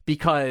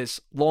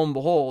 Because, lo and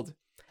behold,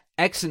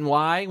 X and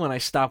Y, when I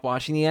stop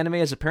watching the anime,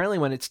 is apparently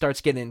when it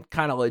starts getting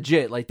kind of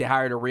legit. Like, they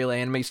hired a real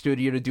anime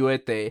studio to do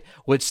it. They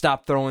would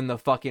stop throwing the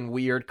fucking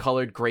weird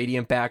colored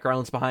gradient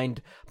backgrounds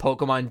behind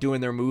Pokemon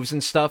doing their moves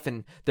and stuff.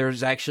 And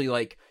there's actually,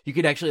 like, you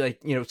could actually, like,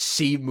 you know,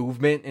 see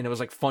movement, and it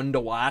was, like, fun to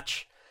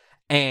watch.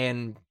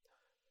 And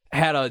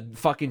had a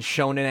fucking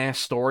shonen-ass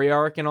story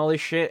arc and all this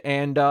shit.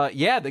 And,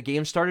 yeah, the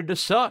game started to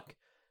suck.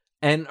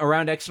 And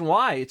around X and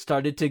Y, it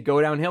started to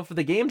go downhill for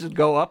the games and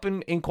go up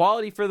in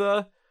quality for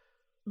the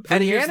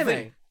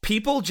anime.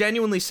 People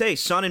genuinely say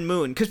Sun and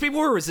Moon, because people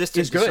were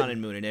resistant to Sun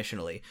and Moon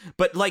initially,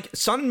 but like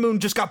Sun and Moon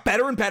just got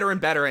better and better and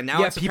better, and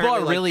now it's people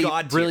are really,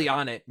 like really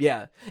on it.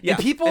 Yeah. And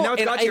people, and now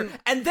it's God tier.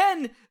 And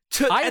then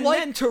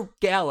to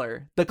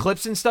Galar, the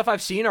clips and stuff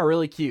I've seen are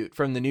really cute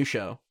from the new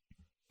show.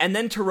 And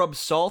then to rub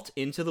salt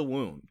into the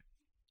wound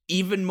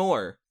even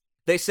more,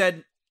 they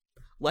said,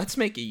 let's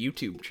make a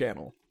YouTube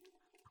channel.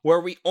 where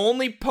we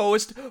only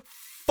post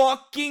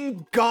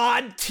fucking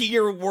god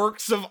tier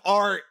works of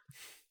art.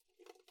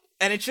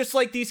 And it's just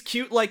like these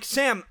cute, like,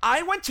 Sam,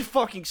 I went to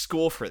fucking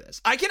school for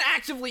this. I can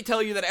actively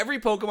tell you that every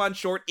Pokemon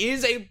short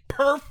is a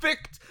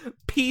perfect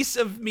piece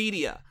of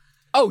media.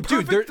 Oh,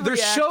 dude, they're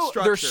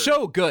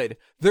so good.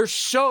 They're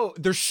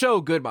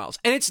so good, Miles.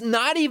 And it's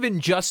not even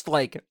just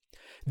like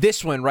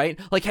this one, right?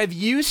 Like, have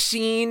you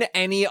seen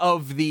any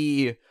of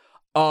the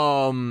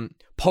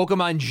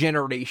Pokemon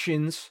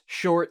Generations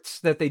shorts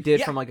that they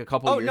did from like a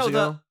couple years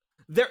ago?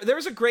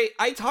 There's a great,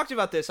 I talked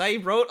about this. I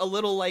wrote a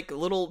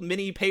little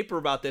mini paper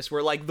about this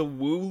where like the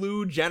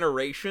Wooloo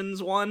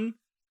Generations one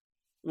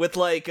with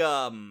like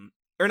or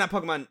not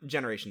Pokemon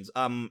Generations.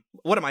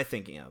 What am I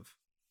thinking of?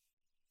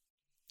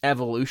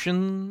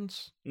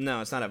 Evolutions? No,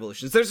 it's not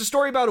Evolutions. There's a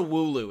story about a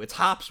Wooloo. It's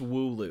Hop's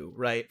Wooloo,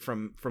 right?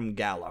 From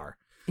Galar.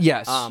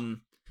 Yes.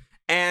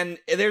 And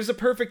there's a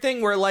perfect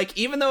thing where, like,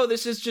 even though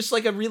this is just,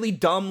 like, a really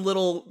dumb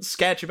little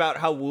sketch about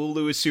how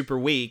Wooloo is super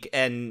weak,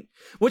 and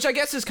which I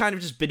guess is kind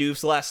of just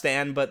Bidoof's Last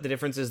Stand, but the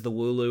difference is the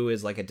Wooloo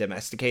is, like, a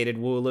domesticated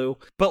Wooloo.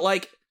 But,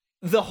 like,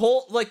 the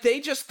whole, like,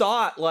 they just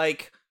thought,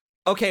 like,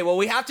 okay, well,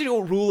 we have to do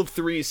a rule of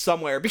threes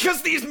somewhere,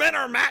 because these men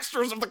are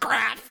masters of the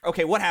craft!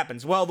 Okay, what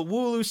happens? Well, the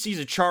Wooloo sees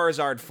a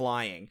Charizard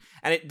flying,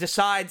 and it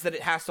decides that it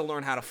has to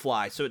learn how to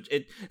fly. So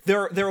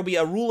there will be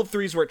a rule of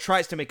threes where it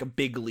tries to make a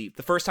big leap.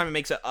 The first time it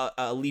makes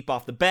a leap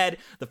off the bed.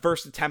 The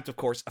first attempt, of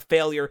course, a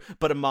failure,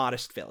 but a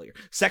modest failure.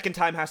 Second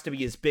time has to be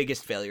his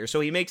biggest failure. So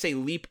he makes a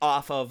leap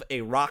off of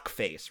a rock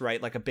face,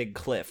 right? Like a big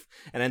cliff,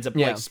 and ends up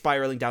like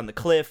spiraling down the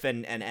cliff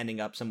and ending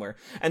up somewhere.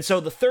 And so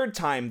the third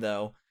time,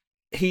 though,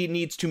 he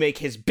needs to make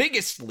his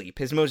biggest leap,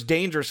 his most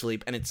dangerous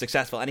leap, and it's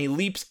successful. And he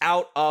leaps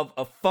out of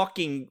a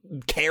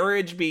fucking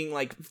carriage being,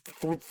 like,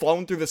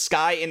 flown through the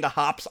sky into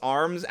Hop's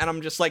arms, and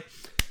I'm just like,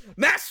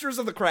 masters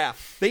of the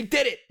craft! They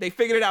did it! They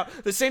figured it out.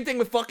 The same thing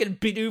with fucking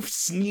Bidoof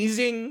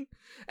sneezing,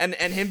 and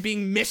him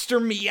being Mr.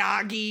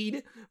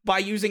 Miyagi'd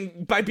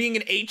by being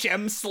an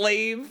HM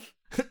slave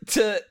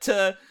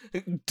to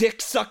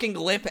dick-sucking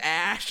Lip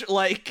Ash,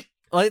 Like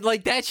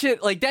that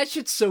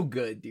shit's so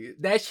good,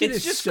 dude. That shit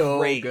is just so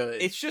great.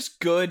 good. It's just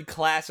good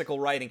classical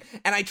writing.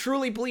 And I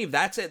truly believe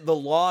that's it. The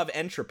law of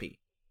entropy.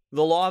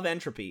 The law of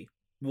entropy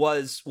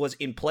was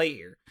in play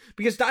here.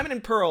 Because Diamond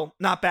and Pearl,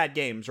 not bad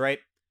games, right?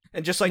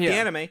 And just like the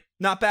anime,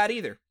 not bad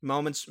either.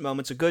 Moments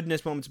of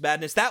goodness, moments of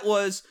badness. That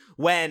was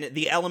when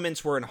the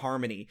elements were in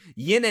harmony.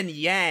 Yin and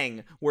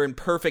yang were in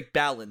perfect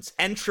balance.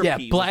 Entropy.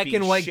 Yeah, black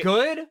and white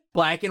good.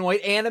 Black and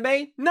white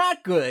anime,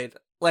 not good.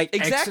 Like,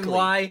 exactly. X and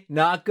Y,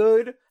 not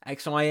good.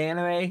 X and Y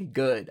anime,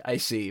 good. I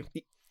see.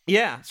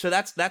 Yeah, so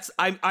that's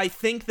I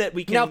think that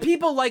we can... Now,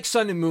 people like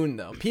Sun and Moon,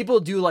 though. People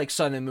do like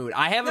Sun and Moon.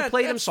 I haven't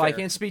played them, so fair. I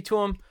can't speak to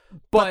them.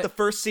 But the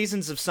first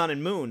seasons of Sun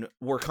and Moon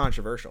were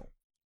controversial.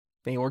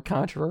 They were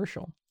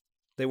controversial.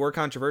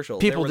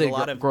 People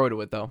did grow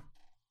to it, though.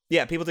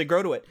 Yeah, people did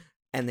grow to it.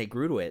 And they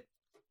grew to it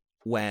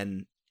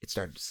when it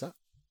started to suck.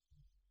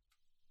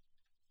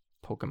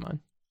 Pokemon.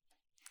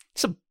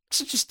 It's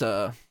just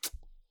a...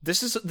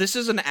 This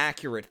is an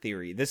accurate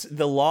theory.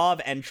 The law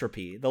of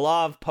entropy, the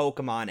law of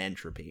Pokemon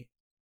entropy.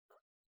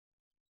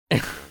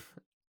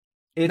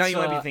 Now you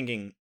might be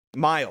thinking,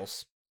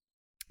 Miles,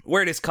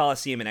 where does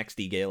Colosseum and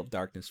XD Gale of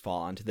Darkness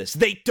fall onto this?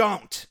 They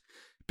don't!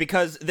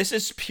 Because this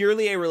is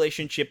purely a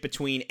relationship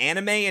between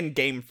anime and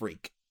Game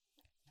Freak.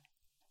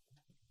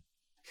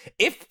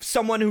 If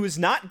someone who is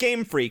not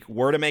Game Freak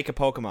were to make a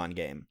Pokemon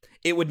game,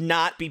 it would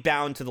not be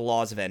bound to the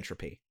laws of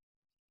entropy.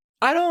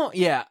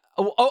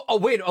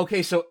 Wait,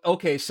 okay,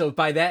 so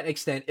by that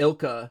extent,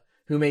 Ilka,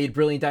 who made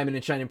Brilliant Diamond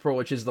and Shining Pearl,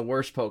 which is the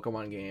worst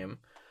Pokemon game,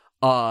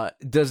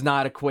 does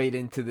not equate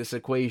into this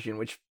equation,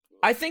 which...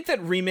 I think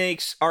that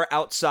remakes are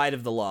outside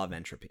of the law of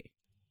entropy.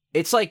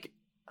 It's like...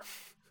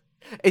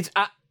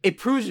 it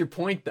proves your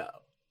point, though.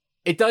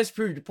 It does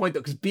prove your point,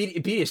 though, because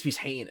BDSP's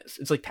heinous.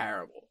 It's, like,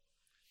 terrible.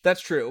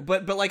 That's true,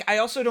 but like, I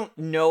also don't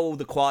know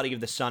the quality of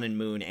the Sun and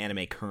Moon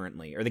anime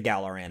currently, or the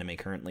Galar anime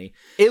currently.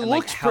 It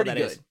looks pretty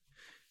good.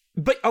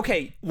 But,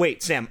 okay,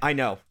 wait, Sam, I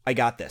know. I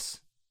got this.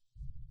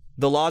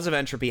 The laws of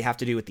entropy have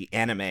to do with the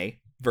anime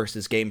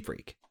versus Game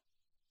Freak.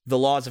 The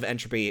laws of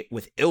entropy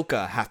with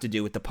Ilka have to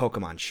do with the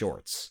Pokemon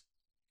shorts.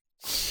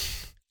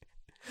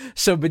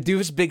 So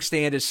Bidoof's Big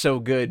Stand is so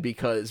good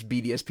because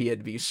BDSP had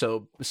to be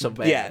so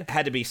bad. Yeah, it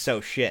had to be so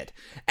shit.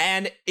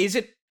 And is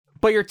it...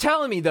 But you're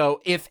telling me,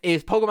 though, if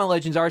Pokemon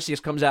Legends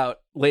Arceus comes out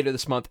later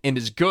this month and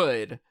is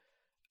good,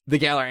 the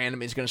Galar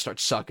anime is going to start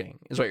sucking,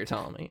 is what you're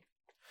telling me.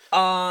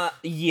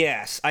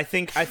 Yes. I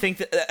think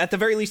that at the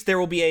very least there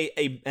will be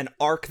an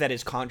arc that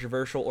is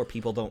controversial or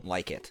people don't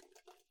like it.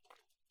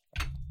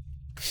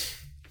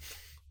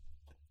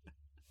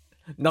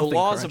 Nothing the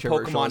laws of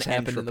controversial Pokemon has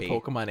happened entropy. in the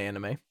Pokemon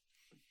anime.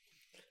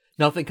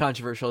 Nothing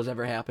controversial has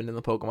ever happened in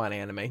the Pokemon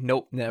anime.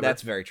 Nope, never.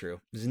 That's very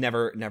true. It's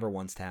never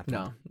once happened.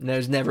 No,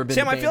 there's never been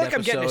Sam, a I feel like episode.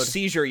 I'm getting a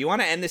seizure. You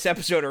want to end this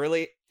episode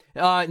early?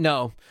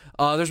 No.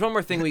 There's one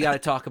more thing we got to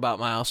talk about,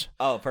 Miles.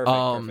 Oh,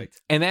 perfect.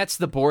 And that's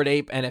the Bored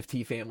Ape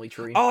NFT family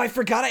tree. Oh, I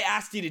forgot I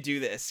asked you to do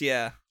this.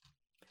 Yeah.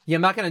 Yeah,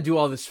 I'm not gonna do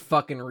all this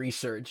fucking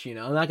research, you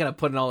know. I'm not gonna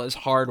put in all this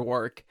hard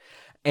work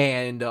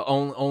and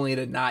only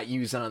to not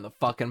use it on the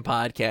fucking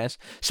podcast.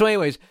 So,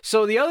 anyways,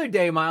 so the other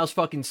day, Miles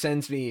fucking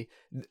sends me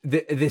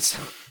this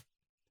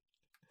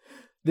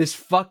this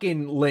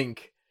fucking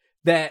link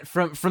that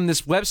from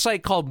this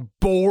website called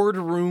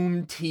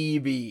Boardroom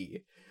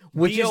TV,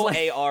 which is like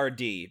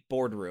BOARD,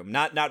 boardroom,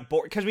 not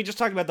board, because we just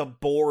talked about the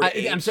board.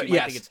 I'm sorry.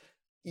 Yes, think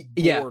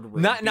it's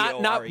boardroom, not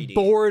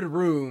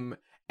boardroom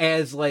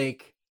as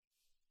like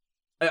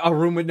a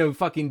room with no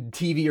fucking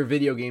TV or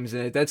video games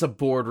in it. That's a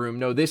boardroom.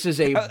 No, this is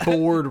a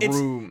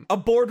boardroom. A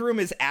boardroom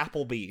is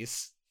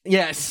Applebee's.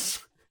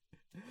 Yes.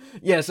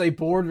 Yes, a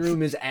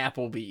boardroom is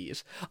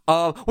Applebee's.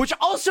 Which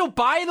also,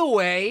 by the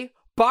way,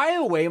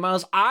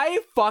 Miles, I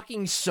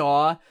fucking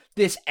saw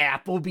this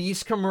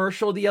Applebee's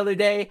commercial the other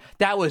day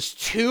that was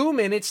 2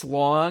 minutes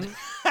long.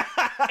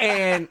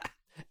 And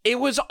it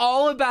was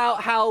all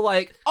about how,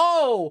 like,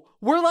 oh,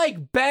 we're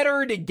like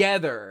better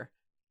together.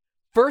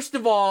 First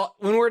of all,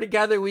 when we're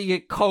together, we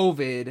get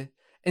COVID.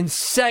 And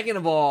second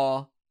of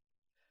all,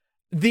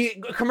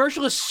 the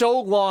commercial is so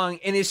long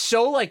and is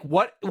so like,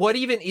 what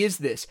even is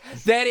this?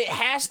 That it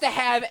has to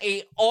have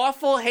a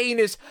awful,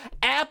 heinous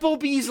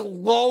Applebee's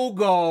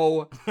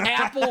logo,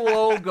 Apple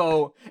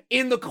logo,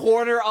 in the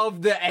corner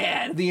of the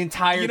ad the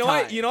entire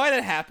time. You know why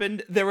that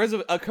happened? There was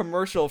a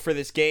commercial for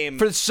this game.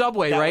 For the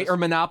Subway, right? Or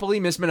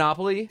Monopoly? Miss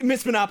Monopoly?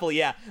 Miss Monopoly,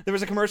 yeah. There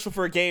was a commercial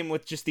for a game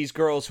with just these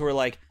girls who were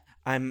like,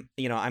 I'm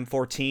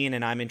 14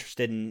 and I'm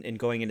interested in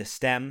going into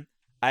STEM.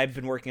 I've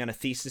been working on a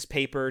thesis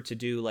paper to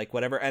do like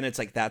whatever, and it's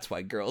like, that's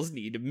why girls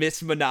need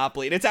Miss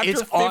Monopoly, and it's after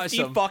 50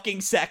 awesome.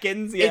 fucking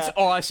seconds. Yeah. It's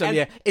awesome. And,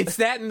 yeah, it's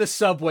that in the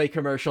Subway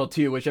commercial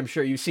too, which I'm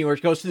sure you've seen, where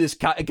it goes through this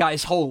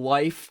guy's whole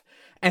life,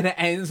 and it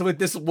ends with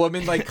this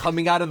woman like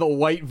coming out of the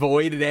white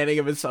void and handing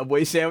him a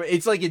Subway sandwich.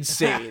 It's like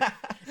insane.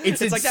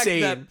 It's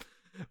insane. Like that,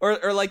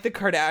 or like the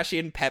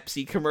Kardashian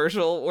Pepsi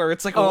commercial, where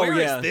it's like, where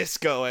is this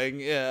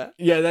going? Yeah,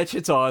 that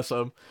shit's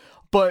awesome.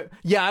 But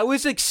yeah, I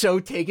was like so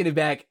taken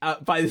aback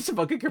by this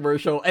fucking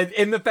commercial,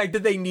 and the fact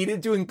that they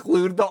needed to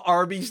include the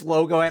Arby's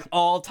logo at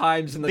all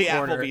times in the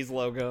corner. The Applebee's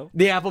logo.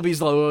 The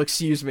Applebee's logo,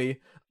 excuse me.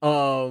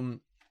 But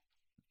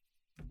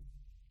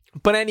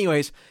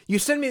anyways, you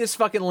send me this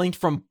fucking link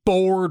from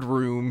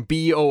Boardroom,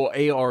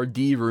 BOARD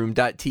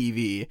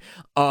room.tv,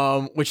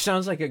 which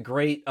sounds like a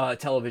great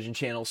television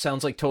channel.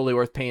 Sounds like totally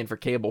worth paying for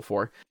cable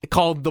for.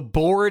 Called the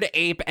Bored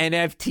Ape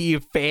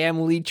NFT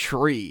Family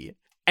Tree.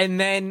 And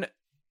then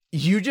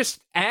you just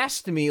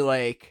asked me,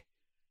 like,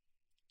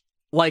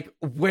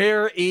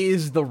 where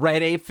is the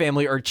Red Ape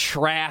family, or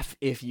Traff,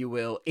 if you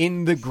will,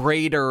 in the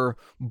greater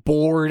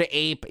Bored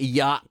Ape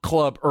Yacht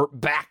Club or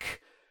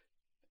back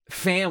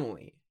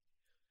family?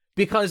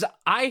 Because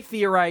I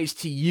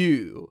theorized to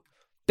you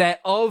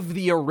that of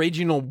the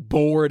original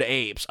Bored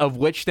Apes, of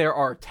which there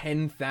are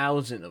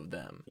 10,000 of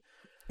them,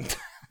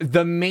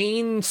 the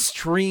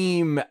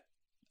mainstream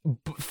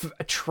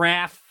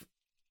Traff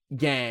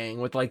gang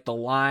with like the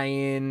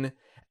lion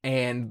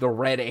and the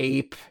red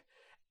ape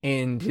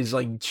and his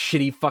like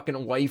shitty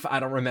fucking wife, I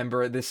don't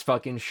remember this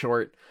fucking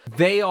short,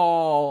 they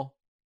all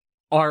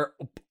are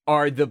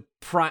the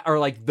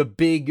like the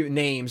big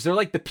names. They're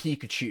like the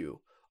Pikachu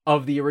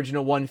of the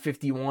original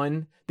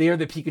 151. They are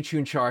the Pikachu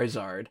and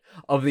Charizard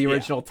of the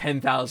original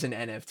 10,000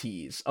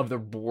 NFTs of the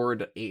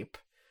Bored Ape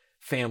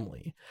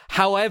family.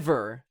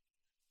 However,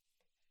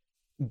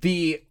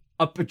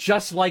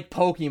 just like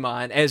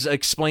Pokemon, as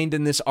explained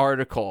in this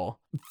article,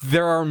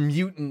 there are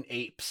mutant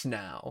apes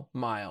now,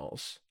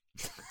 Miles.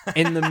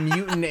 And the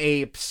mutant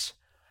apes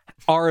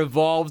are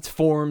evolved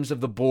forms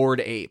of the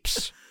Bored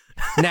Apes.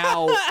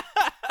 Now,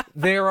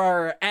 there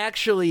are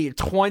actually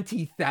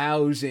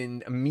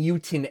 20,000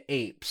 mutant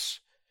apes,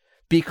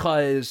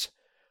 because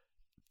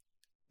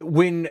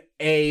when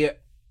a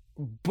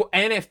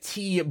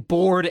NFT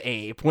Bored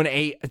Ape, when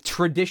a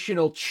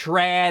traditional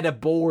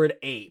trad Bored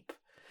Ape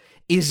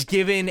is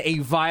given a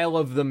vial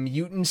of the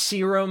mutant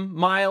serum,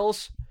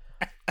 Miles,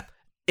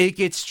 it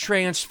gets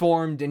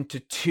transformed into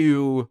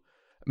 2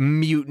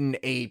 mutant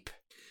ape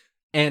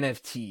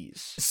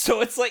NFTs. So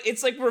it's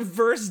like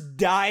reverse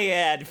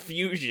dyad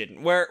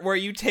fusion, where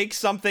you take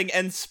something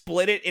and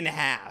split it in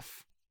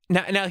half.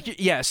 Now,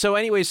 yeah. So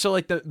anyway, so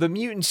like the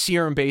mutant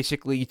serum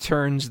basically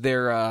turns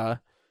their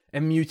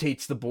and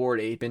mutates the Bored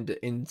Ape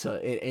into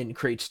and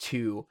creates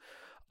 2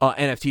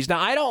 NFTs. Now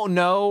I don't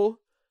know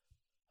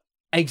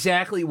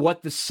exactly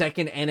what the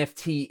second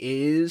NFT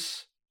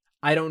is.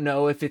 I don't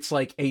know if it's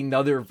like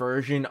another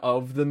version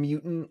of the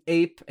mutant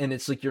ape, and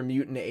it's like your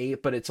mutant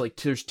ape, but it's like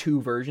there's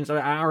 2 versions.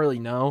 I don't really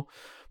know.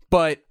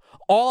 But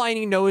all I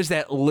need to know is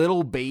that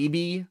Lil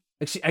Baby,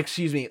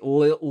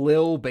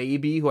 Lil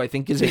Baby, who I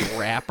think is a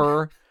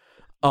rapper,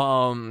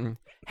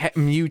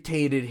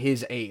 mutated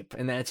his ape,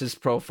 and that's his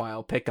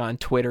profile pic on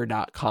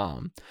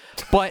twitter.com.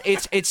 But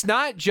it's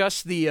not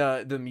just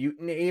the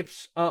mutant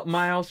apes,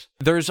 Miles.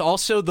 There's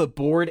also the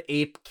Bored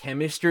Ape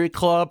Chemistry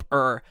Club,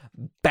 or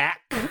BAC,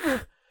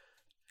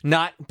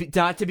 not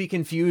to be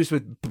confused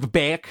with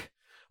BAC,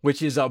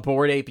 which is a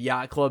Bored Ape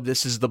Yacht Club.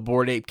 This is the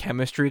Bored Ape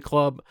Chemistry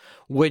Club,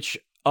 which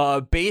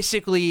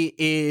basically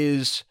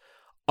is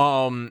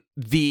they're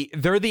the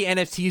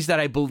NFTs that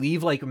I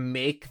believe like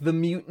make the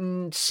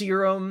mutant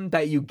serum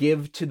that you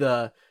give to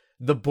the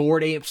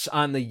Bored Apes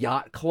on the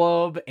yacht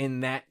club,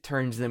 and that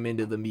turns them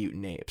into the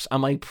mutant apes.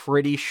 I'm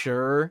pretty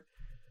sure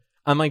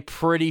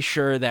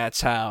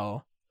that's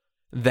how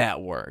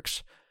that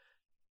works.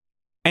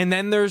 And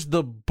then there's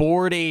the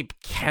Bored Ape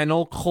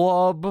Kennel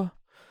Club,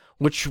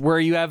 where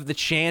you have the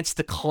chance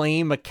to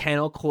claim a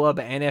Kennel Club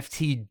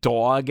NFT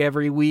dog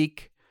every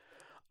week,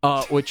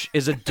 which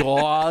is a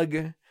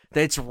dog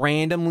that's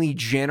randomly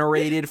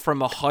generated from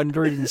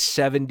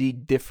 170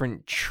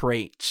 different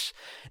traits.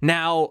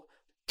 Now,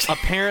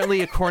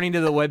 apparently, according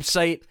to the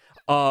website,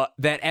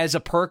 that as a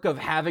perk of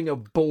having a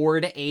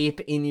Bored Ape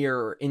in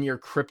your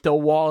crypto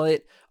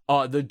wallet,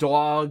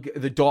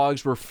 the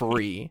dogs were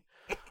free.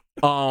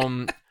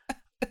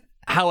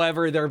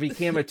 However, there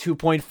became a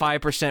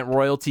 2.5%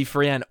 royalty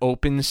free on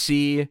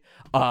OpenSea,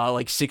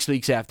 6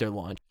 weeks after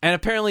launch. And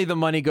apparently the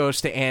money goes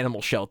to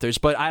animal shelters,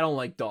 but I don't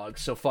like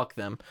dogs, so fuck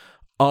them.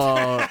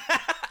 And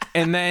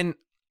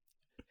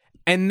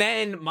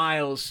then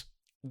Miles,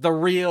 the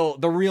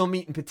real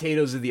meat and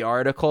potatoes of the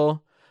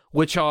article,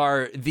 which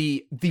are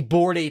the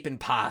Bored Ape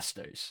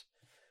imposters,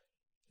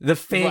 the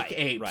fake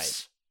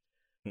apes,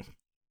 right.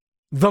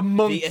 The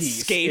monkeys, the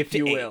escaped if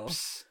you will,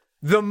 apes.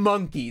 The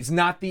monkeys,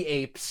 not the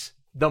apes.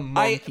 The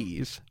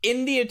monkeys.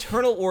 In the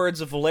eternal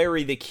words of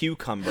Larry the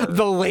Cucumber,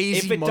 the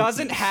lazy if it monkeys.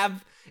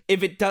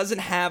 doesn't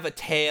have a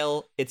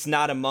tail, it's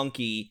not a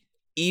monkey,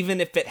 even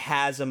if it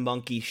has a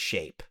monkey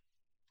shape.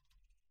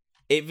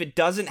 If it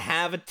doesn't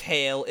have a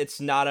tail,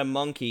 it's not a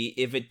monkey.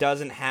 If it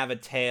doesn't have a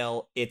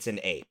tail, it's an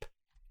ape.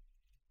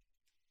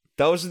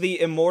 Those are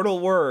the immortal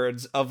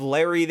words of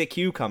Larry the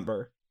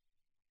Cucumber.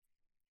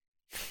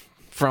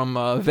 From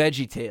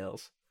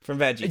VeggieTales. From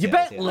VeggieTales. You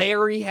bet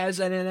Larry has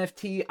an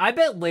NFT? I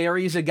bet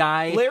Larry's a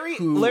guy Larry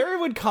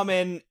would come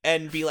in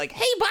and be like,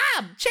 "Hey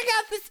Bob, check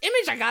out this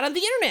image I got on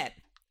the internet."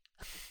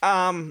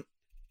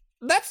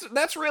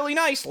 That's really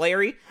nice,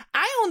 Larry.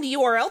 I own the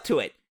URL to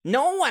it.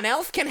 No one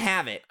else can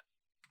have it.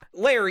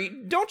 Larry,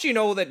 don't you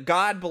know that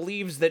God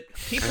believes that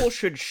people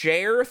should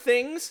share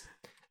things?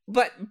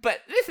 But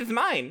this is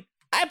mine.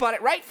 I bought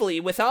it rightfully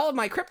with all of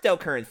my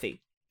cryptocurrency.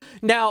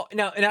 Now,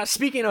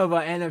 speaking of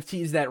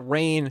NFTs that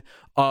reign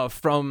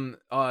from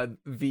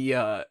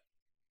the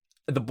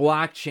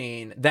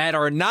blockchain that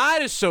are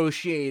not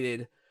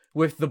associated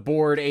with the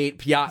Bored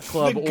Ape Yacht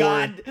Club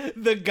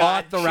the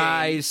God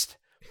authorized chain.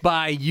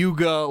 By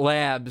Yuga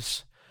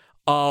Labs,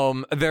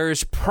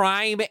 there's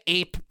Prime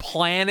Ape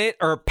Planet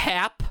or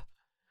PAP.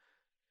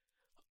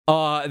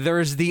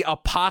 There's the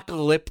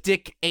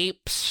Apocalyptic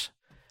Apes,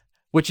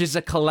 which is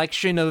a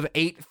collection of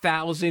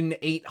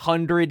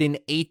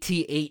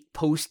 8,888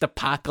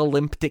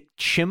 post-apocalyptic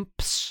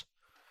chimps.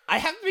 I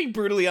have to be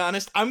brutally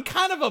honest, I'm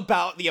kind of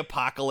about the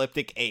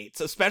Apocalyptic 8s,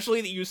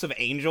 especially the use of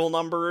angel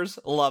numbers.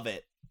 Love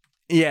it.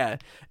 Yeah,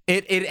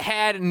 it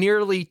had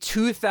nearly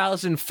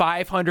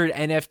 2,500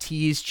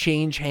 NFTs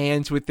change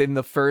hands within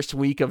the first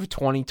week of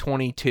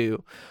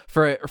 2022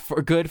 for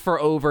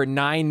over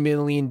 $9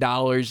 million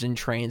in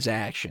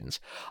transactions.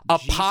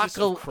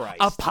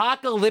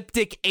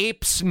 Apocalyptic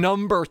Apes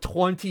number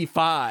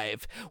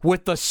 25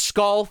 with a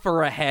skull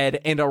for a head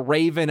and a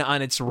raven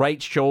on its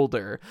right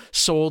shoulder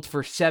sold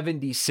for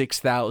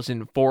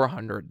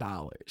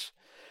 $76,400.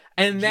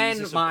 And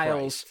then,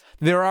 Miles,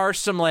 there are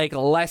some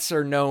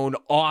lesser known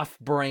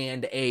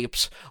off-brand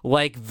apes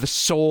like the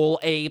Soul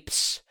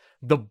Apes,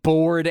 the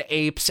Bored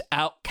Apes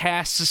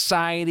Outcast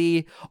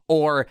Society,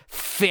 or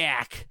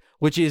FAC,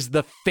 which is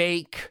the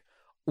fake,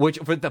 which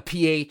with the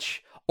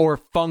PH, or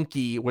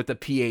Funky with the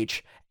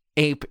PH,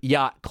 Ape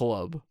Yacht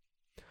Club.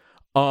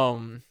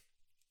 So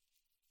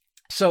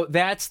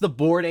that's the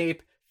Bored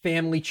Ape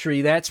family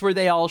tree. That's where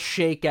they all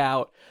shake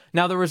out.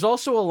 Now, there was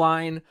also a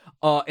line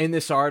in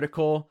this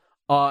article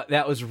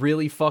that was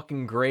really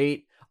fucking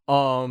great.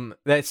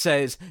 That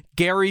says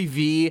Gary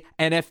V,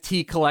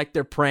 NFT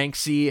collector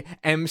Pranksy,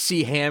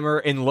 MC Hammer,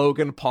 and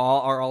Logan Paul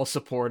are all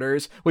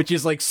supporters, which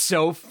is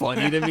so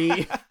funny to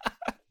me.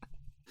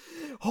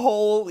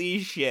 Holy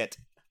shit!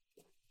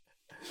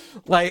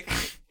 What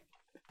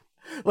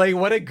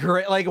a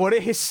great, what a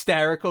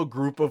hysterical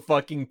group of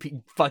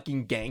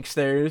fucking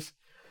gangsters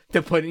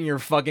to put in your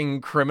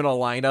fucking criminal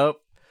lineup.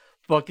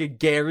 Fucking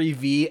Gary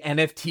V,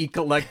 NFT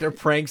collector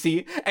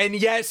Pranksy, and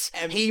yes,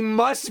 he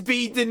must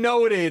be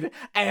denoted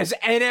as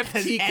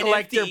NFT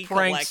collector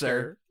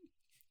Prankster.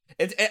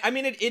 It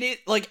is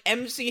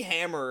MC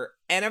Hammer,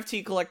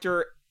 NFT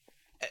collector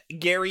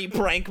Gary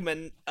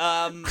Prankman,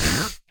 and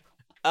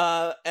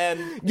Paul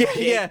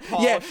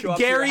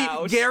Gary.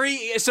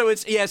 So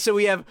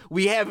we have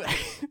we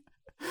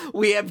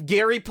have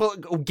Gary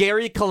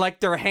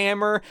Collector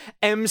Hammer,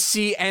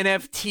 MC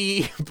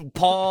NFT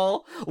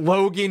Paul,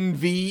 Logan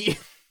V.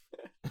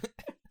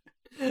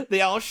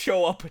 They all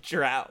show up at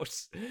your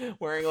house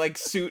wearing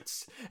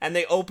suits, and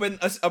they open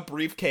a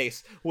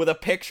briefcase with a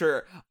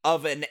picture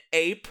of an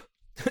ape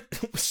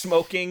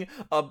smoking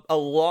a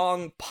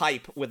long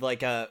pipe with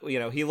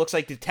he looks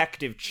like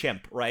Detective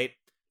Chimp, right?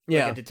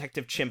 Yeah. like a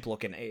Detective Chimp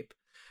looking ape,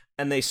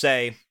 and they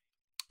say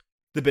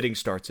the bidding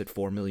starts at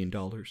 $4 million.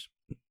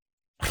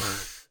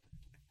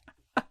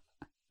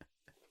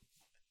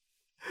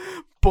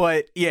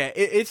 But yeah,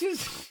 it's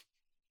just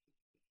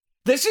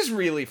This is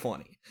really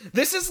funny.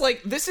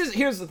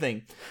 Here's the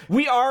thing.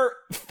 We are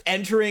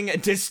entering a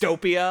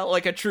dystopia,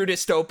 like a true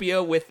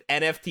dystopia with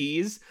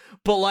NFTs,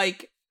 but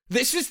like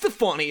this is the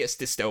funniest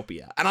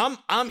dystopia. And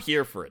I'm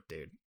here for it,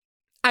 dude.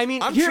 I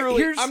mean, I'm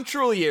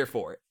truly here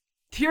for it.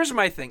 Here's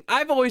my thing.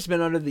 I've always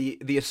been under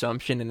the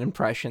assumption and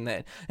impression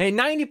that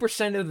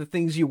 90% of the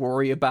things you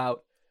worry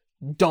about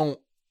don't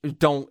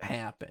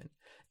happen.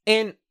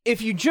 And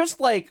if you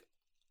just like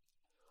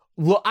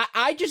look,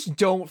 I just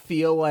don't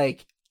feel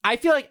like I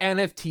feel like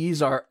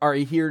NFTs are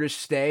here to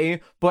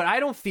stay, but I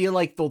don't feel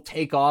like they'll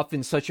take off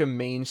in such a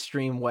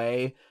mainstream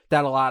way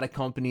that a lot of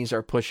companies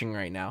are pushing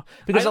right now.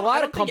 Because a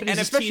lot of companies,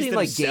 especially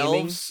like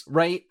gaming,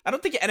 right? I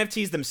don't think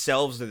NFTs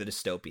themselves are the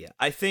dystopia.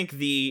 I think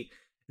the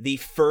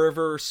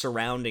fervor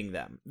surrounding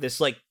them, this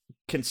like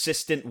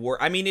consistent work.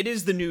 I mean, it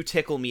is the new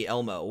Tickle Me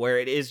Elmo, where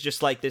it is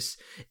just like this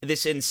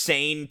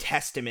insane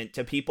testament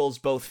to people's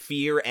both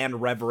fear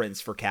and reverence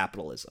for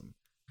capitalism.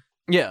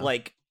 Yeah.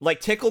 Like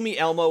Tickle Me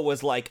Elmo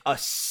was like a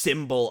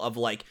symbol of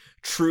like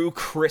true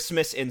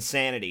Christmas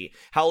insanity.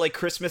 How like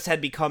Christmas had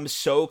become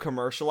so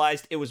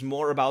commercialized, it was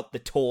more about the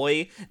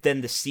toy than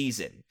the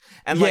season.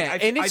 And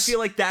like I feel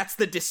like that's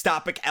the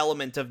dystopic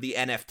element of the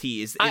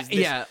NFT is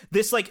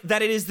this like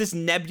that it is this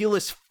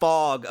nebulous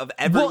fog of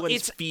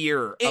everyone's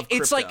fear of crypto.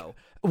 It's like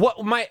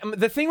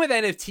the thing with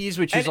NFTs,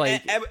 which is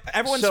like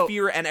everyone's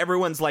fear and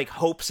everyone's like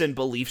hopes and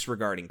beliefs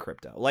regarding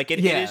crypto. Like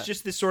it is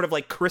just this sort of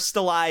like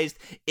crystallized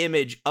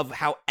image of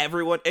how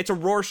everyone. It's a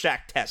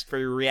Rorschach test for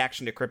your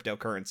reaction to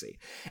cryptocurrency.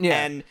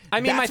 Yeah, and I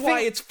mean that's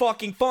why it's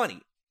fucking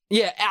funny.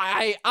 Yeah,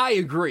 I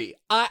agree.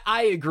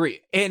 I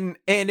agree, and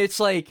it's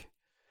like,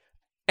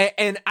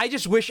 and I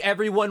just wish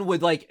everyone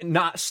would like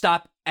not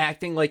stop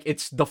acting like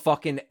it's the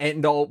fucking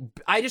end all.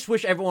 I just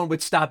wish everyone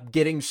would stop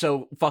getting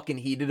so fucking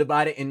heated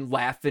about it and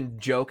laugh and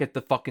joke at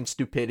the fucking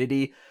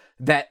stupidity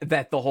that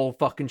the whole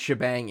fucking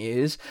shebang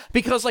is.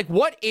 Because like,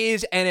 what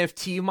is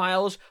NFT,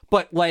 Miles?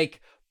 But like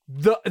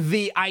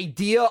the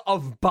idea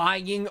of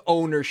buying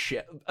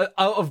ownership,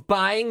 of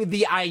buying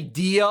the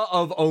idea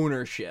of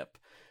ownership,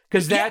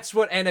 because that's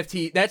what an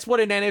NFT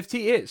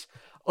is.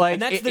 Like,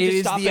 and that's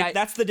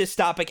the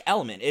dystopic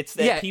element. It's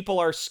that people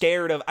are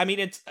scared of. I mean,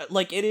 it's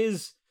like it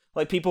is.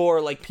 Like, people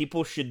are like,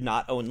 people should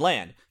not own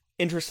land.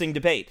 Interesting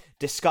debate.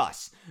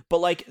 Discuss. But,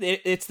 like,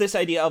 it's this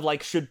idea of,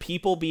 like, should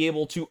people be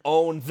able to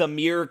own the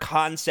mere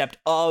concept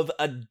of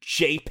a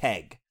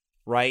JPEG,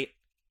 right?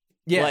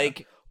 Yeah.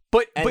 Like,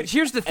 but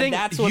here's the thing. And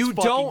that's what's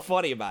fucking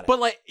funny about it. But,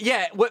 like,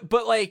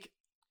 but, like...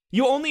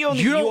 You only own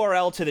the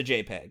URL to the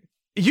JPEG.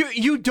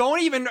 You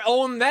don't even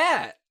own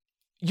that.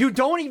 You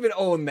don't even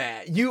own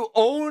that. You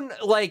own,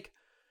 like...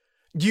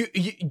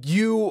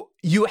 You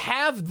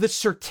have the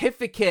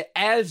certificate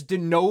as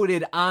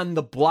denoted on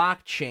the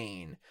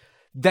blockchain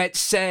that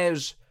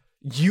says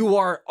you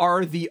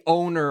are the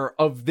owner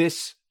of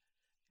this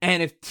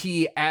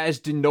NFT as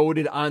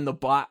denoted on the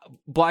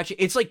blockchain.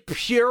 It's like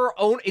pure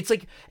own.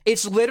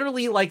 It's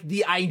literally like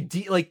the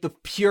idea, like the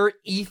pure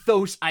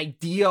ethos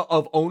idea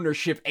of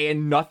ownership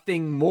and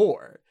nothing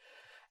more.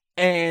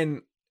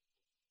 And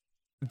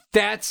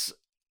that's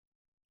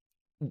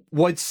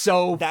what's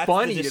so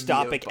funny. That's the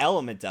dystopic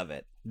element of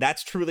it.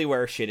 That's truly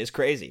where shit is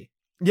crazy.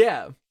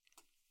 Yeah.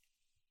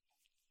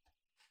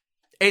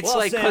 It's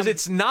like, because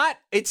it's not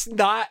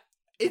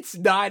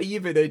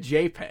even a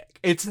JPEG.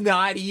 It's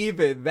not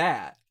even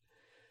that.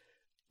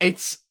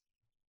 It's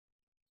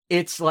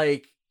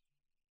like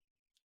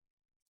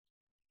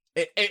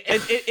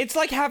it's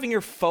like having your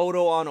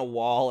photo on a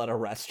wall at a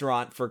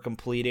restaurant for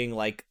completing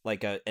like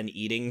an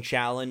eating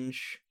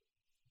challenge.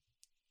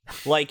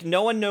 Like,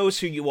 no one knows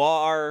who you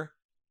are.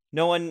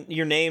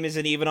 Your name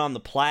isn't even on the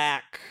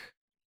plaque.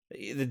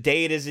 The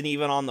date isn't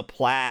even on the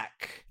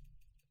plaque.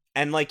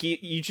 And like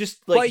you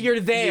just like, but you're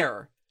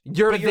there.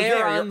 You're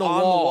there on the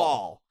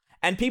wall.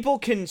 And people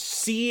can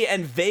see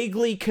and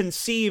vaguely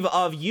conceive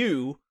of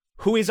you,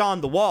 who is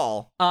on the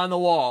wall. On the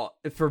wall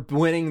for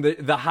winning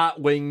the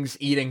hot wings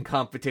eating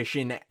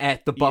competition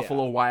at the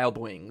Buffalo Wild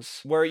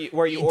Wings. Where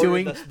you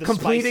doing the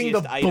completing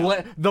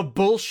the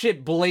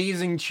bullshit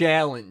blazing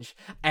challenge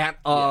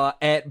at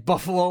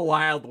Buffalo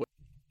Wild Wings.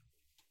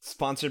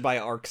 Sponsored by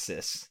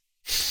Arxis.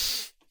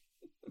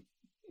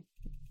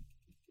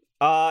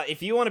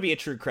 If you want to be a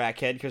true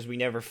crackhead, because we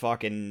never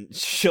fucking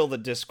shill the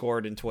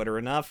Discord and Twitter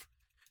enough,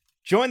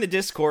 join the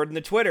Discord and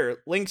the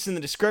Twitter. Links in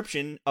the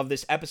description of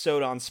this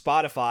episode on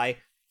Spotify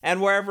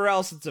and wherever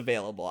else it's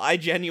available. I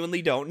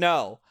genuinely don't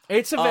know.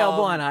 It's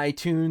available on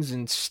iTunes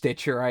and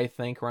Stitcher, I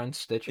think. We're on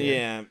Stitcher.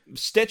 Yeah,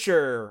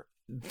 Stitcher,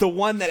 the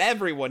one that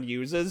everyone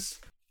uses.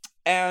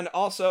 And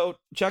also,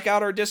 check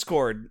out our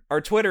Discord. Our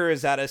Twitter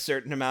is at a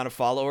certain amount of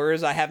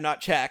followers. I have not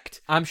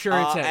checked. I'm sure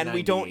it's at and 98.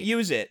 We don't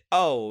use it.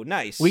 Oh,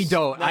 nice. We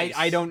don't. Nice.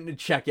 I don't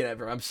check it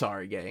ever. I'm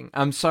sorry, gang.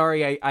 I'm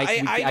sorry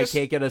I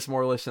can't get us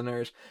more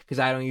listeners because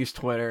I don't use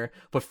Twitter.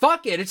 But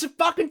fuck it. It's a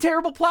fucking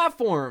terrible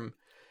platform.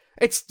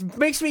 It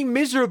makes me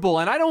miserable,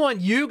 and I don't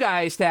want you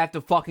guys to have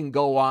to fucking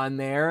go on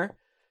there,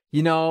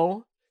 you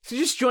know? So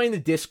just join the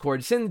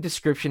Discord. It's in the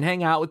description.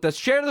 Hang out with us.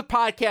 Share the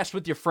podcast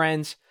with your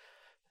friends.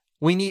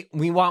 We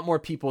want more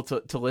people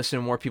to listen,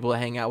 more people to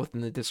hang out with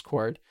in the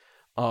Discord.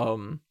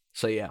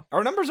 So yeah.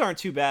 Our numbers aren't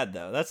too bad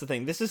though. That's the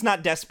thing. This is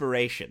not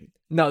desperation.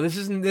 No, this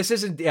isn't this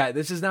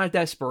is not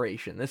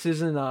desperation. This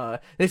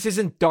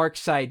isn't Dark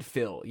Side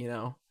Phil, you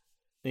know?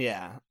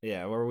 Yeah,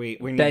 where we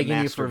need begging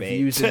to you for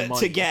views and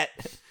money.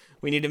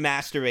 We need to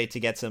masturbate to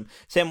get some.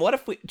 Sam, what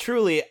if we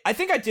truly... I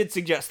think I did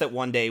suggest that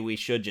one day we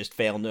should just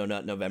fail No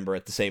Nut November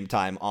at the same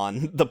time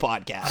on the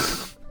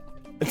podcast.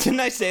 Didn't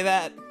I say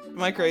that?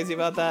 Am I crazy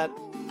about that?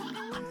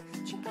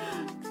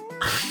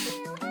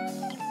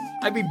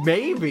 I mean,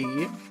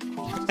 maybe.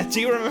 Do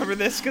you remember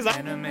this? Because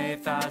Anime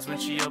thighs when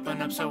she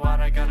opened up so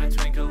wide, I got a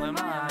twinkle in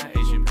my eye.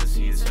 Asian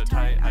pussy is so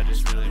tight, I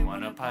just really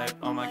want a pipe.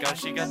 Oh my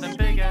gosh, she got them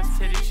big ass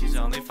titties, she's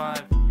only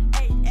 5.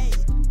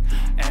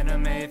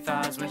 Anime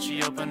thighs when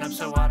she opened up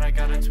so wide, I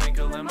got a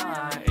twinkle in my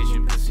eye.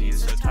 Asian pussy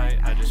is so tight,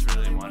 I just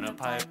really want a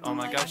pipe. Oh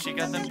my gosh, she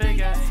got them big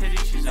ass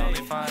titties, she's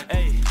only 5.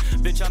 Hey,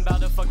 bitch, I'm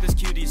about to fuck this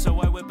cutie, so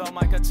I whip out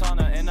my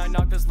katana and I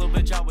knock this little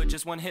bitch out with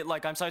just one hit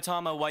like I'm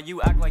Saitama. Why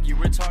you act like you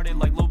retarded?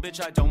 Like, little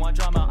bitch, I don't want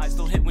drama. I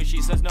still hit when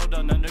she says no,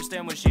 don't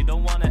understand when she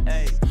don't wanna.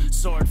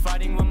 Sword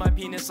fighting with my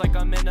penis like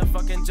I'm in a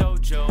fucking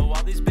dojo.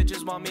 All these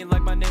bitches want me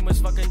like my name was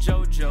fucking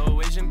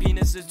JoJo. Asian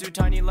penis is too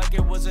tiny like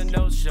it was a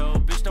nose show.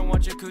 Bitch, don't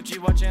watch your coochie,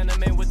 watch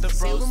anime with the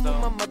bros though.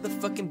 With my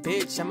motherfucking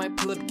bitch, I might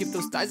pull up, give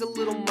those thighs a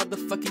little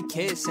motherfucking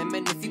kiss. And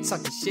man, if you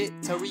talking shit,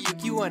 tell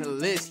Ryuki on a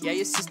list. Yeah,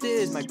 your sister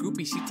is my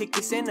groupie, she take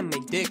this anime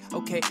dick.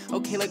 Okay,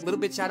 like little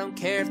bitch, I don't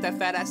care if that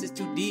fat ass is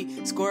too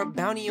deep. Score a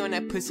bounty on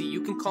that pussy,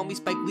 you can call me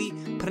Spike Lee.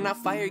 Putting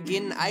out fire,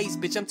 getting ice,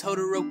 bitch, I'm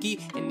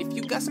Todoroki. And if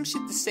you got some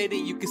shit to say,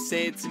 then you can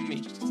say it to me.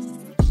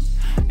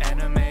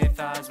 Anime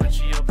thighs when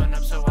she opened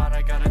up so wide,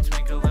 I got a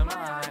twinkle in my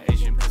eye.